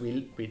 because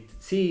we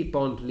see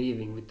Bond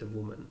leaving with the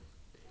woman,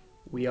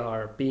 we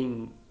are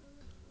being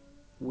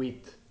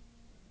with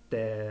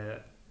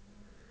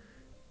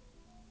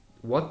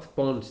what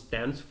Bond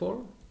stands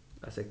for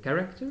as a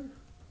character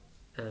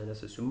and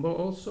as a symbol.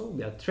 Also,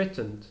 we are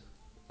threatened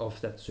of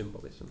that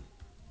symbolism,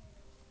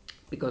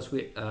 because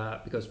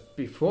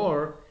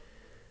before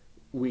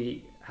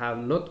Bond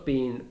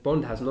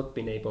has not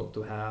been able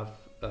to have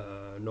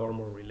a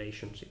normal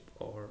relationship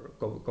or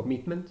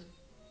commitment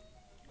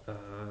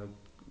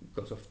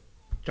because of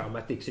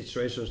traumatic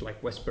situations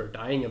like Vesper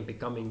dying and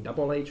becoming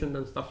double agent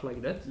and stuff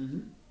like that. Mm-hmm.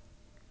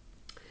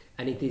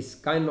 And it is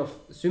kind of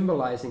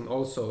symbolizing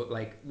also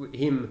like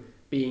him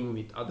being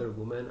with other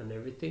women and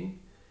everything.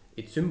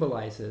 It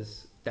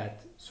symbolizes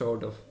that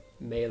sort of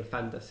male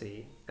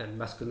fantasy and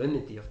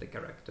masculinity of the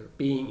character,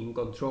 being in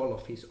control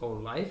of his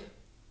own life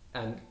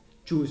and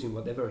choosing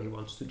whatever he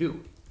wants to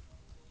do.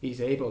 He's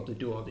able to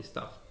do all this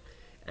stuff.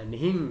 And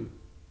him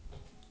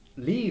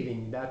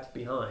leaving that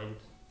behind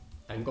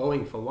and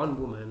going for one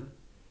woman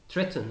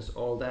threatens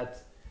all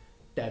that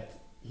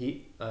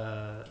he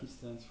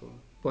stands for.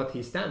 What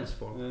he stands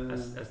for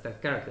as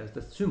that character, as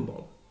that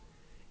symbol.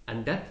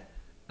 And that,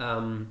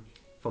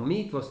 for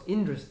me, it was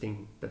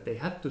interesting that they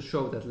had to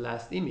show that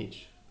last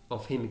image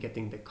of him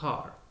getting the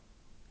car.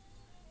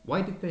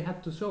 Why did they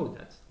have to show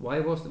that?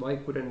 Why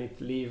couldn't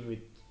it leave with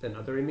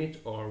another image,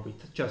 or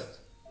with just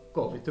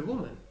go with the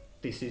woman?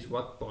 This is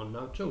what Bond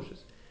now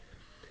chooses.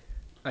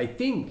 I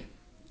think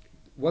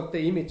what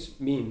the image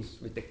means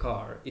with the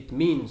car, it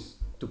means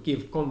to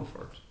give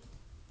comfort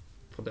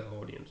for the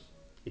audience.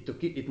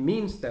 It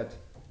means that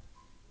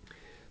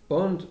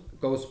Bond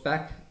goes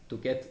back to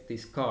get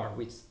this car,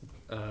 which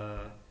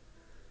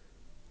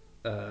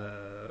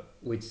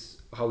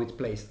how it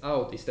plays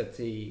out is that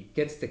he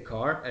gets the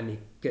car and he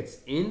gets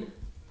in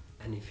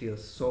and he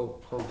feels so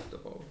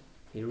comfortable.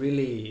 He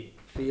really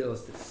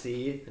feels the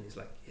seat and he's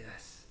like,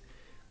 yes,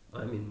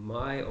 I'm in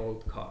my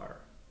old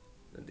car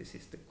and this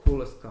is the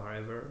coolest car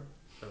ever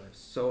and I'm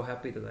so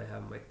happy that I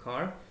have my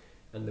car.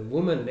 And the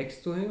woman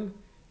next to him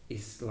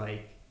is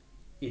like,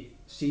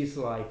 she's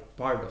like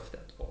part of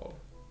that all,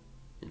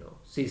 you know.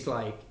 She's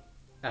like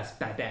as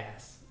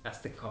badass as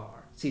the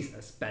car. She's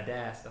as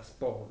badass as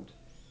Bond,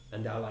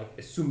 and they're like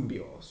a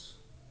symbiosis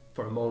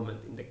for a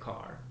moment in the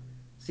car.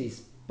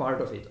 She's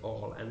part of it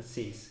all, and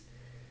she's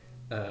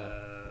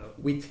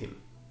with him.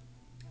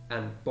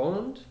 And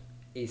Bond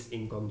is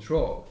in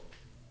control.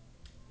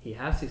 He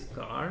has his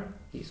car.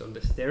 He's on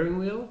the steering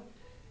wheel,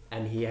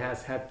 and he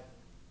has had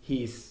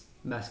his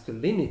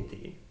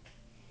masculinity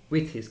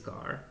with his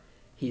car.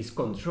 He's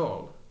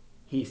control.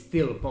 He's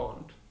still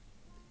Bond,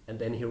 and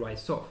then he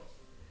rides off.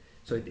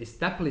 So it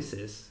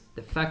establishes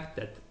the fact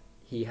that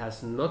he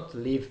has not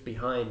left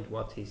behind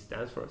what he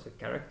stands for as a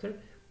character,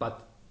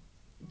 but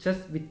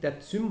just with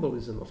that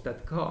symbolism of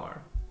that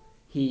car,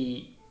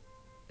 he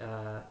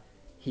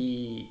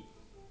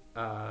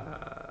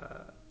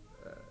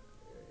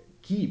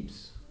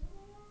keeps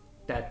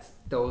that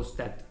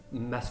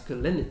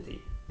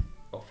masculinity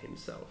of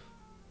himself.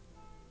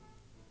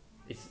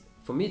 It's,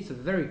 for me, it's a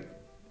very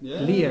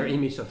clear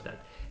image of that.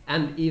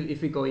 And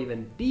if we go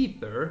even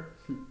deeper,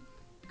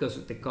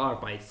 because the car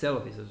by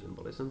itself is a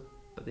symbolism,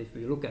 but if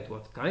we look at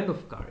what kind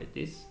of car it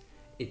is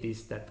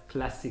that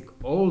classic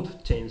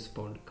old James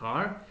Bond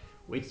car,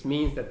 which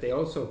means that they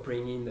also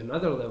bring in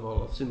another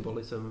level of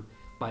symbolism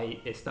by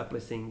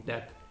establishing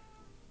that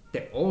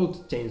the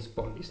old James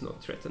Bond is not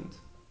threatened.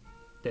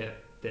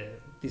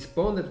 This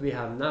Bond that we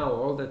have now,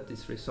 all that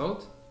this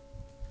result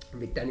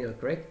with Daniel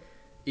Craig,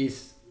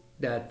 is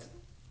that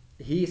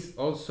he's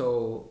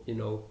also, you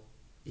know,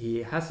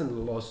 he hasn't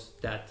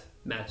lost that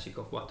magic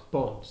of what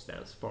Bond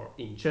stands for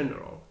in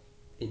general,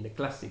 in the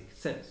classic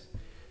sense,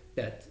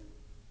 that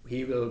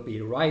he will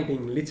be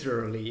riding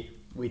literally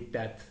with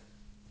that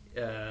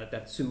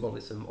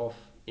symbolism off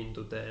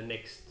into the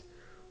next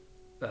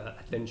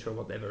adventure,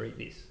 whatever it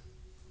is.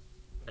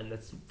 And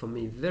that's, for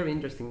me, very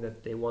interesting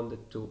that they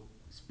wanted to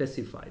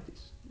specify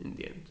this in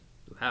the end,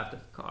 to have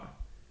that car,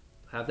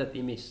 to have that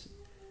image,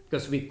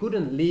 because we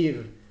couldn't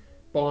leave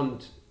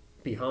Bond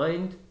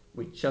behind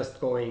with just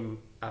going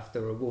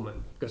after a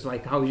woman, because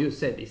like how you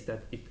said, is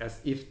that it as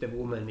if the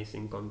woman is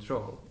in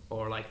control,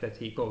 or like that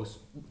he goes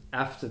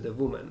after the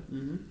woman.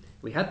 Mm-hmm.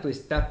 We had to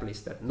establish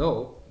that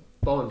no,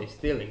 Bond is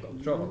still in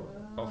control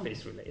of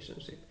his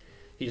relationship.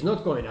 He's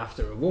not going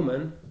after a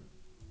woman,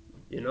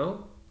 you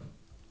know,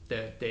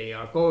 that they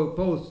are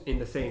both in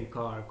the same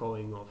car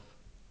going off.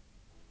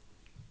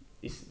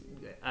 It's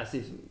as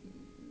if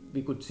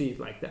we could see it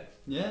like that.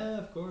 Yeah,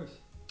 of course.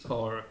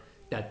 Or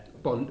that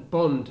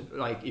Bond,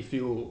 like if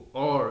you,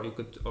 or you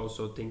could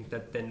also think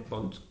that then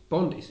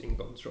Bond is in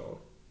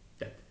control.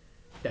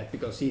 That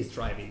because he's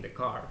driving the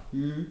car.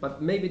 Mm-hmm.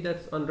 But maybe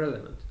that's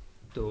irrelevant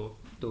to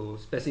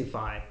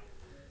specify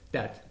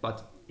that.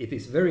 But it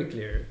is very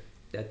clear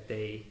that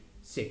they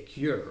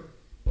secure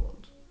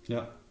Bond.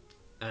 Yeah.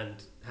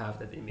 And have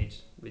that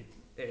image with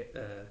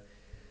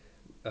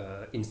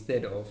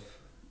instead of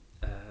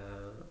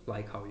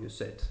like how you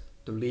said,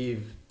 to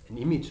leave an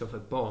image of a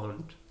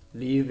Bond,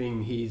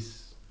 leaving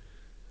his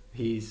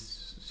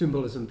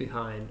symbolism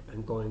behind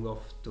and going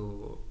off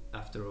to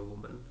after a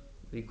woman.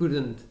 We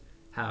couldn't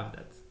have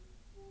that,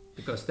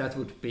 because that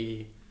would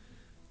be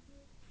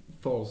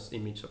false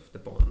image of the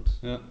Bond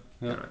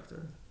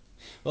character.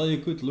 Well, you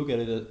could look at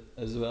it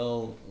as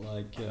well,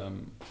 like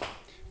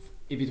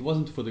if it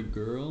wasn't for the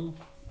girl,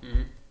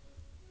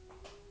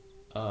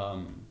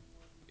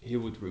 he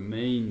would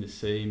remain the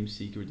same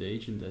secret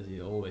agent as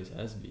he always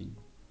has been.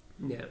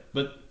 Yeah.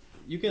 But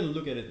you can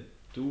look at it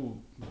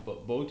too,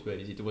 both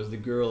ways. It was the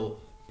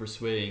girl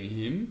persuading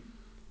him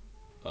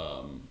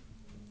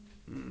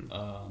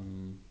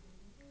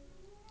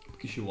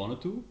because she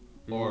wanted to,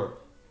 or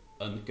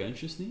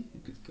unconsciously,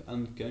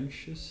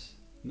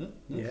 unconsciousness.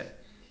 Yeah.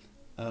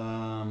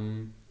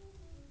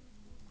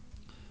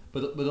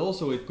 But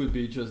also it could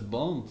be just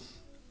Bond,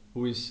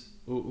 who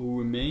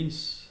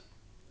remains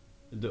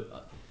the.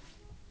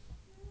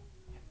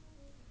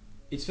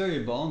 It's very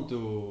Bond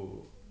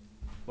to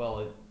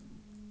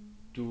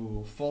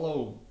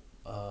follow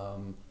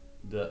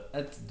the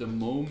at the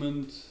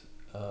moment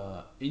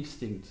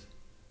instinct,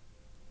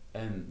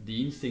 and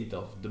the instinct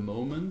of the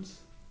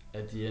moment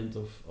at the end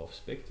of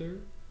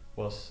Spectre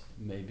was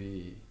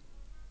maybe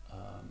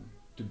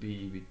to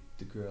be with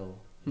the girl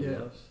he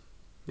loves.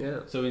 Yeah.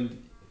 So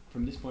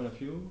from this point of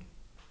view,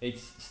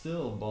 it's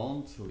still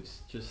Bond who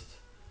is just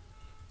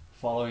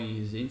following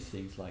his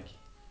instincts like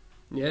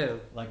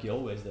he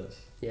always does.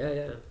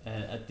 Yeah.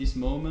 And at this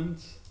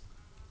moment,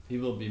 he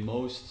will be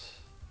most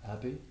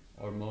happy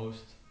or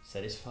most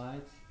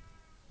satisfied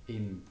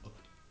in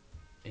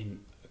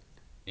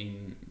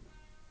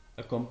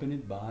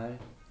accompanied by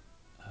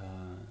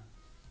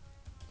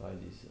by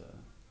this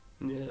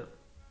Yeah.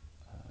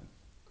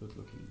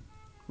 good-looking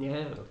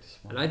Yeah. Dr.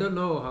 Swan. And I don't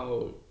know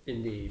how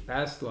in the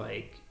past,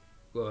 like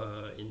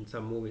in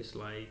some movies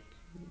like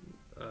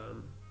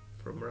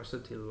From Russia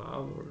Till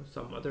Love or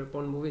some other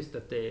Bond movies,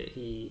 that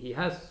he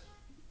has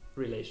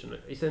relation.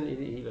 Isn't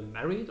he even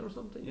married or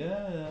something?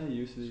 Yeah,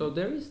 usually. So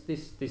there is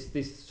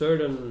this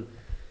certain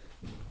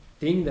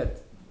thing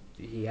that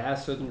he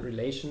has certain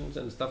relations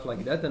and stuff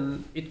like that,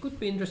 and it could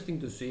be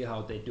interesting to see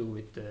how they do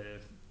with the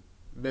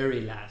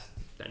very last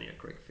Daniel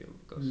Craig film,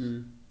 because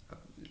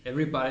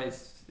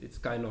it's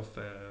kind of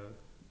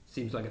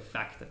seems like a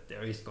fact that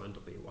there is going to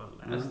be one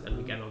last, and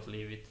we cannot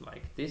leave it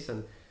like this.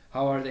 And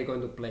how are they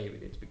going to play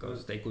with it?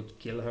 Because they could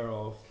kill her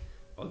off,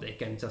 or they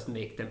can just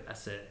make them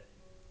as a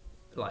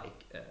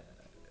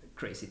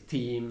crazy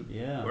team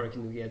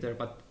working together.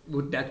 But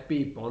would that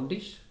be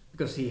Bondish?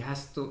 Because he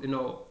has to,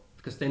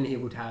 because then he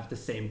would have the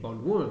same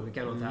Bond woman. We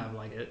cannot have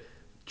like a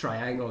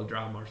triangle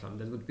drama or something.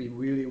 That would be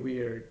really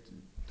weird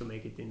to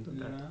make it into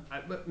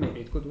that. But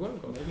maybe it could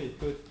work. Maybe it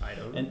could. I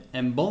don't know.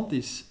 And Bond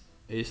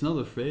is not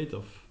afraid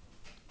of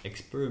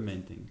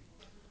experimenting.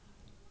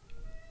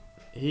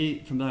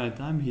 He, from time to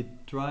time, he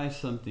tries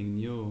something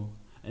new,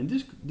 and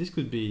this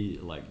could be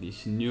like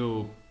this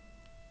new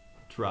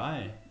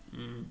try.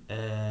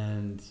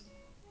 And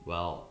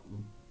well,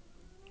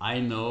 I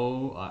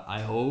know,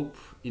 I hope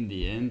in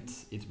the end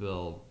it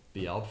will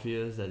be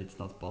obvious that it's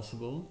not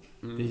possible.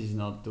 This is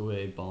not the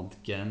way Bond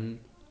can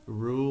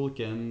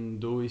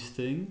do his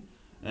thing,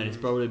 and it's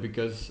probably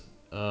because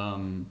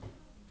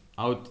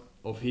out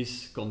of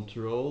his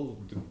control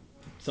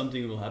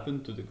something will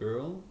happen to the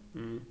girl,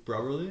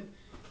 probably.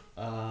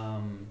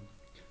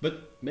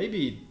 But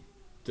maybe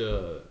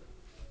the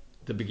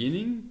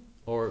beginning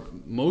or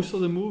most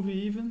of the movie,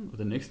 even or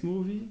the next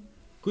movie,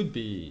 could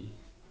be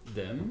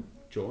them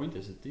joined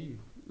as a team.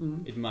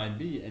 It might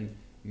be. And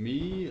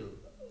me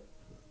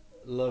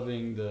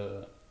loving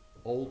the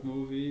old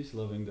movies,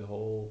 loving the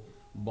whole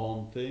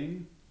Bond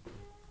thing,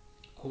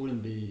 I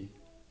wouldn't be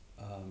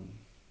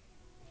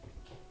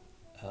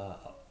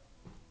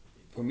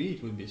for me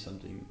it would be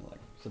something.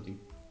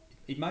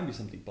 It might be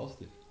something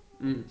positive,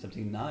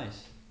 something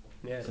nice,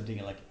 something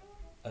like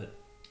a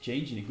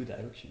change in a good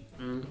direction.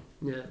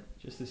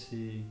 Just to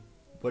see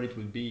what it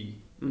would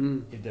be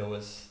if there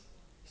was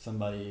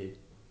somebody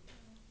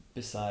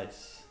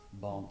besides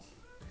Bond,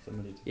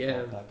 somebody to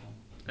fall back on.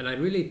 And I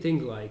really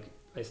think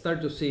I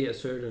start to see a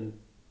certain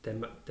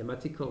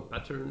thematical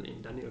pattern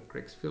in Daniel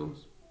Craig's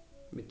films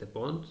with the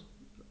Bond.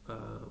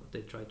 What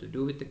they try to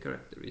do with the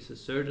character is a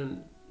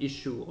certain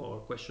issue or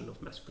question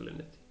of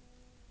masculinity.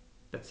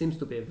 That seems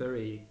to be a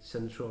very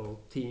central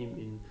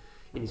theme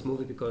in his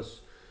movie,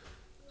 because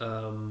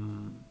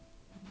in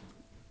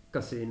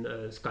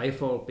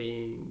Skyfall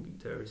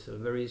there is a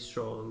very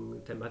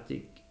strong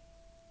thematic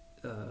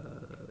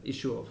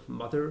issue of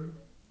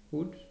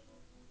motherhood,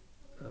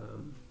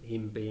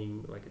 him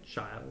being like a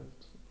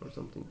child or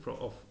something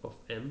of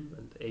M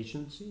and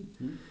agency,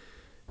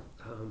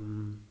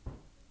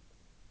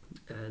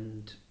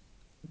 and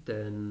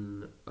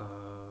then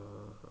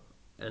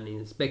and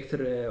in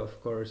Spectre,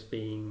 of course,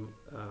 being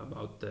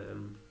about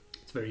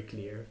it's very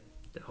clear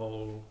the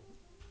whole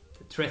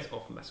threat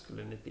of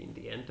masculinity in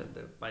the end, and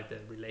by the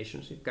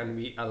relationship. Can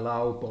we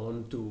allow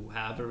Bond to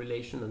have a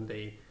relation, and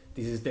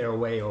this is their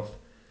way of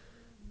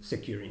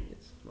securing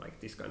it, like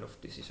this kind of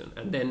decision.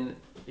 And then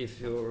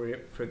if you,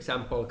 for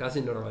example,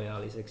 Casino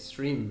Royale is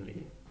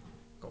extremely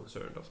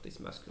concerned of this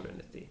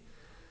masculinity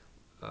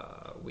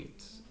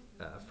with,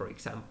 for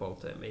example,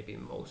 the maybe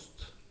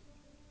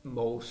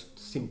most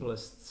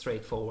simplest,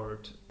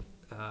 straightforward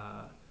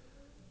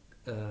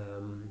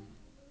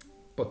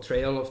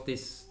portrayal of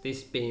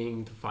this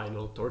being the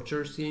final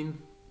torture scene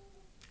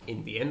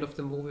in the end of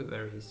the movie,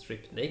 where he's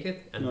stripped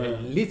naked and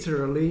then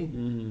literally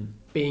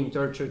being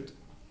tortured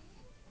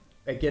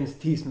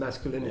against his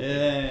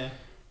masculinity.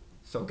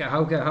 So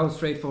how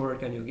straightforward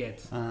can you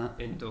get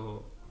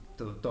into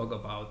to talk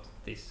about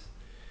this?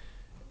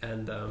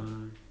 And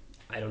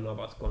I don't know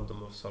about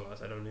Quantum of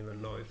Solace. I don't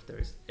even know if there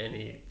is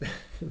any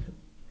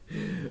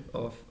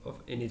of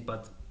in it,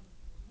 but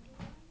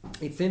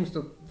it seems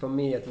to, for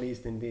me at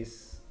least, in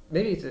this,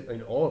 maybe it's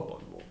in all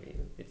Bond movie,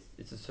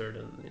 it's a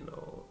certain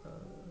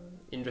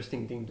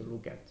interesting thing to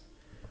look at.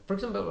 For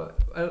example,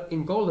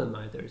 in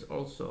GoldenEye there is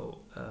also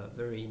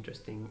very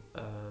interesting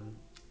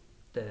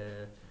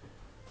the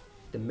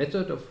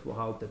method of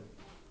how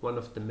one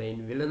of the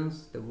main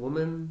villains, the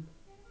woman,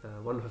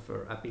 one of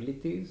her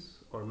abilities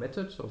or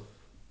methods of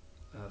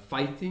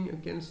fighting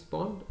against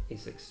Bond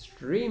is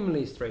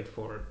extremely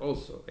straightforward,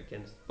 also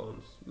against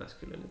Bond's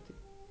masculinity.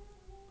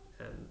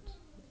 And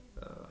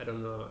I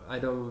don't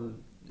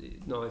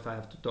know if I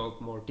have to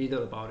talk more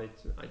detail about it.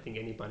 I think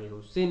anybody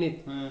who's seen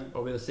it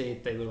or will see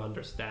it, they will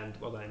understand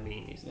what I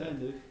mean.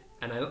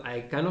 And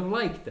I kind of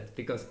like that,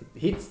 because it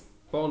hits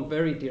Bond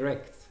very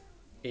direct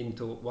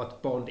into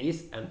what Bond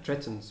is and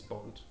threatens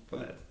Bond for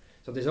that.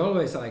 So there's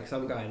always like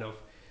some kind of,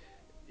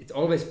 it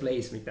always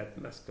plays with that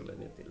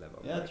masculinity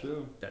level. Yeah,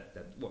 true.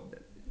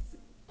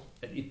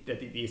 that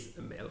it is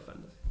a male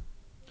fantasy.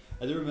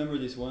 I do remember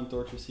this one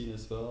torture scene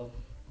as well,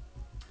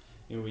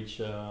 in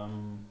which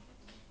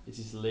it's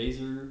this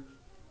laser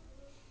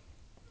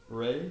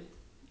ray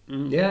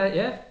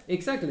Yeah,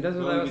 exactly. That's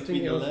what I going was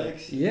between thinking. the Also.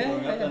 legs, Yeah,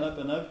 going up yeah. and up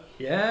and up,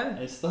 Yeah, and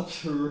it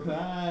stops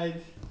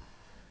right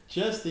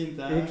just in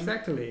time.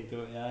 exactly.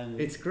 And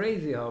It's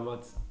crazy how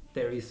much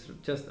there is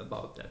just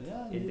about that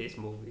Yeah, in yeah. these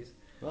movies.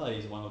 Well,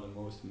 he's one of the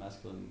most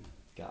masculine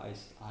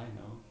guys I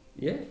know.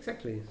 Yeah,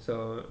 exactly.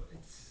 So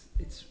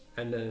it's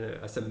and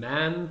as a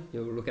man,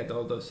 you look at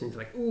all those things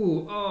like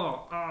ooh,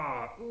 oh,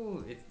 ah,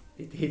 ooh.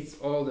 It hits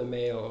all the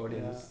male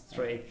audience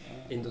straight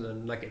into the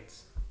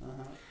nuggets.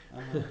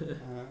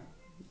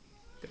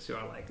 Because you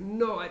are like,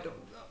 no, I don't.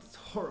 It's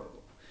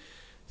horrible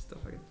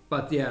stuff like that.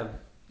 But yeah,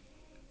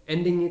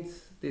 ending it,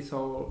 this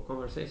whole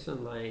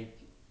conversation, like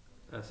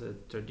as a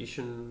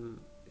tradition,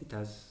 it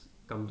has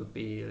come to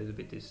be a little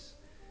bit is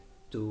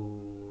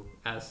to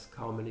ask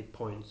how many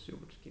points you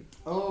would give.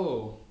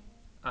 Oh,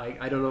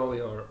 I don't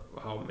know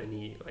how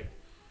many, like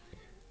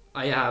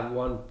I have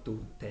 1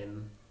 to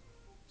 10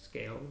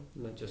 scale,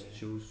 and I just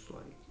choose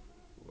like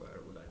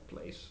where would I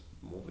place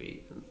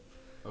movie, and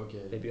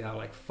okay. maybe you have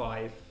like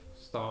 5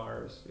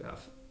 stars, you have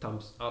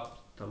thumbs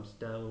up, thumbs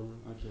down,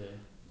 Okay.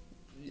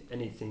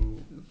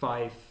 anything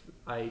 5.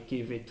 I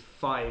give it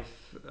 5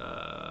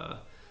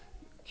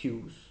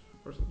 Qs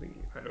or something.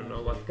 I don't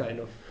know what kind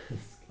of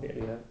scale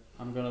you have.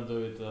 I'm gonna do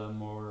it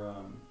more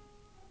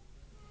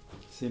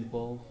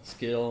simple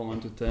scale 1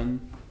 to 10.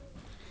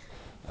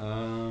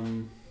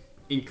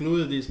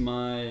 Included is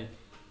my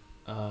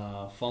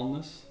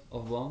fondness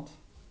of Bond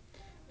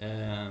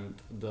and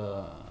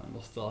the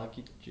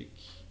nostalgic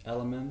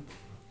element.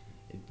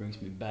 It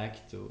brings me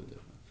back to the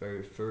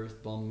very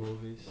first Bond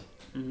movies.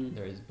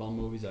 There is Bond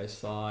movies I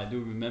saw. I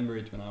do remember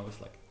it when I was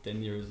like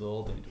 10 years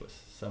old, and it was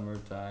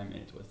summertime,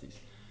 and it was this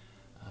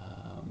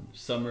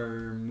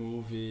summer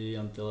movie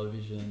on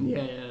television.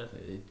 Yeah.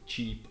 A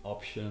cheap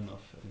option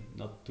of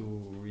not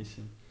too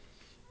recent.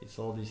 It's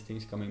all these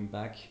things coming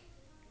back.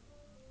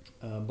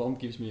 Bond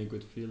gives me a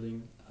good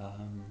feeling. A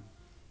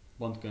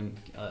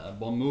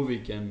Bond movie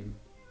can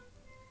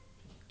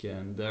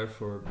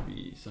therefore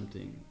be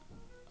something.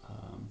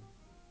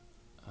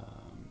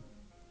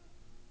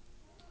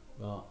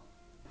 Well,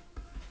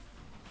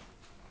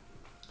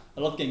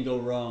 a lot can go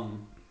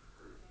wrong.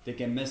 They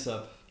can mess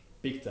up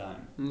big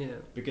time.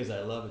 Yeah. Because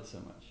I love it so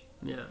much.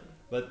 Yeah.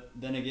 But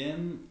then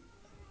again,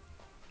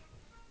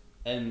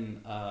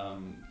 and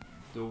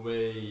the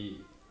way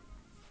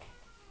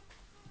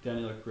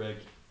Daniel Craig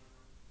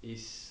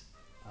is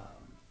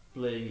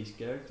playing his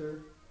character,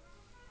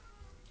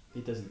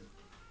 he does it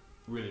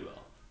really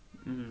well.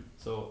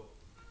 So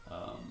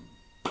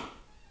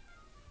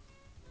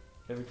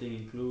everything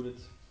included,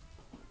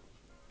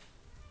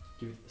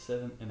 give it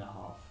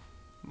 7.5.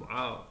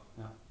 Wow.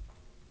 Yeah,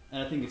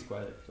 and I think it's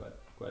quite a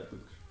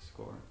good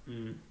score.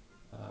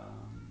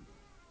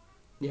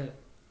 Yeah,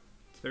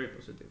 it's very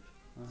positive.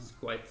 It's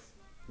quite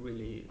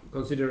really,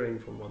 considering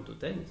from 1 to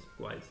 10, it's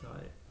quite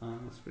high.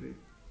 It's pretty.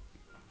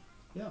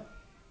 Yeah.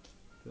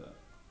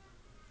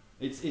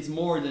 It's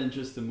more than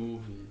just a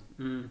movie.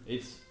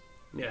 It's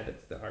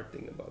that's the hard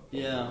thing about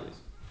Bond Yeah. movies.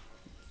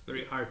 It's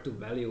very hard to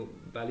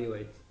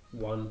evaluate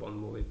one Bond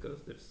movie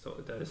because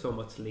there is so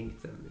much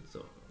linked, and it's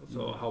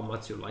also how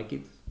much you like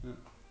it,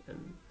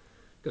 and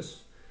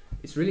because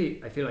it's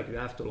really, I feel like you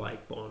have to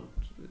like Bond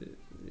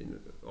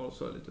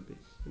also a little bit.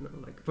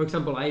 Like for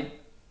example,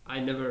 I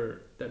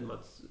never that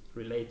much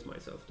relate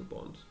myself to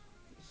Bond.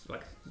 It's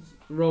like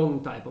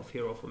wrong type of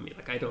hero for me.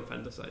 Like I don't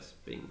fantasize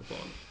being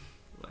Bond.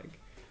 Like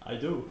I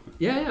do.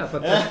 yeah,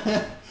 but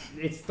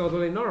it's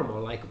totally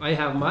normal. Like I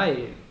have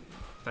my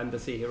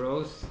fantasy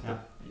heroes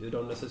that you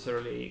don't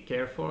necessarily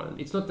care for, and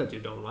it's not that you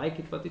don't like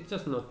it, but it's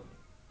just not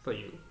for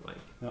you.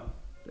 Like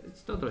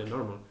it's totally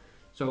normal.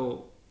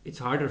 So it's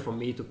harder for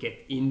me to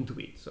get into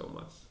it so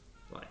much,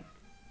 like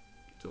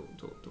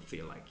to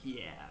feel like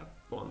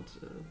Bond.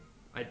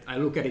 I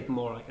look at it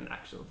more like an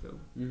action film,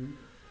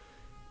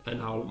 and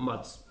how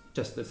much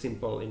just a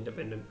simple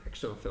independent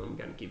action film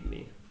can give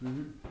me.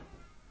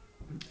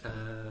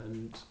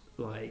 And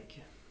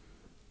like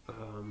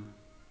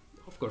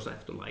of course I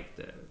have to like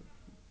the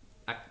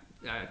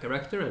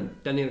character,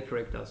 and Daniel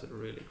Craig does a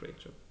really great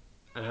job,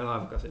 and I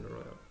love Casino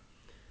Royale.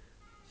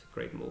 It's a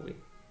great movie,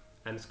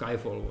 and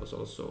Skyfall was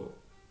also,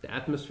 the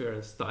atmosphere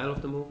and style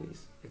of the movie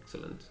is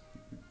excellent.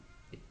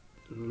 It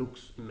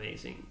looks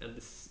amazing, and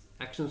the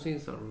action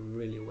scenes are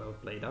really well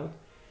played out.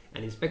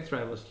 And in Spectre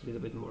I was a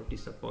little bit more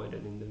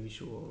disappointed in the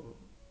visual.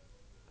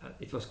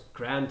 It was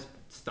grand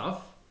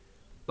stuff,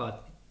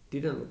 but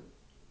it didn't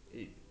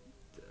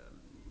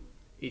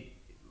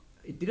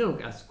it didn't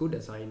look as good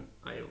as I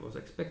was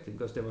expecting,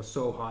 because there was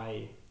so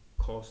high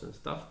cost and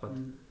stuff. But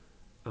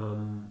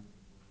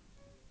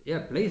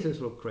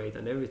blazers look great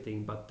and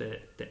everything, but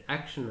the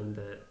action and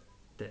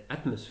the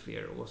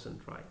atmosphere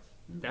wasn't right.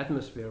 The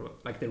atmosphere,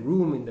 like the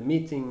room in the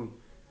meeting,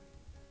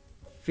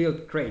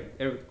 felt great.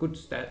 Good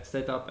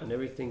setup and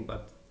everything,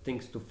 but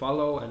things to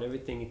follow and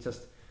everything, it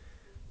just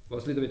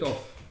was a little bit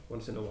off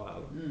once in a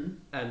while.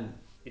 And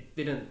it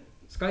didn't.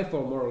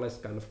 Skyfall more or less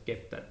kind of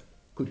kept that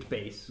good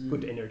pace,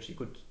 good energy,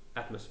 good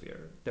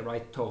atmosphere, the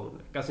right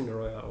tone. Casino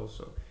Royale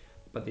also,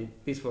 but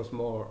this was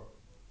more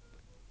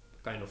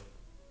kind of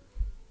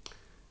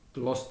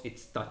lost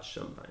its touch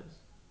sometimes,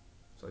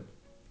 so it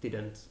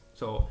didn't.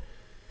 So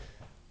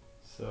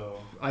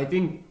I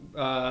think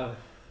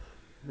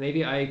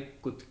maybe I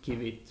could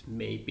give it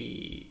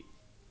maybe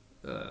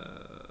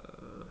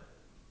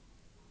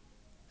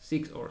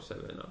 6 or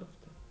 7 out of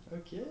 10.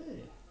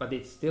 Okay. But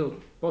it's still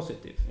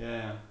positive.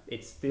 Yeah.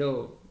 It's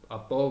still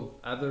above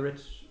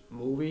average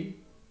movie.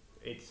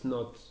 It's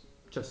not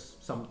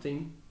just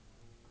something.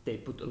 They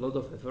put a lot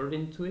of effort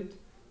into it.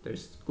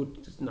 There's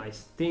good,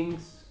 nice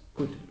things,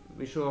 good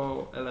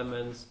visual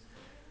elements.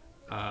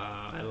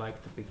 I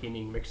like the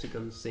beginning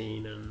Mexican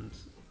scene, and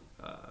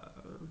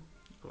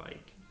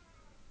like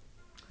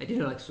I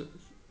didn't like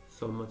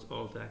so much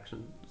all the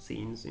action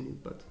scenes in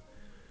it, but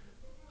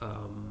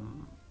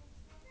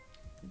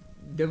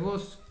there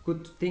was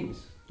good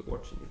things to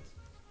watch in it.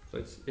 So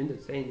it's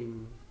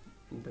entertaining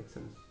in that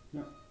sense.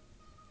 Yeah.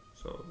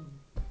 So.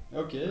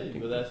 Okay,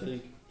 but I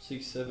think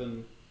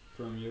 6-7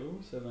 from you,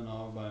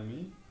 7.5 by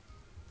me.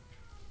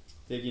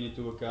 Taking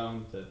into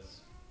account that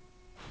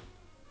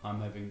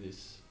I'm having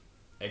this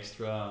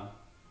extra,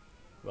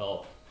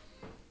 well,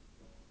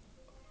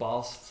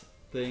 past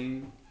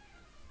thing,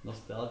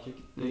 nostalgic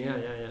thing.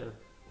 Yeah.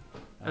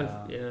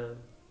 And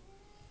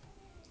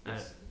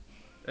It's-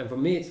 and for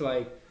me, it's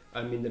like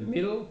I'm in the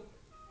middle,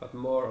 but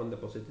more on the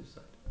positive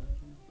side.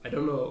 I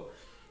don't know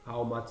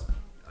how much.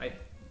 I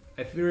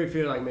really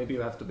feel like maybe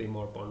you have to be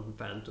more Bond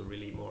fan to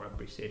really more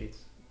appreciate it,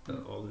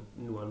 all the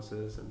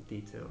nuances and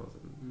details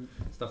and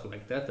stuff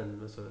like that.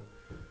 And so,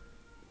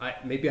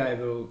 maybe I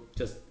will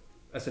just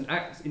as an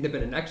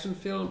independent action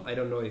film. I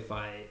don't know if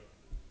I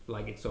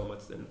like it so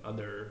much than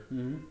other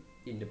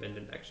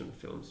independent action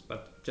films,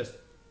 but just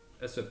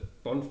as a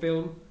Bond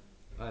film,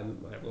 I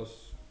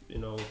was,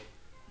 it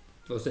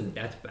wasn't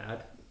that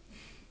bad,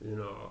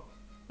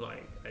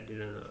 like I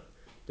didn't.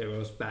 There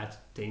was bad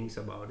things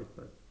about it,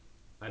 but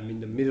I'm in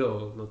the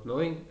middle, not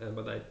knowing.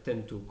 But I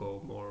tend to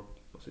go more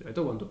positive. I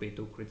don't want to be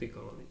too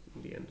critical on it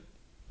in the end,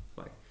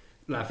 like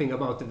laughing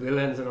about the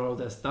villains and all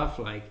that stuff.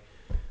 Like,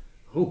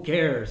 who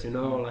cares,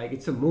 Like,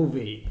 it's a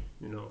movie,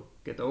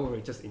 Get over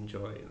it, just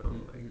enjoy,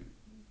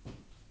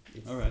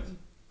 Like. All right.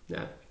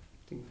 Yeah,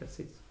 I think that's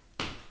it.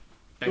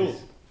 Cool.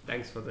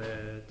 Thanks for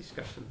the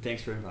discussion.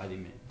 Thanks for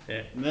inviting me.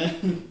 Yeah.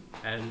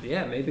 And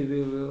yeah, maybe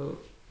we will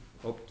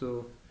hope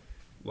to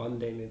one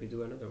day maybe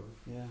do another one.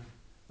 Yeah.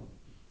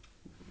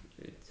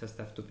 It just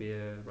have to be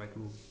a right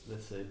move.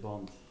 Let's say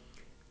Bond.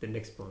 The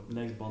next Bond.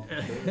 Next Bond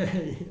for sure.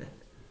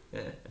 Yeah.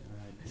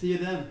 Alright. See you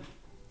then.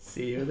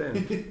 See you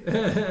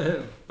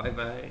then. Bye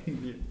bye.